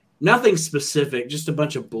 Nothing specific, just a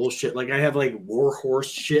bunch of bullshit. Like I have like Warhorse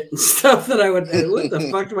shit and stuff that I would, what the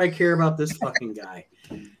fuck do I care about this fucking guy?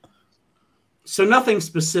 So nothing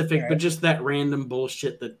specific, but just that random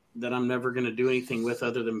bullshit that I'm never going to do anything with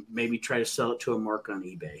other than maybe try to sell it to a mark on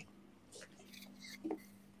eBay.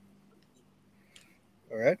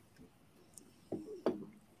 All right.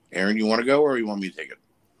 Aaron, you want to go or you want me to take it?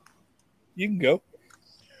 You can go.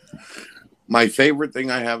 My favorite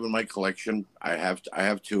thing I have in my collection, I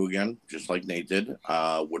have two again, just like Nate did,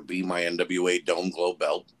 would be my NWA Dome Glow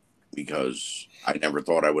belt, because I never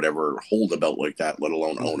thought I would ever hold a belt like that, let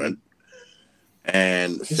alone own it.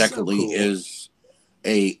 And it's secondly so cool. Is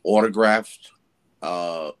a autographed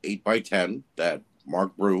 8x10 that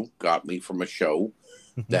Mark Brew got me from a show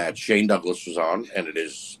that Shane Douglas was on, and it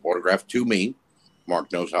is autographed to me.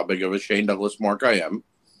 Mark knows how big of a Shane Douglas mark I am.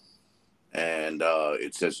 And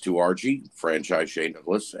it says to Archie, franchise Shane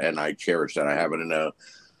Douglas, and I cherish that. I have it in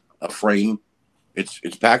a frame. It's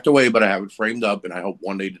packed away, but I have it framed up, and I hope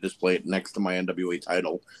one day to display it next to my NWA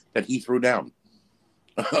title that he threw down.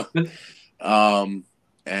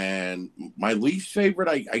 And my least favorite,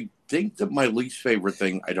 I think that my least favorite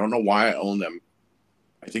thing, I don't know why I own them.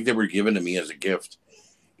 I think they were given to me as a gift.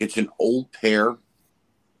 It's an old pair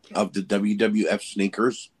of the WWF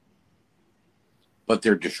sneakers. but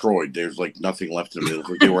they're destroyed. There's like nothing left of them.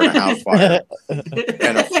 They were in a house fire.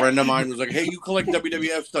 And a friend of mine was like, "Hey, you collect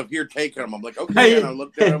WWF stuff? Here, take them." I'm like, "Okay." And I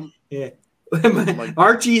looked at them. Yeah. Like,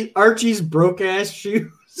 Archie's broke ass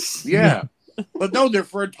shoes. Yeah. But no, they're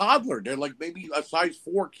for a toddler. They're like maybe a size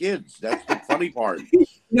 4 kids. That's the funny part. You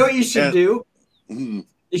know what you should do? You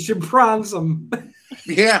should bronze them.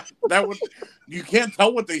 Yeah, that would. You can't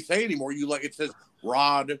tell what they say anymore. It says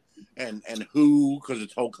Rod and who, because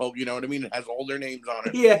it's Hulk Hogan. You know what I mean? It has all their names on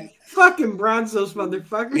it. Yeah, fucking bronze those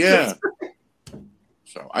motherfuckers. Yeah.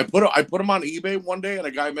 So I put them on eBay one day, and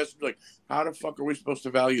a guy messaged me like, "How the fuck are we supposed to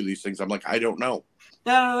value these things?" I'm like, "I don't know."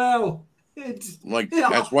 I don't know.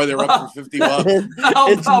 That's why they're up for $50.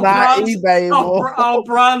 It's not eBay. I'll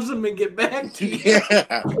bronze them and get back to you.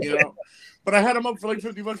 Yeah, But I had them up for like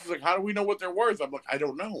 $50. He's like, "How do we know what they're worth?" I'm like, "I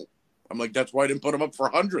don't know." I'm like, "That's why I didn't put them up for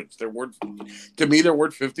hundreds. They're worth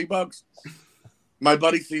 $50. My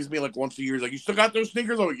buddy sees me like once a year. He's like, "You still got those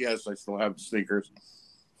sneakers?" I'm like, "Yes, I still have the sneakers."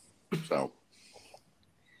 So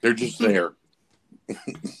they're just there.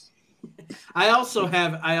 I'm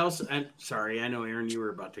sorry, I know, Aaron, you were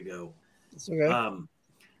about to go. It's okay.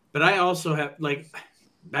 But I also have, like,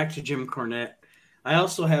 back to Jim Cornette. I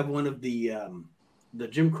also have one of the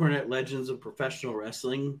Jim Cornette Legends of Professional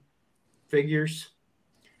Wrestling figures.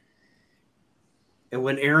 And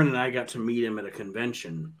when Aaron and I got to meet him at a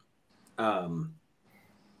convention, and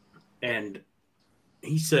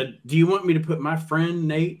he said, "Do you want me to put my friend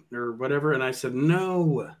Nate or whatever?" And I said,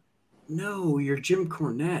 No, you're Jim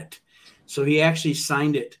Cornette. So he actually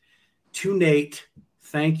signed it to Nate.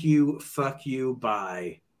 "Thank you, fuck you,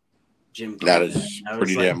 bye, Jim Cornette." That is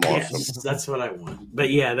pretty damn awesome. Yes, that's what I want.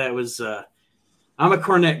 But yeah, that was. I'm a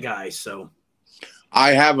Cornette guy, so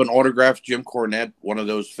I have an autographed Jim Cornette, one of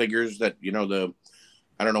those figures that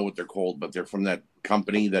I don't know what they're called, but they're from that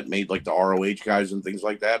company that made like the ROH guys and things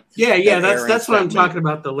like that. Yeah, that's what I'm talking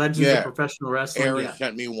about. The Legends of Professional Wrestling. Aaron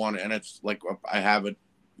sent me one, and it's like I have it,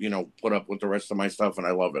 put up with the rest of my stuff, and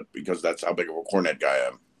I love it because that's how big of a Cornette guy I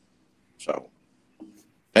am. So,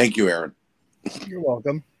 thank you, Aaron. You're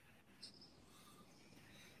welcome.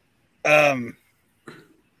 Can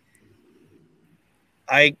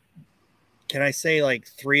I say like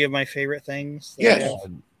 3 of my favorite things? Yes,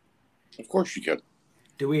 of course you can.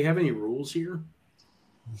 Do we have any rules here?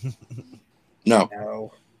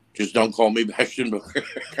 No. Just don't call me Bastion Booker.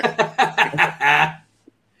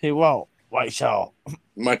 He won't. White Shaw.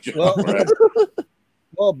 Well,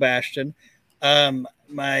 Bastion.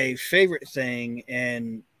 My favorite thing,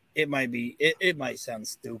 and it might sound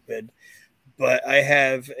stupid, but I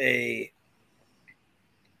have a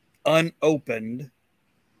unopened,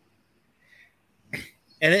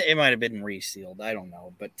 and it might have been resealed, I don't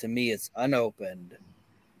know, but to me it's unopened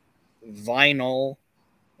vinyl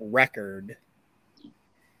record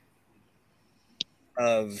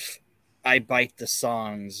of I Bite the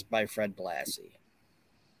Songs by Fred Blassie.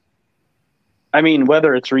 I mean,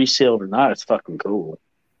 whether it's resealed or not, it's fucking cool.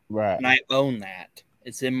 Right. And I own that.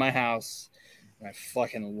 It's in my house, and I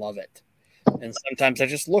fucking love it. And sometimes I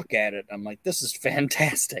just look at it, and I'm like, this is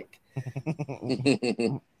fantastic.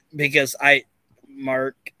 Because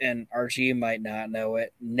Mark and Archie might not know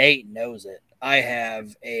it. Nate knows it. I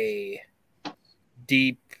have a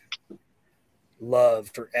deep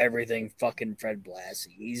love for everything fucking Fred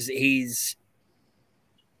Blassie. He's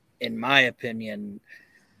in my opinion,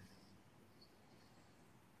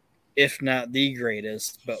 if not the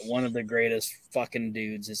greatest, but one of the greatest fucking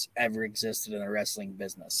dudes that's ever existed in the wrestling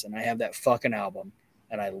business. And I have that fucking album,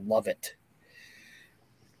 and I love it.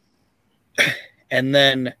 And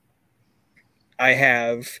then I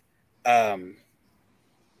have a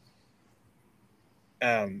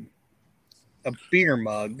beer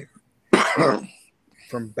mug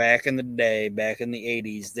from back in the day, back in the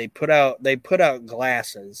 80s. They put out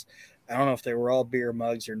glasses. I don't know if they were all beer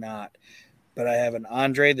mugs or not, but I have an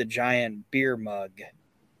Andre the Giant beer mug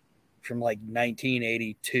from like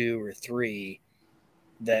 1982 or 3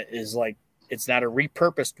 that is like, it's not a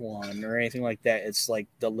repurposed one or anything like that. It's like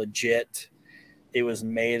the legit, it was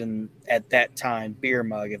made in at that time beer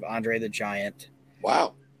mug of Andre the Giant.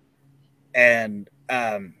 Wow. And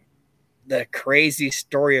the crazy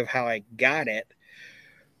story of how I got it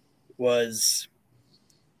was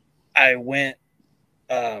I went,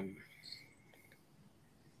 I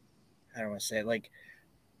don't want to say it, like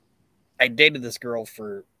I dated this girl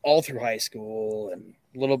for all through high school and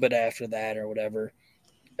a little bit after that or whatever.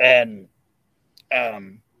 And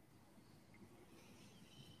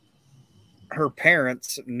her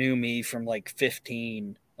parents knew me from like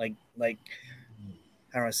 15, like I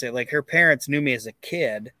don't want to say it, like her parents knew me as a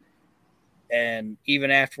kid. And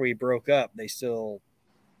even after we broke up, they still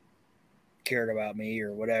cared about me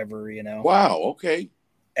or whatever, you know. Wow. Okay.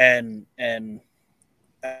 And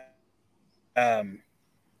I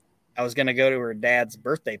was gonna go to her dad's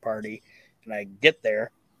birthday party, and I get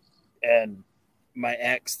there, and my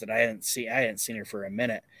ex that I hadn't seen her for a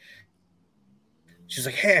minute. She's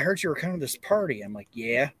like, "Hey, I heard you were coming to this party." I'm like,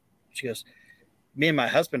 "Yeah." She goes, "Me and my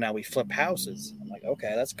husband now, we flip houses." I'm like,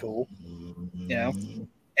 "Okay, that's cool," you know.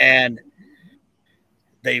 And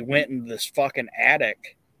they went into this fucking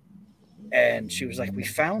attic, and she was like, "We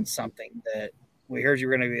found something that we heard you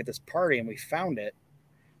were going to be at this party, and we found it.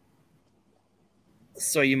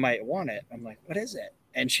 So you might want it." I'm like, "What is it?"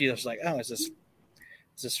 And she was like, "Oh, it's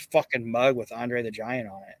this fucking mug with Andre the Giant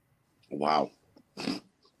on it." Wow. And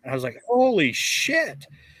I was like, "Holy shit."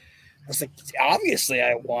 I was like, "Obviously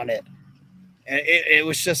I want it." And it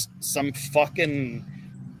was just some fucking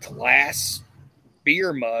glass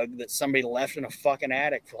beer mug that somebody left in a fucking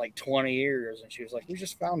attic for like 20 years. And she was like, "We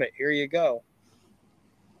just found it. Here you go."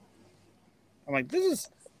 I'm like, "This is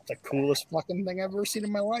the coolest fucking thing I've ever seen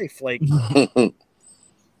in my life." Like,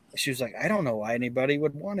 she was like, "I don't know why anybody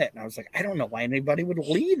would want it." And I was like, "I don't know why anybody would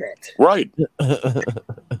leave it." Right.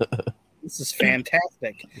 This is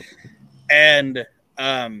fantastic. And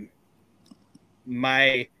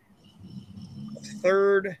my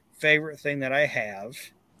third favorite thing that I have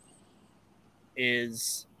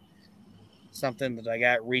is something that I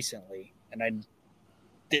got recently, and I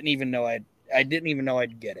didn't even know I'd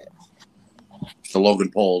get it. It's the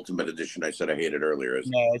Logan Paul Ultimate Edition I said I hated earlier.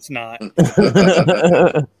 No, it's not.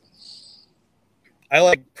 I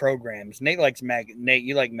like programs. Nate,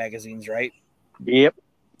 you like magazines, right? Yep.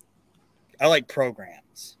 I like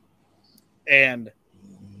programs. And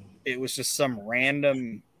it was just some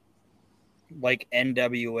random like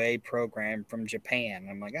NWA program from Japan.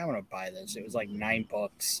 I'm like, "I want to buy this." It was like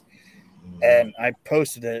 $9. And I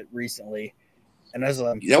posted it recently. And as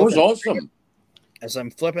I'm that was awesome. As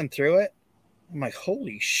I'm flipping through it, I'm like,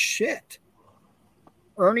 "Holy shit.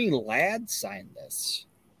 Ernie Ladd signed this."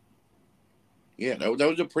 Yeah, that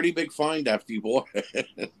was a pretty big find after you bought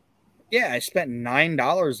it. Yeah, I spent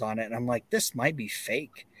 $9 on it, and I'm like, "This might be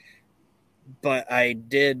fake." But I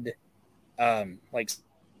did like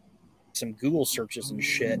some Google searches and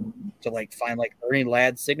shit to like find like Ernie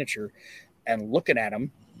Ladd's signature, and looking at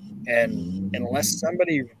him, and unless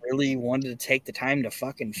somebody really wanted to take the time to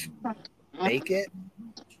fucking fake it,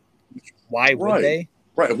 why would they?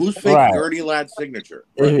 Right. Who's faking Ernie Ladd's signature?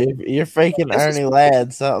 Right. If you're faking Ernie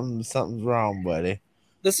Ladd, something's wrong, buddy.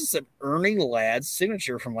 This is an Ernie Ladd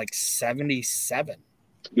signature from like 1977.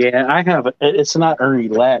 Yeah, I have it. It's not Ernie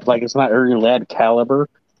Ladd, like it's not Ernie Ladd caliber,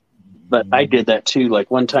 but I did that too.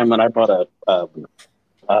 Like one time when I bought a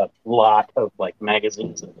lot of like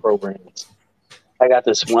magazines and programs, I got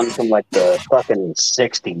this one from like the fucking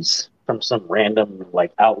 60s from some random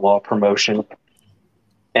like outlaw promotion.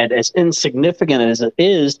 And as insignificant as it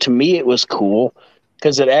is, to me it was cool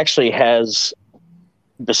because it actually has,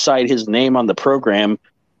 beside his name on the program,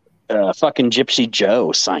 fucking Gypsy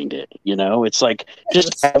Joe signed it. You know, it's like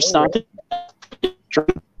just have something.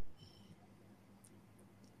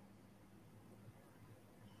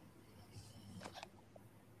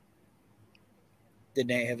 Did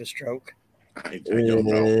Nate have a stroke? I don't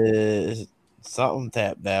know. Something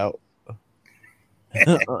tapped out.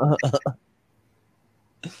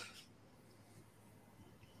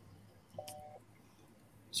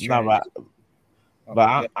 No,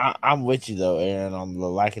 but I'm with you though, Aaron, on the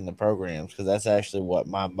liking the programs, because that's actually what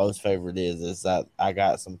my most favorite is that I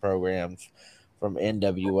got some programs from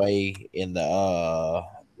NWA in the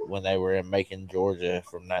when they were in Macon, Georgia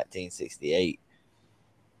from 1968.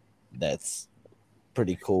 That's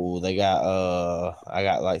pretty cool. They got I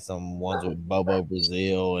got like some ones with Bobo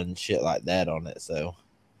Brazil and shit like that on it. So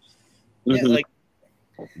yeah, like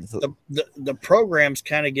the programs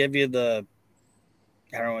kind of give you the,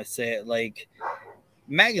 I don't want to say it, like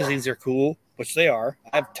magazines are cool, which they are.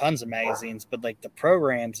 I have tons of magazines, but like the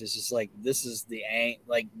programs is just like, this is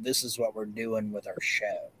what we're doing with our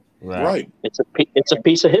show. Right. It's a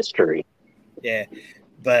piece of history. Yeah.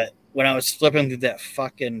 But when I was flipping through that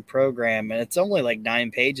fucking program, and it's only like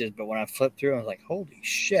 9 pages, but when I flipped through, I was like, holy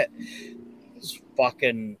shit, this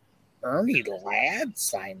fucking Ernie Ladd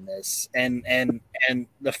signed this. And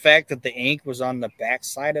the fact that the ink was on the back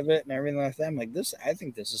side of it and everything like that, I'm like, I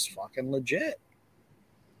think this is fucking legit.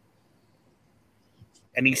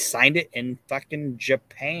 And he signed it in fucking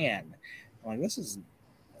Japan. I'm like,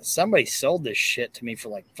 somebody sold this shit to me for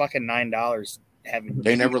like fucking $9.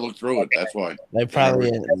 They never looked through it. That's why they probably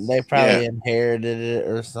inherited it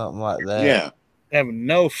or something like that. Yeah, I have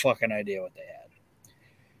no fucking idea what they had.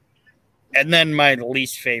 And then my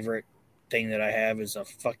least favorite thing that I have is a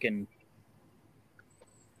fucking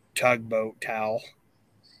tugboat towel.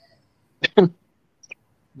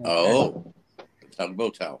 Oh,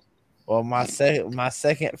 tugboat towel. Well, my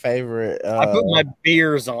second favorite. I put my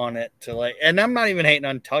beers on it to like, and I'm not even hating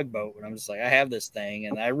on tugboat, but I'm just like, I have this thing,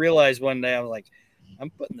 and I realized one day I was like, I'm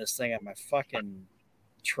putting this thing on my fucking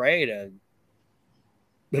tray to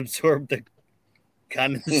absorb the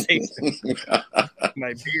condensation of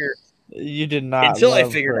my beer. You did not until I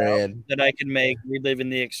love figured bread. out that I can make We Live in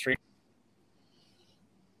the Extreme.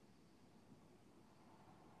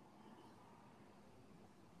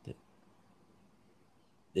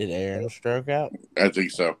 Did Aaron stroke out? I think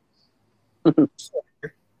so. All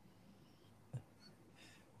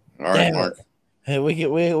right, Damn Mark. Hey,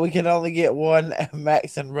 we can only get one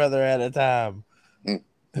Max and brother at a time.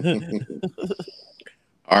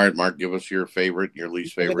 All right, Mark, give us your favorite, your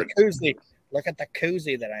least favorite. Look at the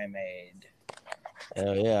koozie that I made.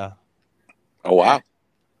 Oh yeah. Oh wow.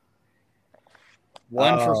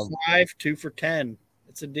 1 for 5, 2 for 10.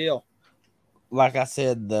 It's a deal. Like I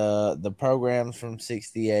said, the programs from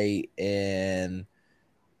 '68 and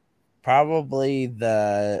probably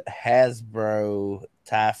the Hasbro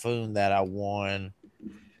Typhoon that I won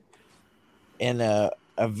in a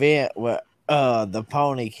event with the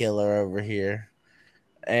Pony Killer over here,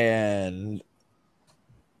 and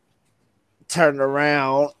turned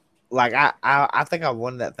around like I think I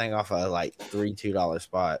won that thing off of like 3 $2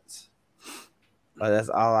 spots. Like that's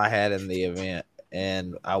all I had in the event.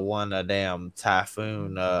 And I won a damn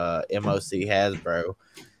Typhoon MOC Hasbro.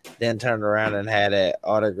 Then turned around and had it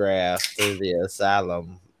autographed through the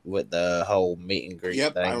asylum with the whole meet and greet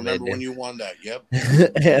Yep, thing. I remember when you won that. Yep.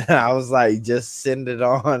 And I was like, just send it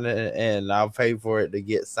on and I'll pay for it to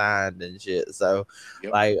get signed and shit. So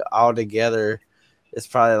like all together, it's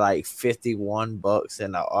probably like $51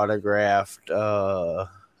 in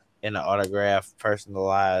an autograph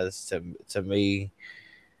personalized to me.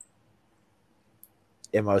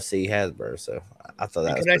 MOC Hasbro, so I thought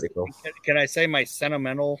that was pretty cool. Can I say my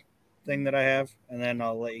sentimental thing that I have, and then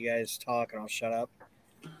I'll let you guys talk and I'll shut up?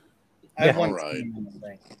 I have one sentimental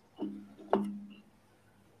thing.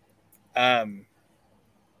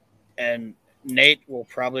 And Nate will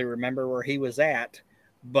probably remember where he was at,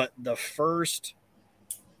 but the first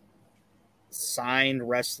signed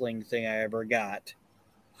wrestling thing I ever got,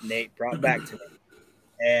 Nate brought back to me,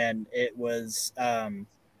 and it was a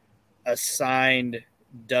signed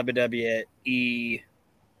WWE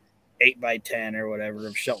 8x10 or whatever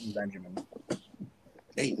of Shelton Benjamin.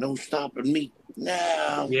 Ain't no stopping me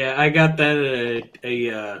now. Yeah, I got that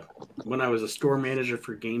at when I was a store manager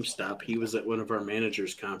for GameStop. He was at one of our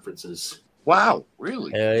managers' conferences. Wow,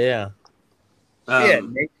 really? Hell yeah.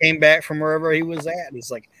 Nate came back from wherever he was at.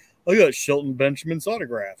 He's like, I got Shelton Benjamin's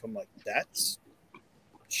autograph. I'm like, that's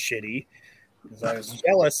shitty. Because I was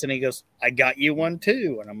jealous, and he goes, I got you one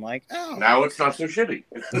too. And I'm like, oh. Now it's not so shitty.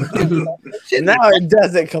 Now it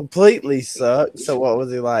doesn't completely suck. So what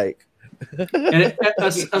was he like? And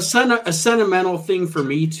a sentimental thing for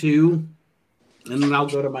me too, and then I'll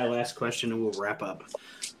go to my last question and we'll wrap up.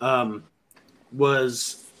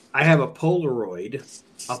 Was I have a Polaroid.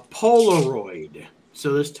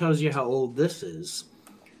 So this tells you how old this is.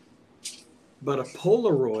 But a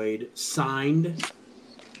Polaroid signed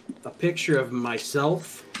a picture of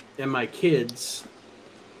myself and my kids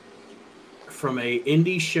from a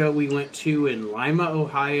indie show we went to in Lima,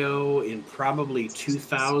 Ohio in probably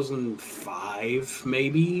 2005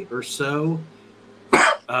 maybe or so.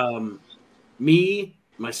 Me,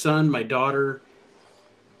 my son, my daughter,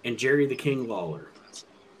 and Jerry the King Lawler.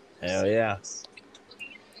 Hell yeah.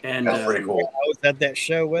 And that's pretty cool. I was at that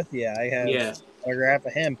show with you. I have an autograph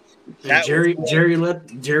of him. And Jerry let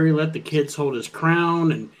the kids hold his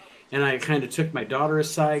crown, and I kind of took my daughter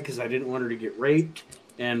aside because I didn't want her to get raped.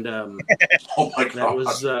 And oh my God. That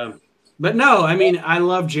was but no, I mean, I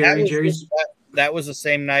love Jerry. That was the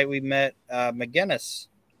same night we met McGinnis.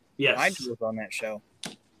 Yes. I was on that show.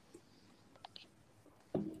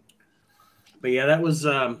 But yeah, that was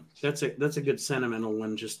that's a good sentimental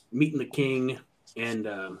one. Just meeting the king and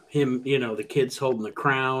him, the kids holding the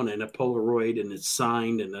crown and a Polaroid, and it's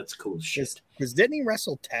signed, and that's cool shit. Because didn't he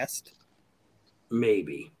wrestle Test?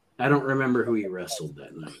 Maybe. I don't remember who he wrestled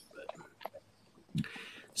that night. But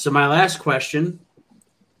so my last question: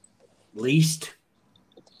 least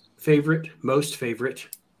favorite, most favorite.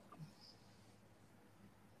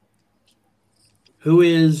 Who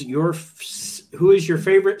is your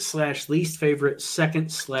favorite / least favorite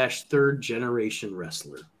second / third generation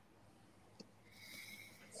wrestler?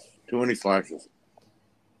 Too many flashes.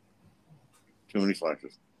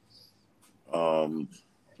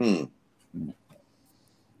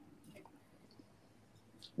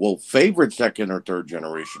 Well, favorite second or third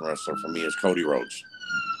generation wrestler for me is Cody Rhodes.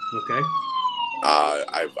 Okay.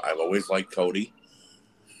 I've always liked Cody.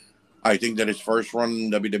 I think that his first run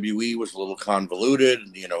in WWE was a little convoluted.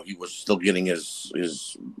 You know, he was still getting his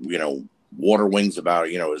water wings about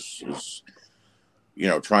it. His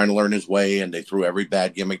trying to learn his way, and they threw every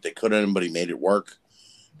bad gimmick they could at him, but he made it work.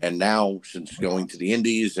 And now, since going to the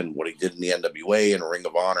Indies and what he did in the NWA and Ring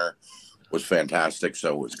of Honor was fantastic.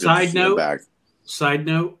 So it's good to see him back. Side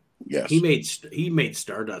note. Yes. He made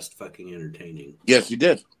Stardust fucking entertaining. Yes, he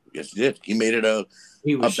did. He made it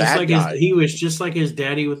he was just like his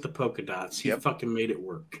daddy with the polka dots. He fucking made it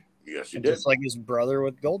work. Yes, he did. Just like his brother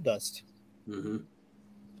with Goldust. Mm-hmm.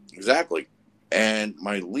 Exactly. And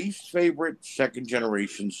my least favorite second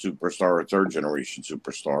generation superstar or third generation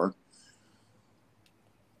superstar,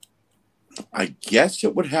 I guess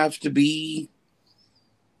it would have to be.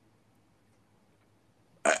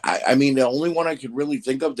 I mean, the only one I could really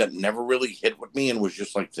think of that never really hit with me and was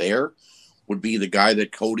just like there would be the guy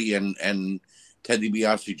that Cody and Ted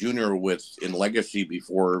DiBiase Jr. were with in Legacy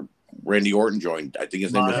before Randy Orton joined. I think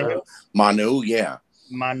his name was Manu. Yeah.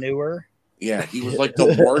 Manure. Yeah, he was like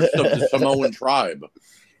the worst of the Samoan tribe.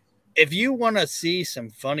 If you want to see some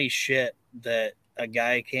funny shit that a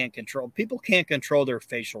guy can't control, people can't control their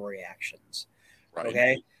facial reactions. Right.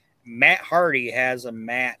 Okay. Matt Hardy has a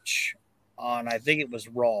match on, I think it was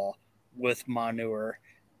Raw, with Manure,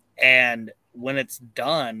 and when it's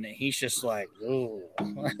done, he's just like, "Ooh,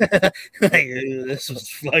 this was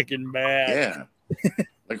fucking bad." Yeah,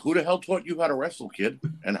 like who the hell taught you how to wrestle, kid,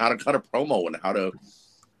 and how to cut a promo and how to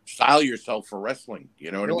style yourself for wrestling?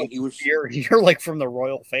 You know what I mean? You're like from the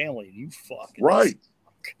royal family. You fucking right.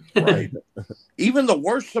 Even the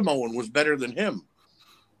worst Samoan was better than him.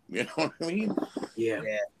 You know what I mean? Yeah.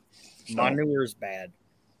 Manure's bad.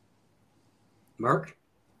 Mark?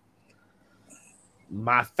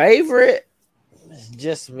 My favorite,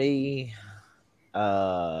 just me.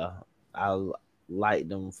 I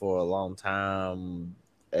liked him for a long time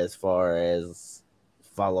as far as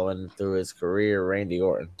following through his career, Randy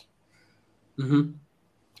Orton. Mm-hmm.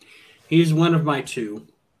 He's one of my two.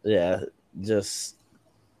 Yeah, just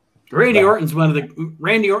Randy Orton's one of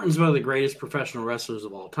the greatest professional wrestlers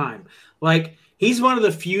of all time. Like, he's one of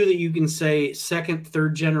the few that you can say second,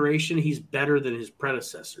 third generation, he's better than his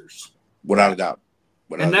predecessors. Without a doubt.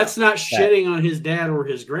 And that's not shitting on his dad or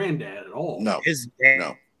his granddad at all. No. His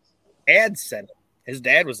dad said it. His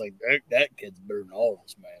dad was like, that kid's better than all of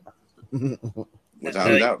us, man.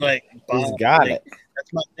 Without a doubt. Like, Bob, he's got it.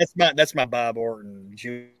 That's my Bob Orton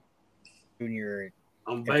Jr.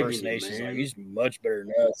 impersonation. Like, he's much better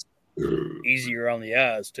than us. Easier on the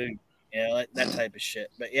eyes too. Yeah, like that type of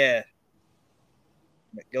shit. But yeah.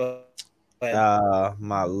 Go ahead.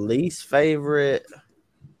 My least favorite.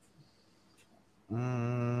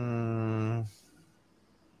 I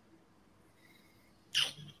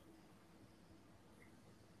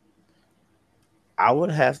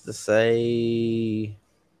would have to say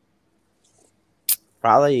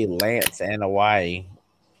probably Lance and Hawaii.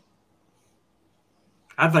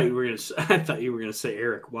 I thought you were gonna say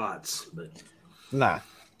Eric Watts, but nah.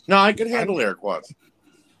 No, I can handle Eric Watts.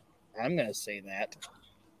 I'm gonna say that.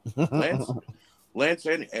 Lance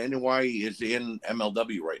and Hawaii is in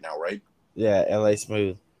MLW right now, right? Yeah, LA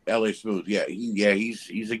Smooth. LA Smooth, yeah.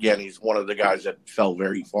 He's one of the guys that fell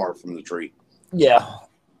very far from the tree. Yeah.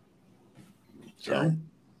 So,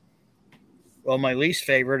 well, my least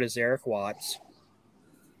favorite is Eric Watts.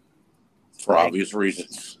 For obvious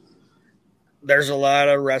reasons. There's a lot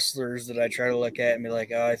of wrestlers that I try to look at and be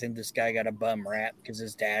like, oh, I think this guy got a bum rap because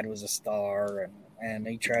his dad was a star and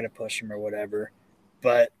they try to push him or whatever.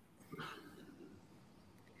 But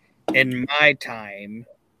in my time,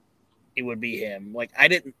 it would be him. Like I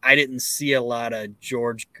didn't see a lot of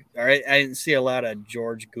George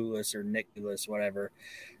Goulas or Nick Goulas, whatever.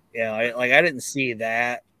 You know, I didn't see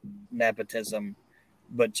that nepotism,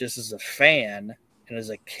 but just as a fan and as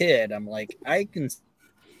a kid, I'm like, I can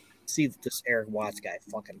see that this Eric Watts guy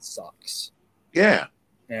fucking sucks. Yeah.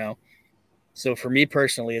 You know? So for me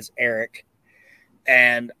personally, it's Eric.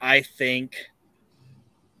 And I think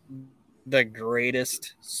the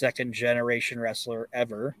greatest second generation wrestler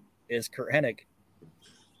ever is Kurt Hennig.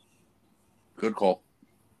 Good call.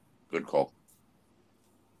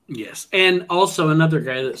 Yes. And also another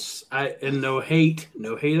guy that's no hate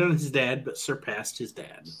on his dad, but surpassed his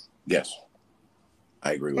dad. Yes.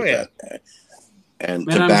 I agree with that.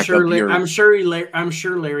 And I'm sure Larry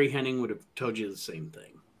Hennig would have told you the same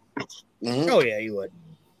thing. Mm-hmm. Oh yeah, he would.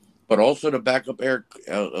 But also to back up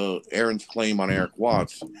Aaron's claim on Eric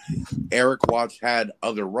Watts, Eric Watts had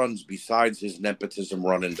other runs besides his nepotism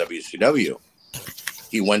run in WCW.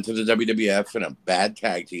 He went to the WWF in a bad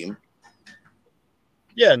tag team.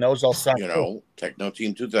 Yeah, and those all sucked. You know, Techno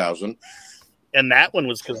Team 2000. And that one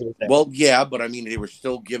was because of that. Well, yeah, but I mean, they were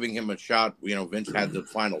still giving him a shot. You know, Vince had the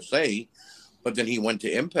final say, but then he went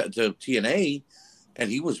to Impact, to TNA,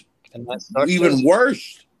 and he was even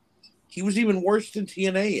worse. He was even worse than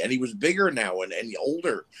TNA, and he was bigger now and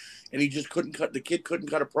older, and he just couldn't cut. The kid couldn't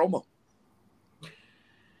cut a promo.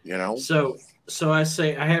 You know. So I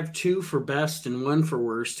say I have 2 for best and 1 for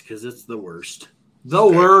worst because it's the worst. The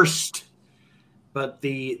worst. But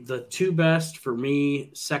the 2 best for me,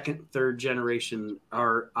 second, third generation,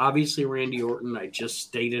 are obviously Randy Orton. I just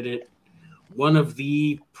stated it. One of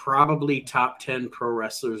the probably top 10 pro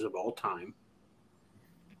wrestlers of all time.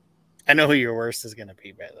 I know who your worst is going to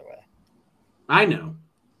be, by the way. I know.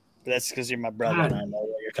 But that's because you're my brother. And I know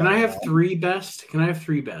what you're Can I have about. 3 best? Can I have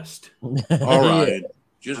 3 best? All right.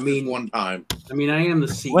 Just this one time. I mean, I am the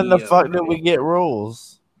CEO. When the fuck did we get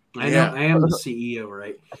rules? I know I am the CEO,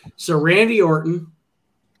 right? So Randy Orton,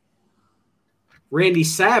 Randy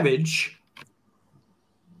Savage.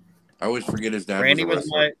 I always forget his dad. Randy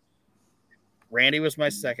was my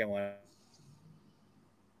second one.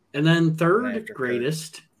 And then third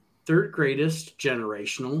greatest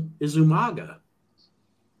generational is Umaga.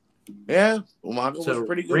 Yeah, Umaga was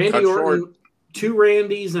pretty good. Randy Orton, short. 2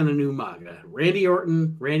 Randys and an Umaga. Randy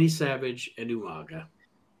Orton, Randy Savage, and Umaga.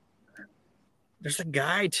 There's a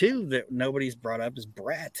guy, too, that nobody's brought up is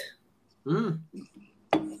Brett.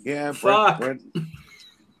 Yeah, Fuck. Brett.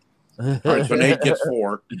 All right, so Nate gets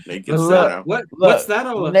 4. Nate gets 4 now. What's that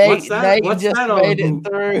all about? Nate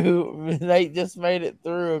just made it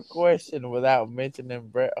through a question without mentioning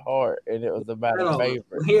Bret Hart, and it was about a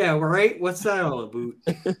favorite. Yeah, right? What's that all about?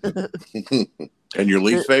 And your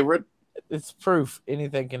least favorite? It's proof.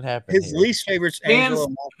 Anything can happen. His least favorite's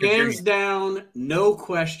hands down, no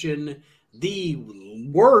question, the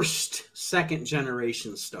worst second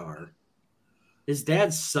generation star. His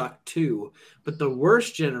dad sucked too, but the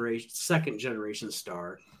worst second generation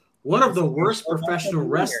star, one of the worst professional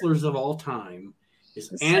wrestlers of all time, is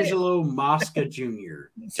Angelo Mosca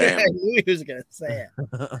Jr. I knew he was going to say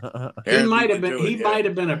it. He might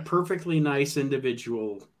have been a perfectly nice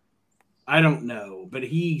individual. I don't know, but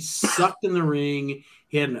he sucked in the ring.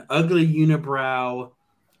 He had an ugly unibrow.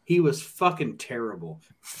 He was fucking terrible.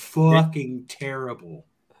 Fucking terrible.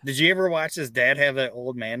 Did you ever watch his dad have that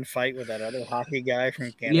old man fight with that other hockey guy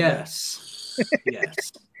from Canada? Yes.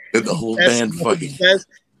 Yes. The old man fight.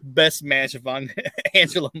 Best match of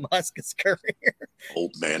Angelo Mosca's career.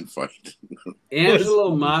 Old man fight.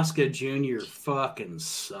 Angelo Mosca Jr. fucking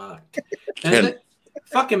sucked. And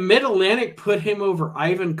fucking Mid-Atlantic put him over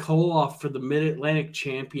Ivan Koloff for the Mid-Atlantic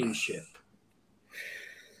Championship.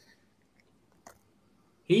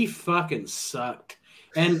 He fucking sucked.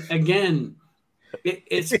 And again,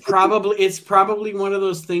 it's probably one of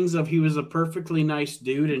those things of he was a perfectly nice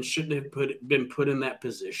dude and shouldn't have been put in that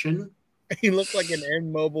position. He looked like an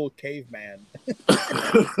immobile caveman.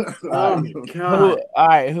 Oh my God. All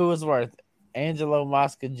right, who was worth? Angelo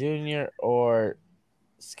Mosca Jr. or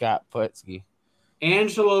Scott Putski?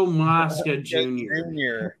 Angelo Mosca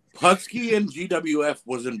Jr. Putski and GWF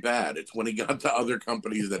wasn't bad. It's when he got to other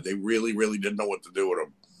companies that they really, really didn't know what to do with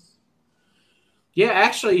him. Yeah,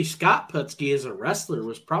 actually, Scott Putski as a wrestler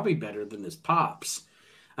was probably better than his pops.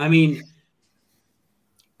 I mean,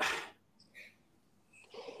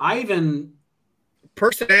 Ivan,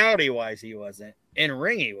 personality-wise, he wasn't. In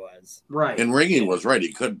ring, he was. Right. In ring, he was right.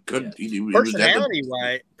 He could. He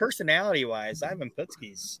Personality-wise, Ivan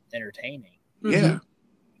Putski's entertaining. Yeah.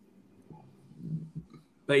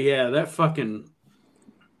 But yeah, that fucking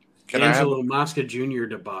Angelo Mosca Jr.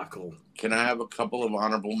 debacle. Can I have a couple of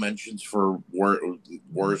honorable mentions for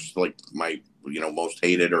worst, like my, most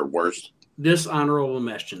hated or worst? Dishonorable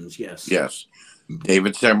mentions, yes. Yes.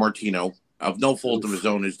 David Sammartino. Of no fault of his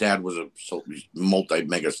own, his dad was a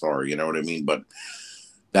multi-mega star, you know what I mean? But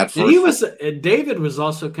that first... David was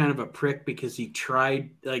also kind of a prick because he tried,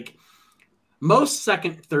 like, most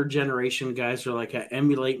second, third generation guys are like, I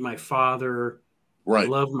emulate my father, right? I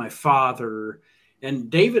love my father. And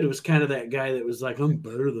David was kind of that guy that was like, I'm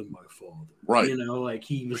better than my father. Right. Like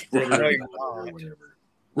he was better than or whatever.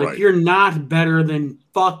 Like, right. You're not better than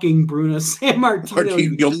fucking Bruno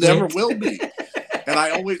Sammartino. You'll never will be. And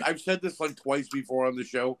I've said this like twice before on the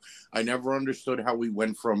show. I never understood how we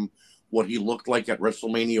went from what he looked like at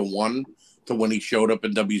WrestleMania 1 to when he showed up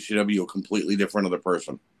in WCW, a completely different other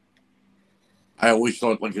person. I always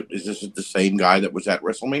thought, like, is this the same guy that was at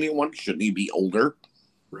WrestleMania 1? Shouldn't he be older?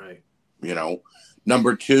 Right.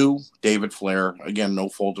 Number 2, David Flair. Again, no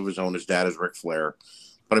fault of his own. His dad is Ric Flair.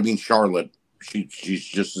 But I mean, Charlotte. she's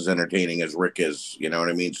just as entertaining as Rick is. You know what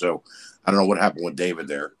I mean? So I don't know what happened with David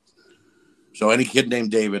there. So any kid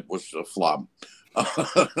named David was a flop.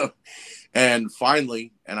 And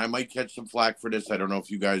finally, and I might catch some flack for this. I don't know if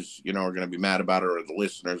you guys, are going to be mad about it or the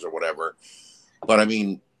listeners or whatever. But I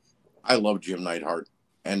mean, I love Jim Neidhart,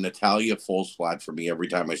 and Natalia falls flat for me every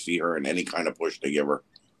time I see her in any kind of push they give her.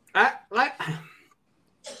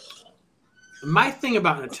 My thing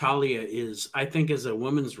about Natalia is, I think as a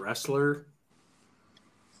women's wrestler,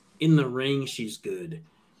 in the ring, she's good.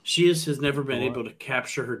 She has never been able to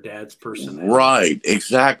capture her dad's personality. Right,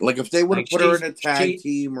 exactly. Like if they would have put her in a tag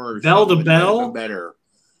team or bell to bell, better.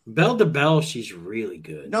 Bell to bell, she's really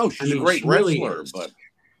good. No, she's a great wrestler, really, but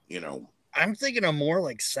I'm thinking of more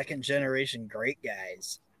like second generation great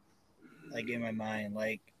guys. Like in my mind,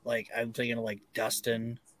 like I'm thinking of like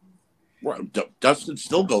Dustin. Right, Dustin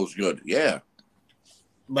still goes good, yeah.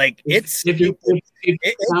 Like it's stupid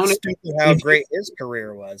how great his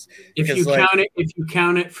career was. If you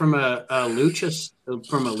count it from a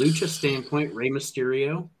lucha standpoint, Rey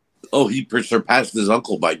Mysterio. Oh, he surpassed his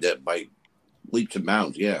uncle by leaps and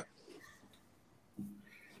bounds. Yeah.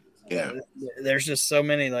 Yeah. There's just so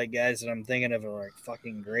many like guys that I'm thinking of are like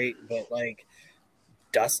fucking great, but like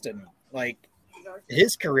Dustin, like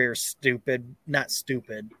his career's stupid, not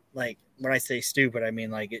stupid. Like when I say stupid, I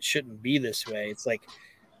mean like it shouldn't be this way. It's like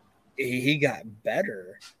he got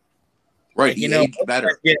better. Right, he aged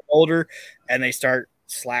better. Get older and they start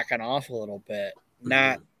slacking off a little bit.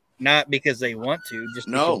 Not because they want to, just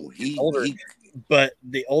he's older. But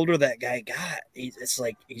the older that guy got, it's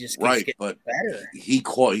like he just keeps getting better.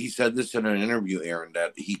 He said this in an interview, Aaron,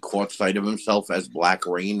 that he caught sight of himself as Black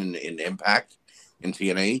Rain in Impact in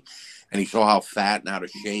TNA, and he saw how fat and out of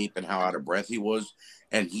shape and how out of breath he was,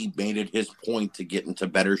 and he made it his point to get into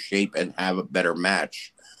better shape and have a better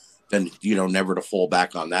match. Then never to fall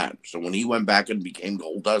back on that. So when he went back and became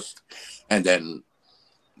Goldust, and then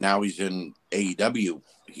now he's in AEW,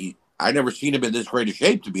 I never seen him in this great a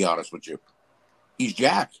shape, to be honest with you. He's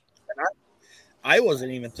jacked. I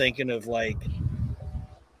wasn't even thinking of I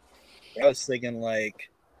was thinking like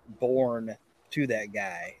born to that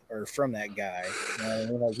guy or from that guy.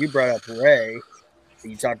 You brought up Ray,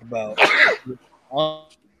 you talked about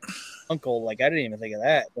uncle. Like I didn't even think of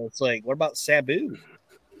that. But it's like, what about Sabu?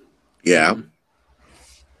 Yeah.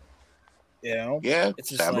 Yeah. It's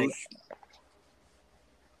just like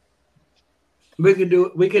we could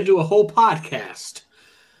do a whole podcast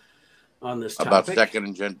on this topic. About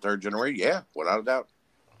second and third generation. Yeah, without a doubt.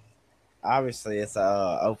 Obviously, it's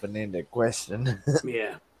a open-ended question.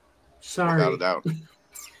 Yeah. Sorry. Without a doubt.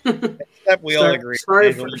 Except we all agree.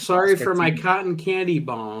 Sorry for my cotton candy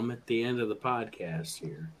bomb at the end of the podcast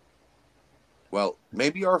here. Well,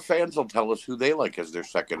 maybe our fans will tell us who they like as their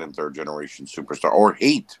second and third generation superstar, or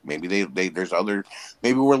hate. Maybe there's other.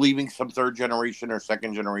 Maybe we're leaving some third generation or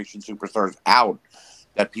second generation superstars out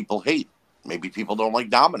that people hate. Maybe people don't like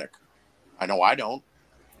Dominic. I know I don't.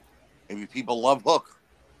 Maybe people love Hook.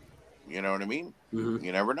 You know what I mean? Mm-hmm.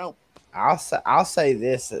 You never know. I'll say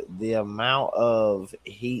this: the amount of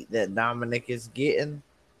heat that Dominic is getting.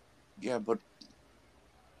 Yeah, but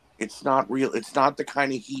it's not real. It's not the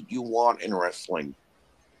kind of heat you want in wrestling.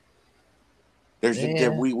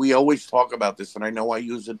 We always talk about this, and I know I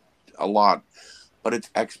use it a lot, but it's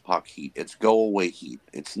X-Pac heat. It's go-away heat.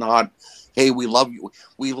 It's not, hey, we love you.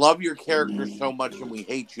 We love your character so much, and we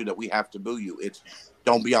hate you that we have to boo you. It's,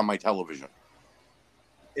 don't be on my television.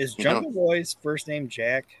 Is Jungle Boy's first name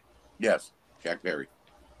Jack? Yes, Jack Perry.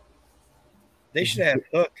 They should have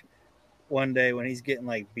Hook one day when he's getting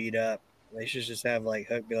beat up. They should just have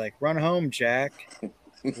Hook be like, "Run home, Jack.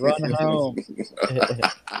 Run home."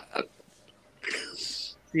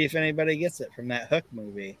 See if anybody gets it from that Hook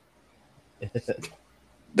movie.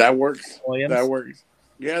 That works. Williams? That works.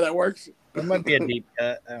 Yeah, that works. It might be a deep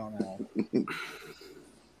cut. I don't know.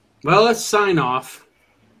 Well, let's sign off.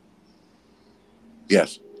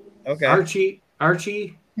 Yes. Okay.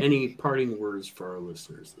 Archie, any parting words for our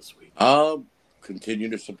listeners this week? Continue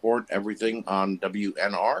to support everything on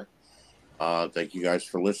WNR. Thank you guys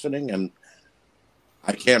for listening, and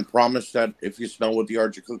I can't promise that if you smell what the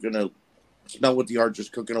Arch is cooking,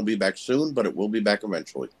 will be back soon, but it will be back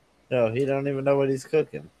eventually. No, he don't even know what he's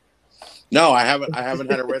cooking. No, I haven't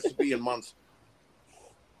had a recipe in months.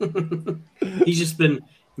 He's just been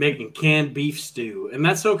making canned beef stew, and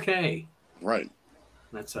that's okay. Right.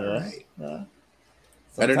 That's all right.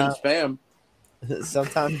 Better than spam.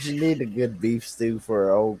 Sometimes you need a good beef stew for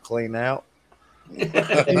an old clean out. When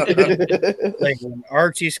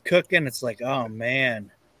Archie's cooking, it's like, oh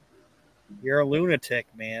man, you're a lunatic,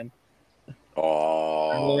 man.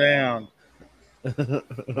 Oh, Go down.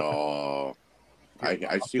 Oh,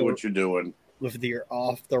 I see what you're doing with your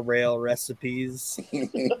off the rail recipes.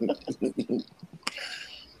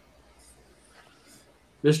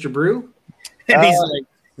 Mr. Brew?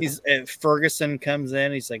 And Ferguson comes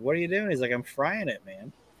in. He's like, "What are you doing?" He's like, "I'm frying it,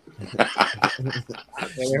 man."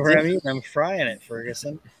 Whatever I mean, I'm frying it,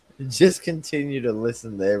 Ferguson. Just continue to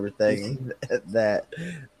listen to everything that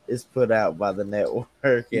is put out by the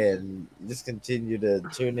network, and just continue to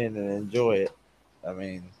tune in and enjoy it. I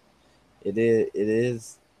mean, it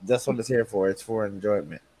is. That's what it's here for. It's for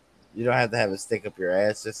enjoyment. You don't have to have it stick up your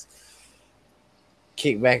ass. Just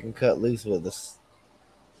kick back and cut loose with us.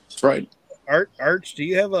 That's right. Arch, do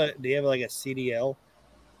you have like a CDL?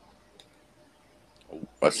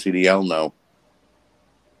 A CDL, no.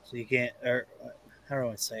 So you can't. Or how do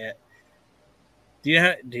I say it? Do you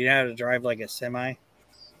know how to drive like a semi?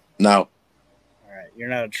 No. All right, you're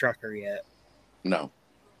not a trucker yet. No.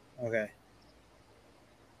 Okay.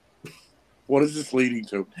 What is this leading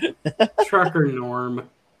to? Trucker norm.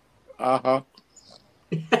 Uh-huh.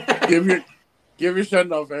 Give your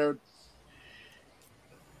send off, Aaron.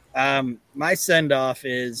 My send off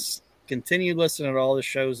is continue listening to all the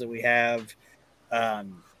shows that we have.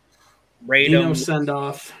 Rate them. Send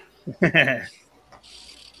off.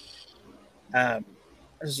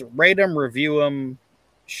 Just rate them, review them,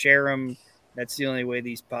 share them. That's the only way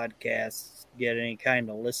these podcasts get any kind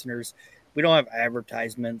of listeners. We don't have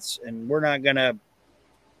advertisements, and we're not gonna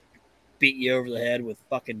beat you over the head with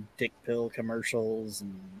fucking dick pill commercials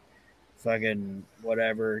and fucking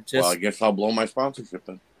whatever. Just, well, I guess I'll blow my sponsorship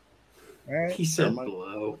then. All right. He said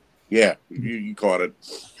blow. Yeah, you caught it.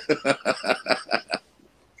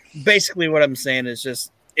 Basically, what I'm saying is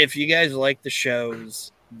just if you guys like the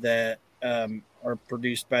shows that are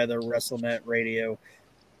produced by the WrestleNet Radio,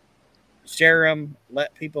 share them.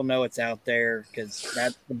 Let people know it's out there, because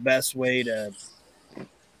that's the best way to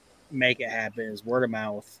make it happen is word of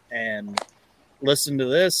mouth. And listen to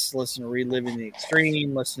this, listen to Reliving the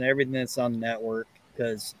Extreme, listen to everything that's on the network,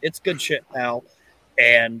 because it's good shit, pal.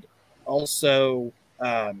 And also,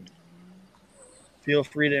 feel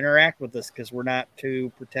free to interact with us, because we're not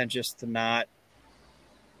too pretentious to not,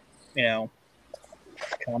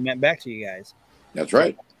 comment back to you guys. That's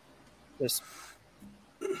right. Just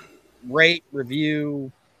rate,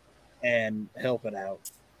 review, and help it out.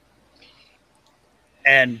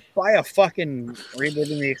 And buy a fucking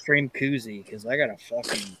Reliving the Extreme koozie, because I got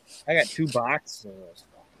 2 boxes of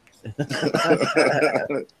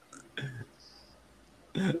those.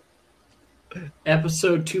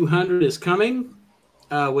 Episode 200 is coming,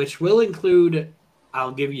 which will include,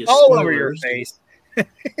 I'll give you all spoilers. Over your face.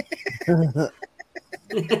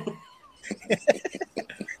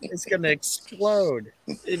 It's gonna explode.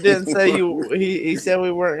 He didn't say you. He said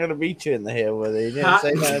we weren't gonna beat you in the head with it. He didn't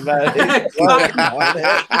say nothing about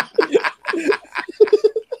it.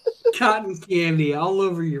 Cotton candy all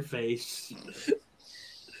over your face.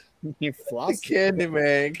 You floss candy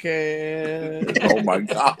man can. Oh my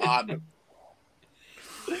god.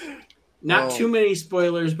 Not too many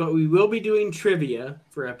spoilers, but we will be doing trivia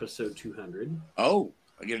for episode 200. Oh,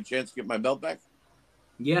 I get a chance to get my belt back?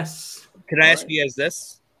 Yes. Can I ask you guys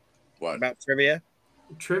this? What? About trivia?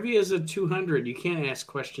 Trivia is a 200. You can't ask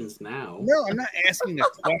questions now. No, I'm not asking a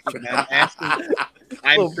question.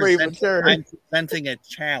 I'm presenting a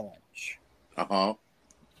challenge. Uh-huh.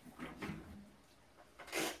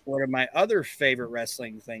 One of my other favorite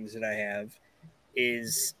wrestling things that I have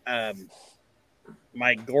is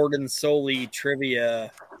my Gordon Soley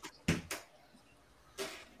trivia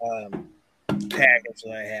package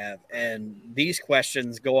that I have. And these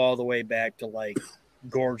questions go all the way back to like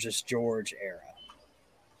Gorgeous George era.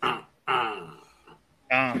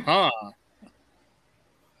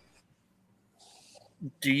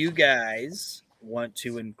 Do you guys want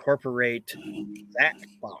to incorporate that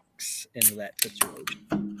box into that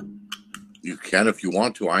situation? You can if you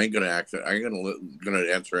want to. I ain't gonna answer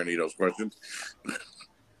any of those questions.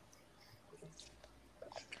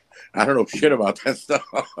 I don't know shit about that stuff.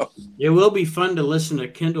 It will be fun to listen to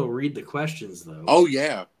Kendall read the questions, though. Oh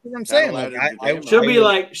yeah, what I'm saying. She'll be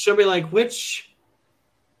like, which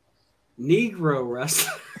Negro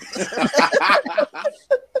wrestler?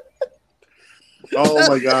 Oh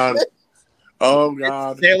my god. Oh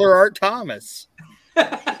god. It's Taylor Art Thomas.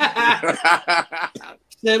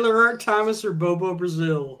 Taylor Art Thomas or Bobo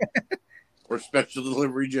Brazil. Or Special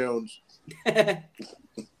Delivery Jones.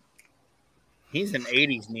 He's an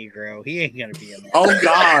 80s Negro. He ain't going to be in there. Oh,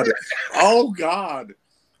 God. Oh, God.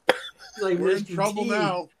 Like We're Mr. in trouble T.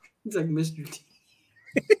 now. It's like Mr. T.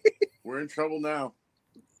 We're in trouble now.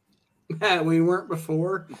 We weren't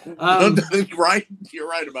before. Right? You're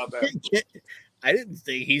right about that. I didn't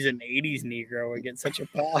think he's an 80s Negro and get such a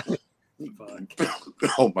pop. Fuck.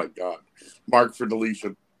 Oh my God. Mark for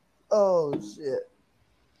deletion. Oh shit.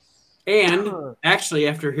 And actually,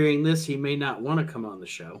 after hearing this, he may not want to come on the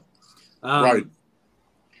show. Right.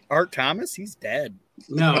 Art Thomas, he's dead.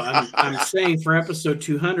 No, I'm saying for episode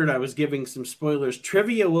 200, I was giving some spoilers.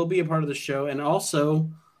 Trivia will be a part of the show, and also,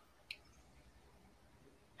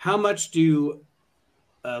 how much do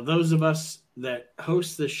those of us that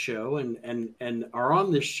host this show and are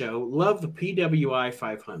on this show love the PWI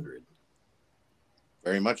 500?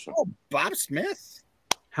 Very much so. Oh, Bob Smith.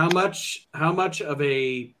 How much of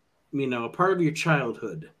a part of your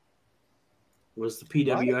childhood was the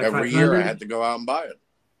PWI 500? Every year I had to go out and buy it.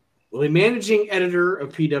 Well, the managing editor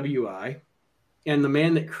of PWI and the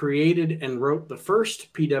man that created and wrote the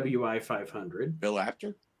first PWI 500. Bill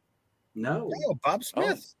Apter? No. Oh, Bob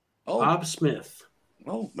Smith. Oh. Bob Smith.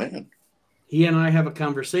 Oh, man. He and I have a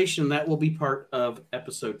conversation that will be part of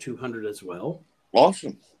episode 200 as well.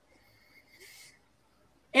 Awesome.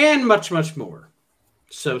 And much, much more.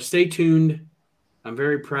 So stay tuned. I'm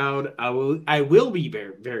very proud. I will be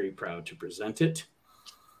very, very proud to present it.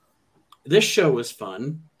 This show was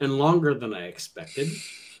fun and longer than I expected.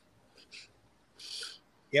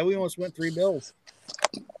 Yeah, we almost went 3 bills.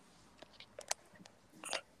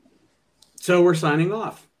 So we're signing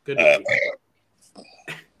off. Good night.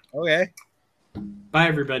 Okay. Bye,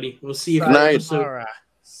 everybody. We'll see you for Night. episode. All right.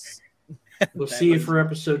 We'll see you for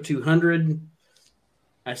episode 200.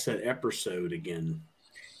 I said episode again.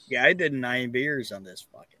 Yeah, I did 9 beers on this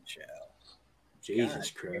fucking show.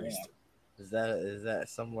 Jesus God, Christ. yeah. Is that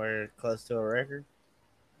somewhere close to a record?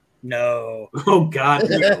 No. Oh, God,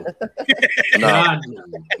 no. God, no.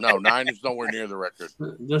 No, 9 is nowhere near the record.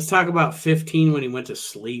 Let's talk about 15 when he went to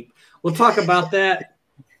sleep. We'll talk about that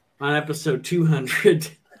on episode 200.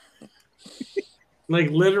 Like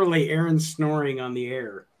literally Aaron snoring on the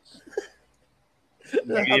air.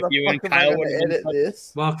 Maybe if you and Kyle would edit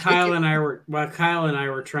this. While Kyle and I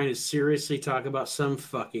were trying to seriously talk about some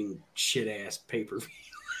fucking shit ass pay-per-view.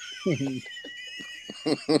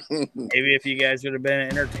 Maybe if you guys would have been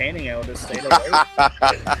entertaining, I would have stayed away.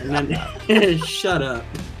 And then shut up.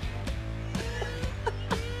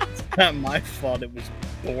 It's not my fault. It was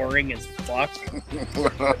boring as fuck.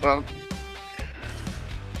 All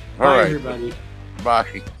Bye, right. everybody.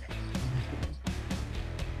 Bye.